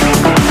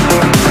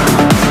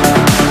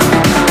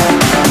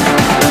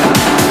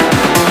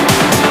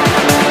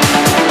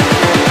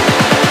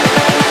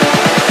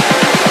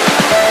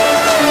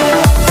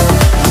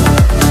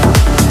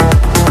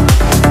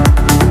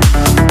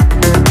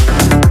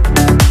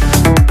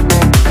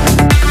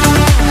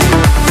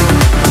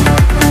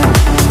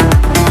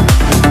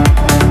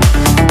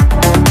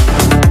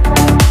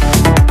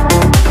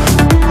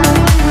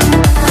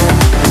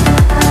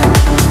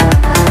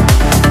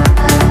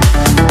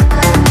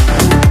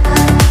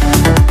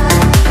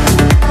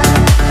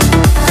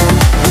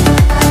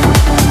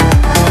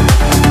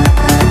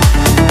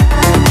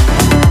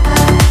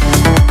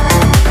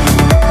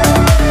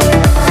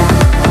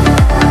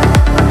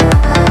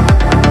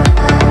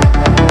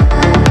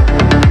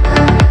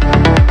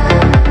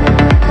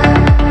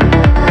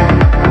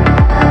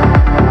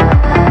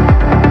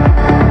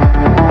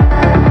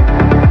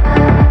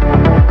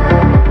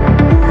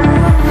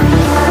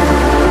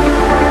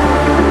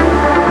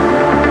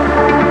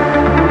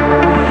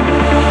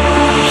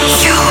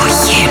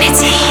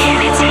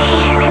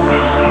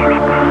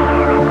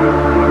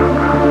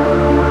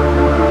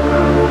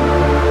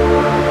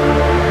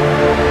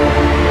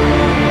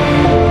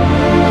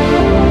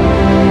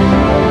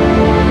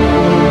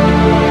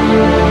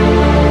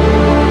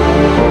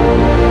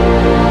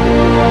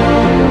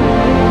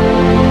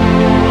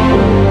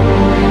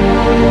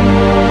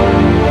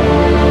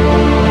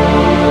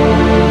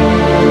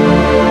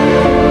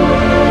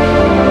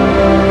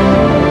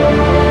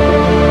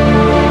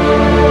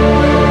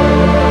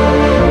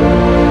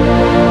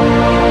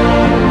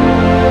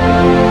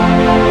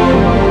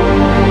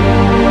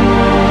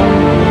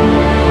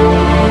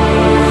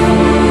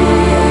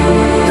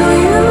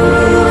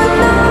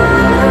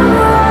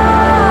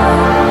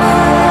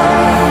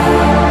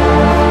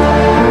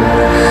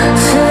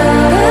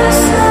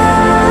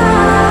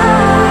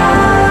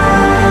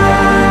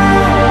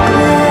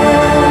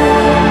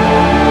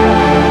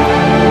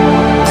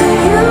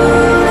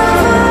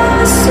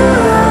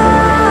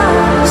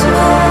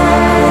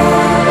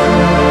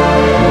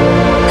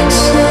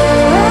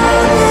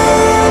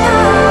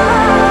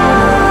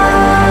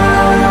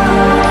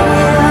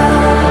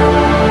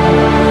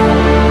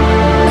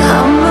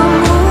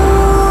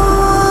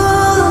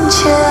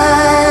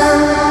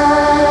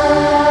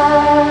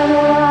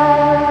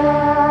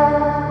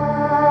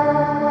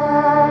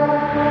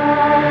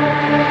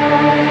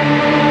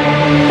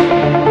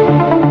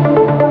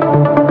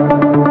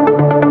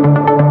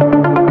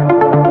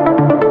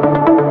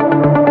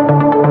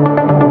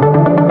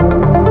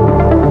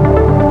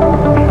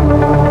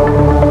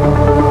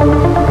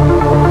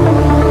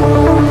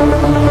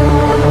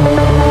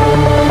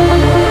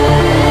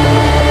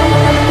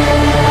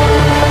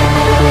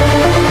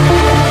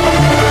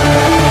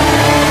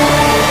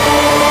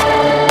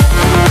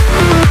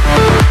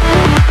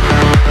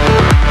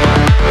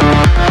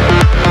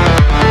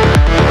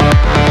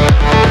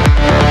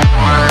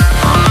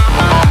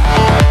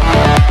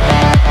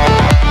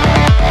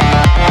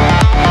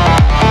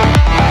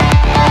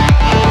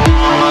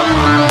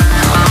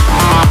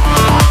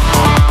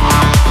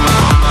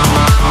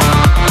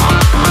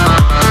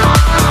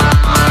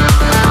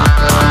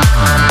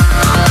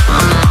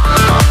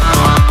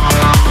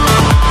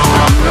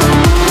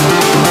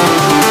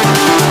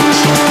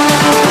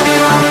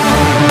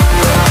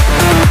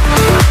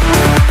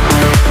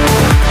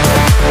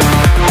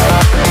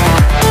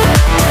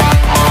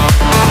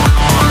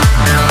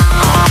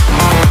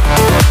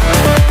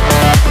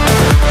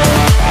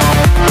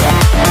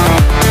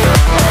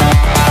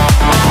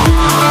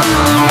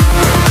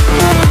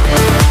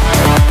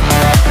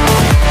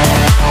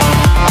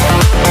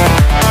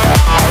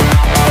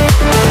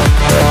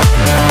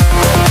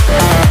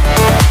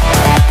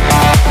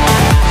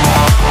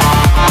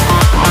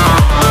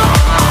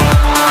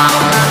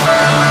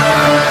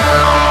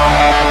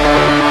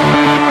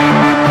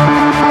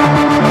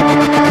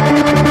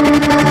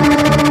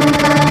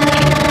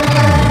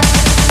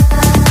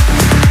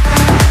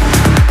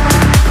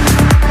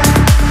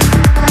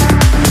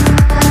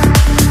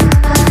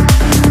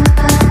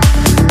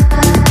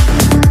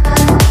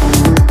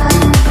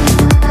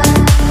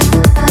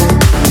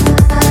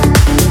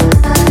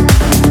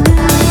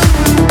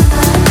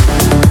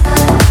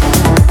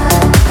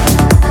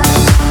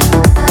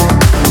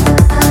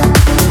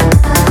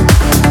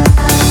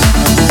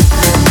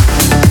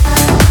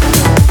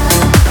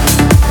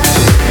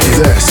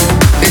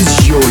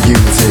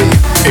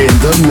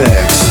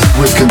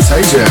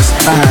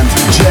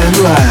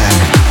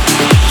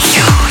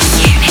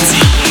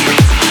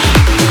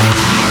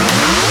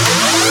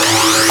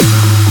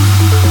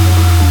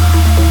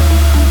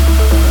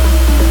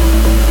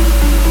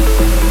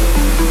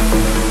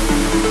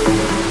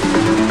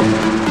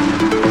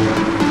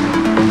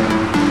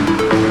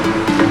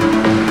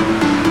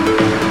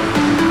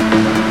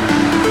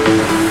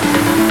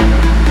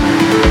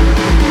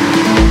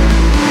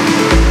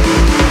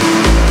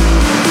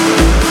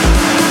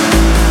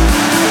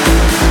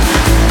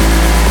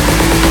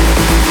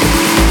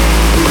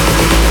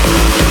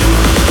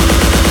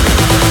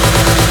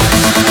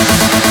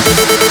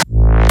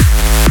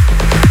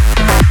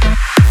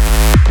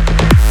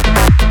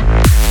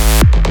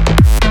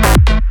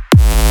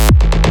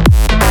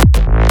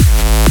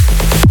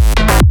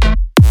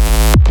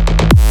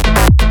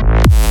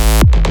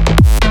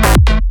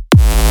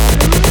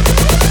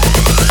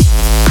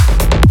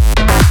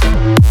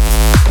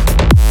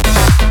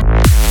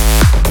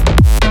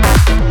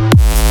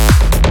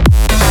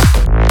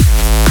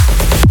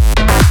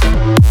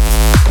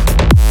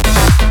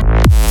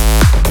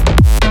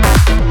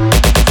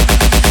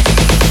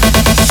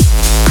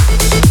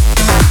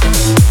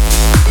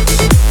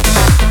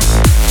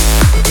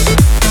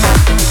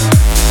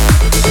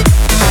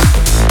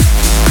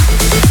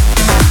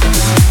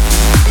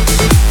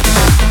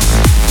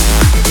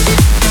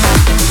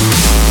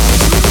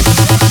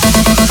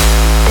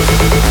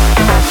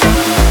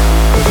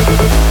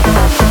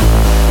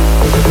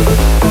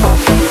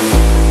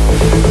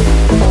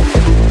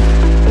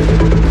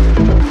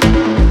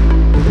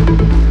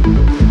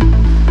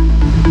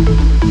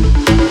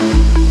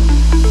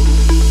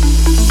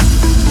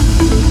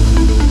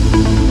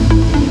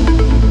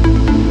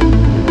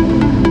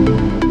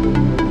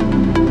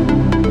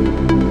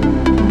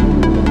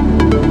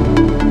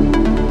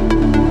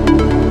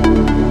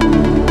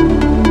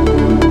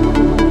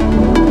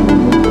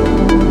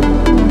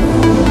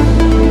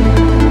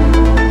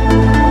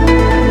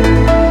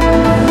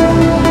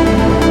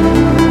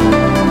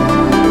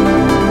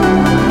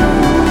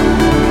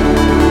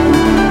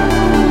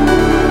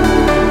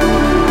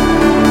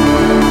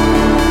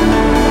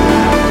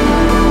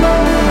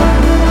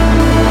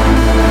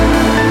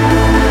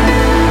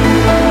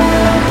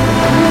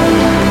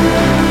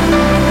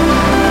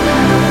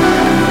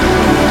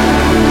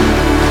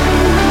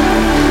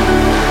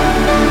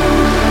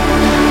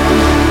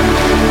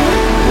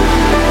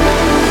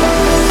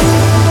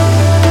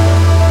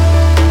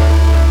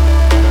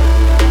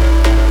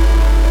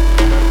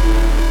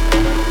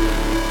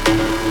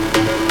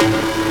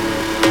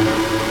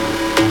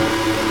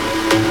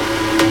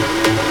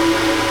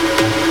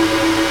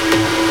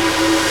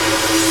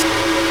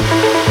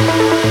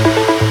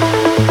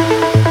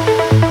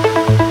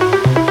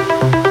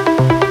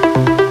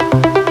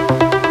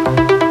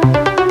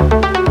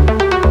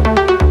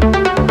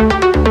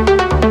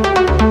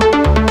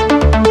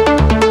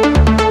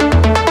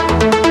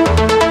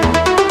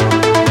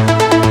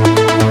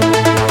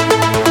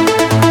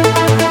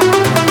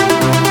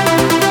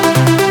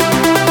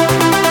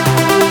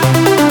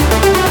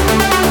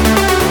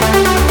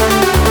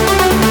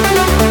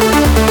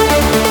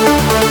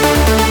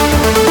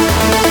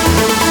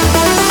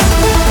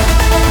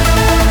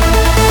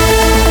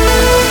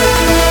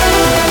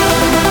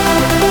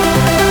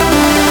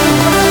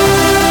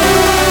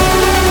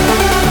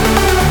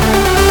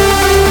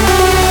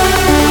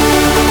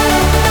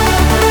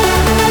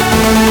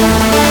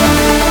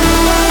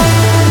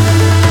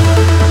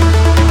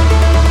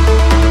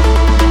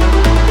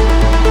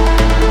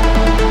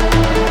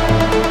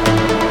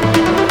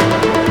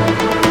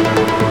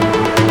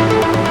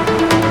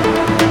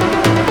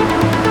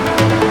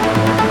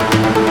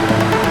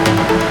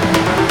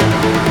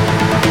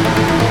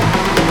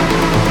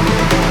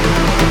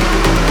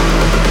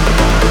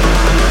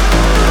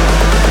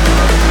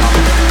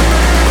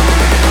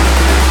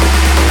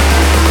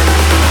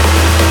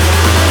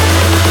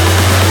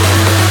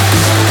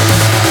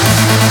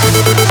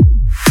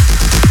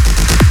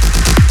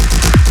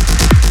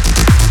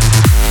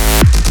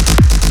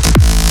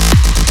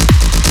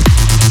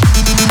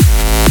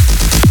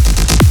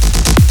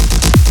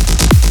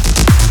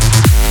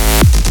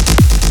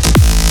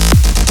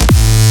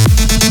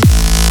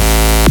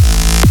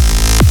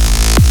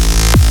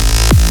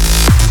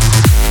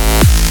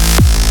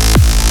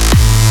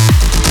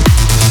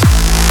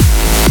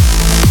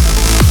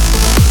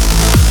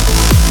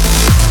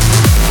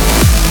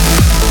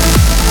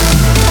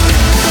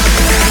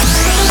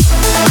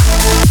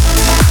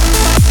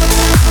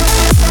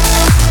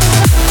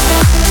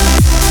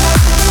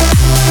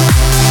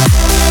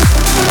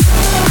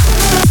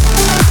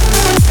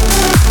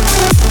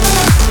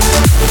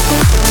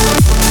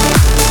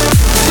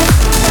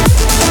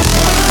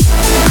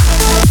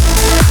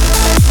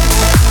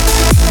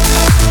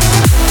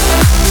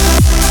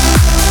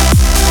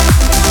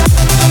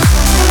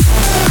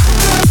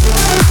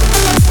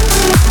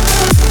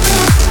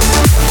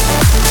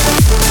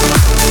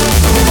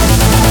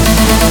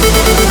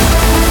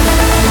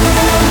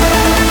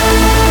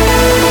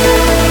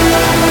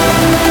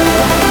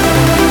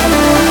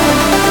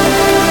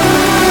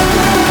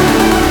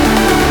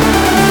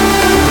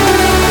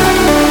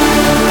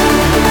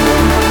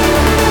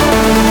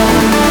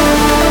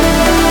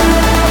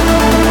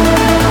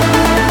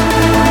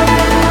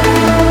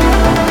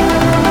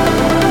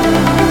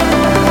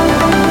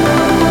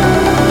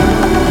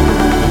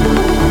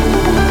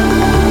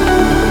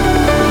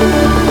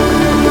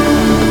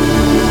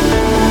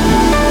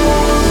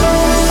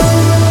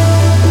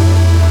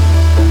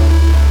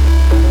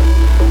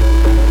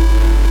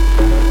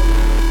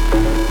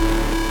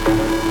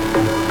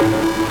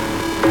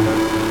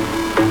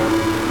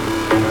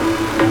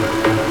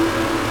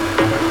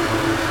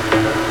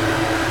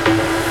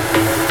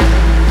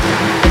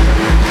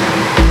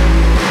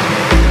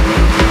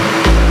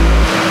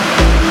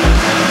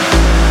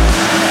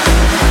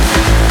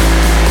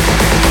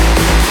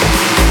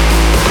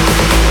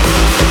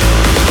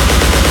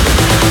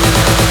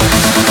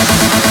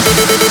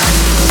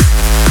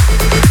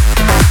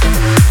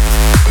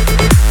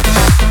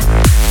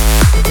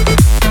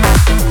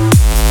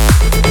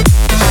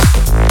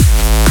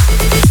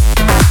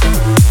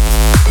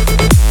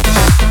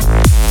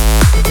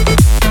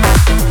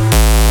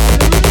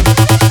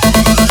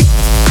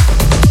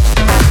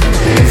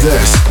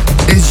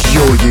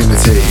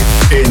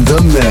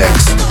 the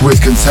mix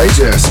with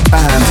Contagious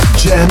and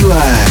Jem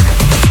Lang.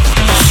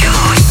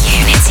 Your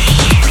unity.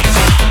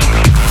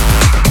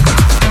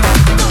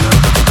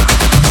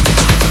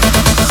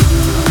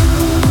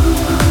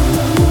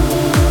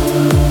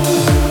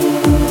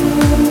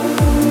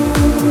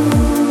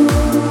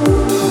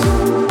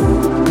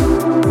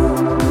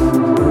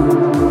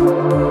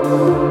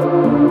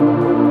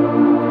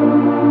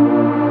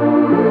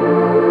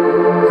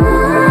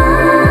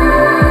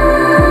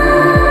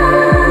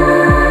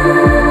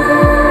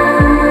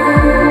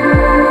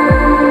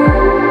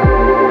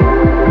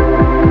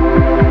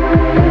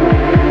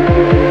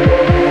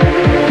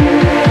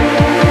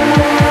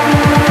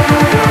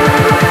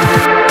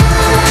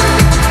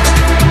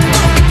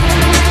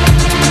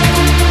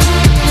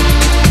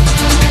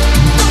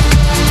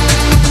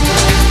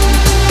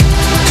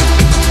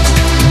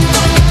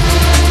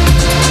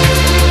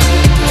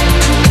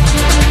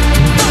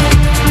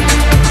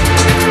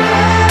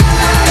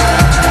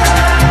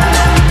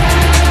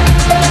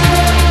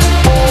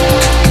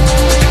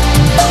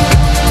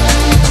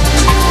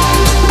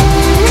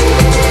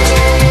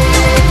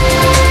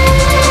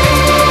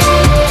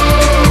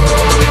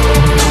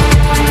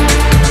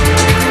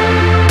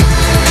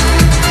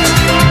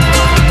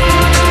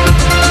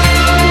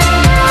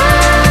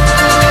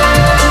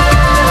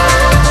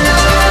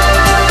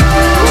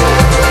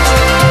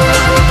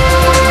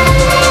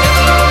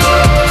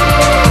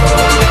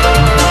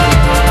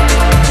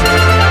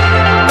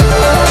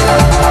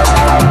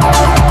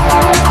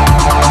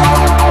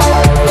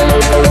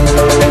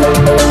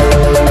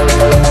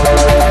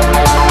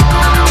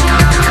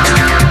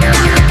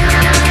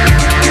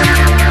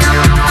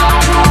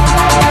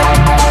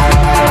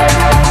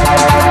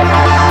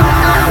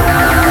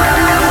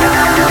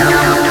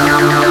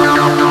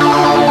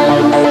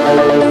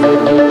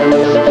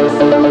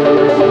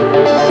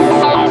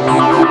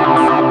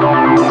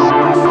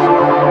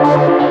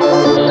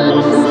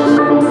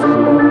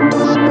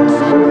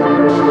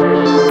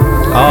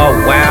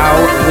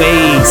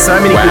 So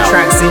many good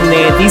tracks in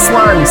there. This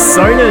one,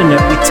 Sonnen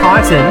with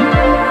Titan.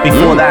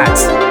 Before that,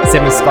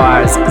 Seven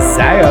Skies,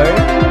 Zayo.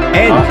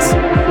 And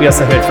we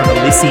also heard from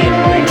Elysian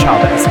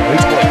Moonchild. That's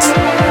Mootboit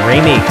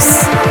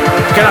remix.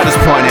 Can I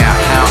just point out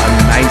how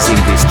amazing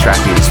this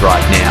track is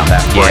right now?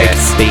 That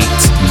breakbeat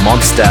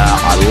monster.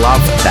 I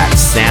love that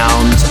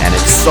sound, and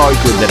it's so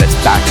good that it's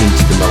back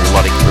into the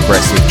melodic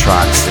progressive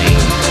trance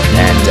scene.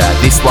 And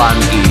this one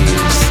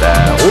is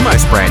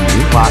almost brand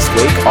new. Last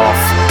week off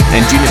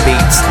Anjuna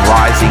Beats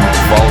Rising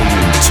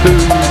Volume 2.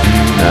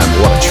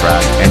 What a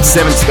track. And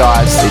Seven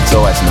Skies, it's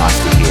always nice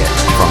to hear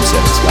from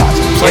Seven Skies.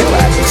 I'm so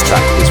glad this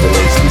track was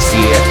released this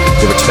year.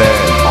 The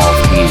return of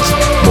his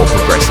more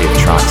progressive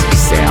trancey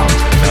sound.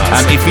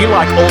 If you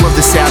like all of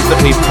the sounds that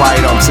we've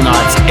played on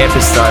tonight's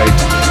episode,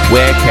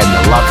 where can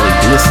the lovely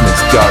listeners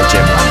go,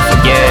 Jem Lang?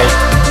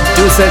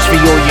 Do a search for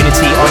Your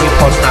Unity on your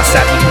podcast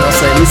app. You can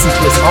also listen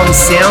to us on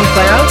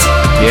SoundCloud.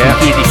 You can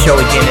hear this show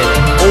again and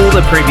all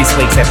the previous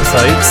week's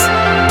episodes.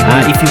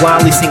 If you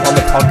are listening on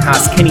the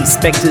podcast, Kenny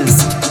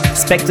Spector's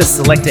Spector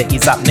Selector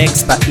is up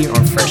next, but here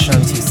on Fresh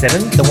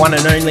 927, the one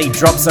and only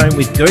Drop Zone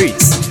with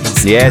Goots.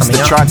 Yes, the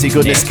trancey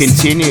goodness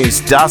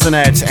continues, doesn't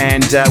it?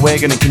 And we're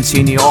going to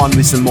continue on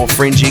with some more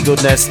fringy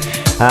goodness.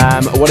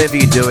 Whatever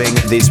you're doing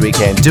this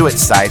weekend, do it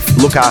safe,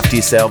 look after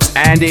yourselves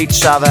and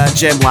each other.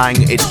 Jem Lang,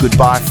 it's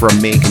goodbye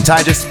from me,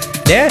 Contagious.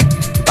 Yeah,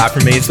 bye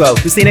from me as well.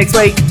 We'll see you next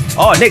week.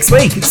 Oh, next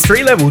week, it's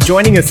 3 Level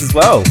joining us as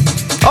well.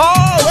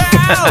 Oh,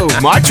 wow!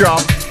 Mic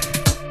drop.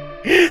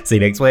 See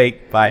you next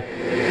week. Bye.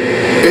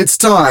 It's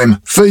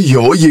time for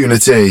Your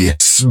Unity.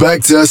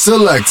 Spector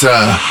Selector.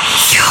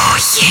 Your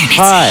unity.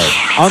 Hi,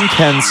 I'm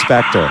Ken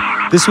Spector.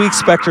 This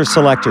week's Spector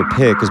Selector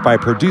pick is by a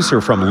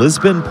producer from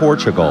Lisbon,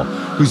 Portugal,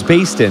 who's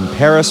based in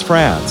Paris,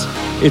 France.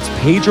 It's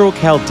Pedro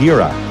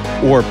Caldera,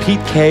 or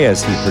Pete K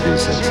as he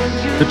produces.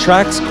 The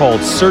track's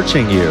called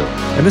Searching You,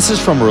 and this is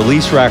from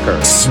Release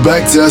Records.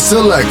 Spector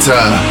Selector.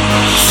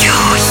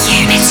 Your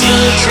unity.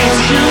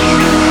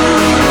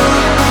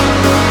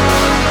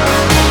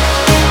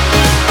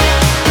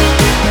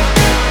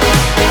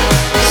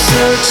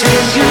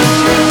 Searching you.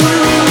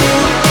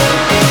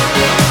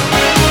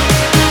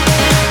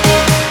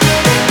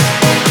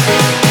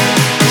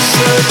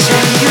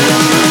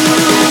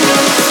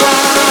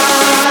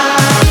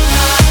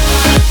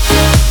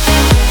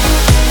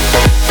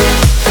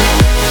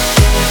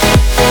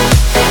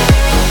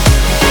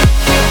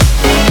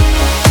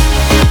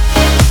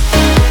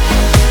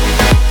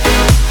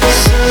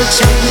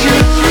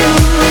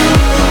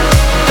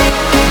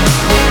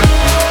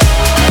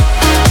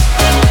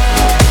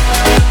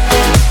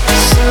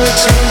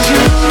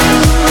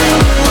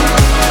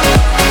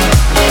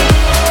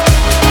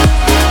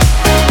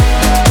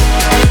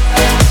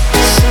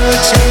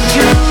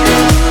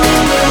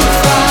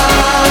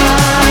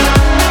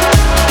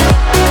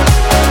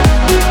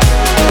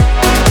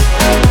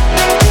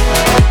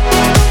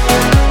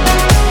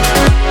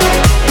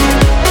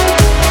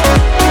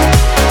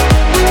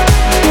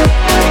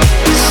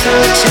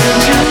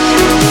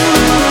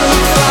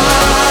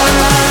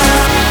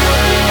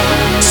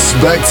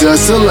 Spector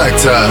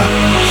Selector.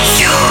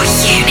 Your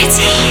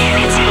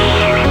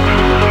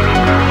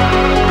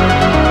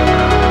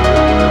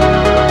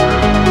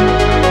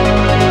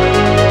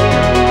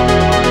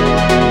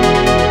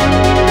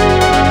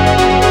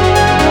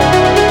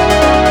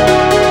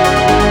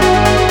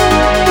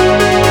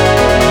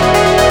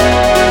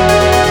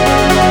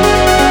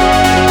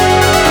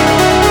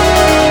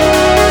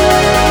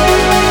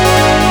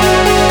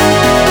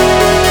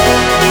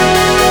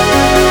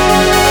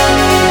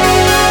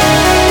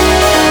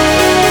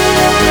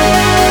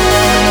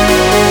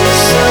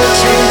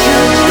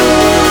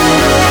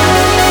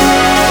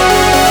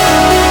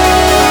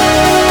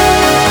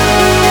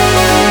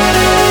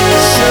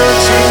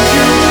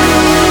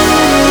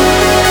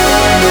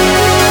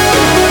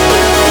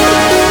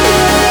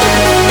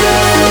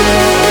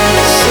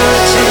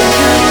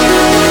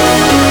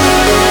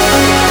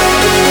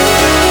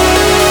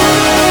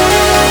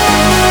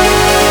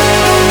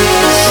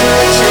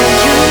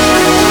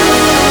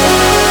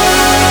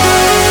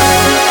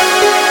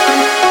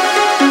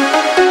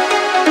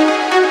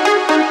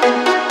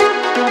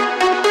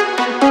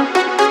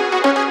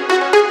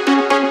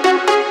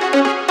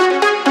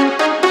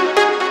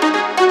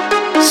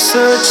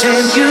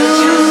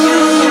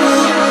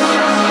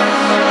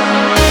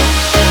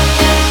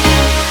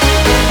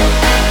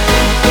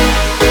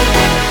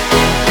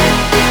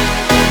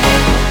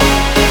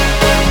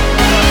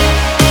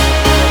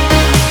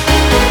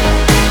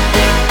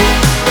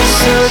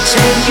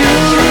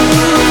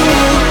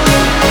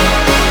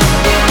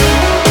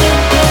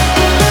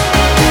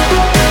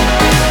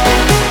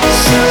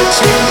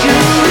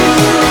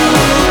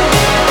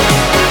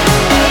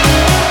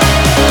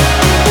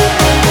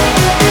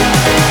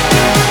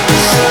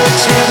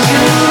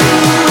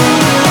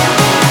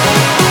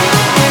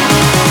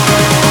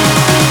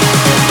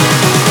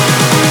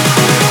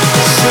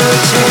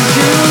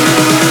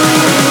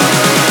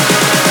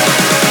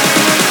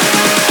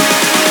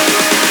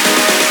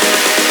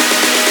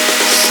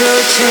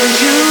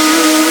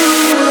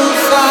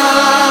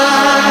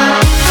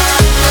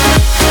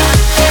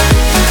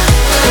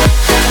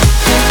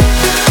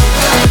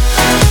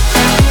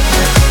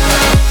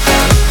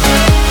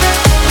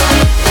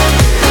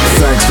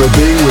For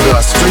being with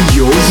us for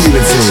your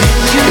unity.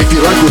 If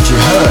you like what you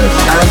heard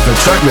and for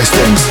track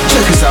listings,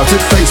 check us out at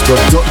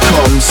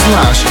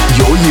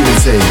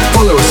facebook.com/yourunity.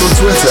 Follow us on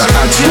Twitter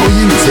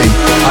 @yourunity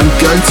and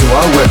go to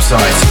our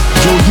website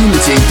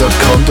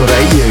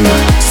yourunity.com.au.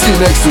 See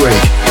you next week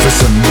for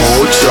some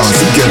more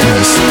chancy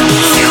goodness.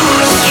 Your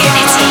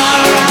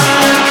Unity.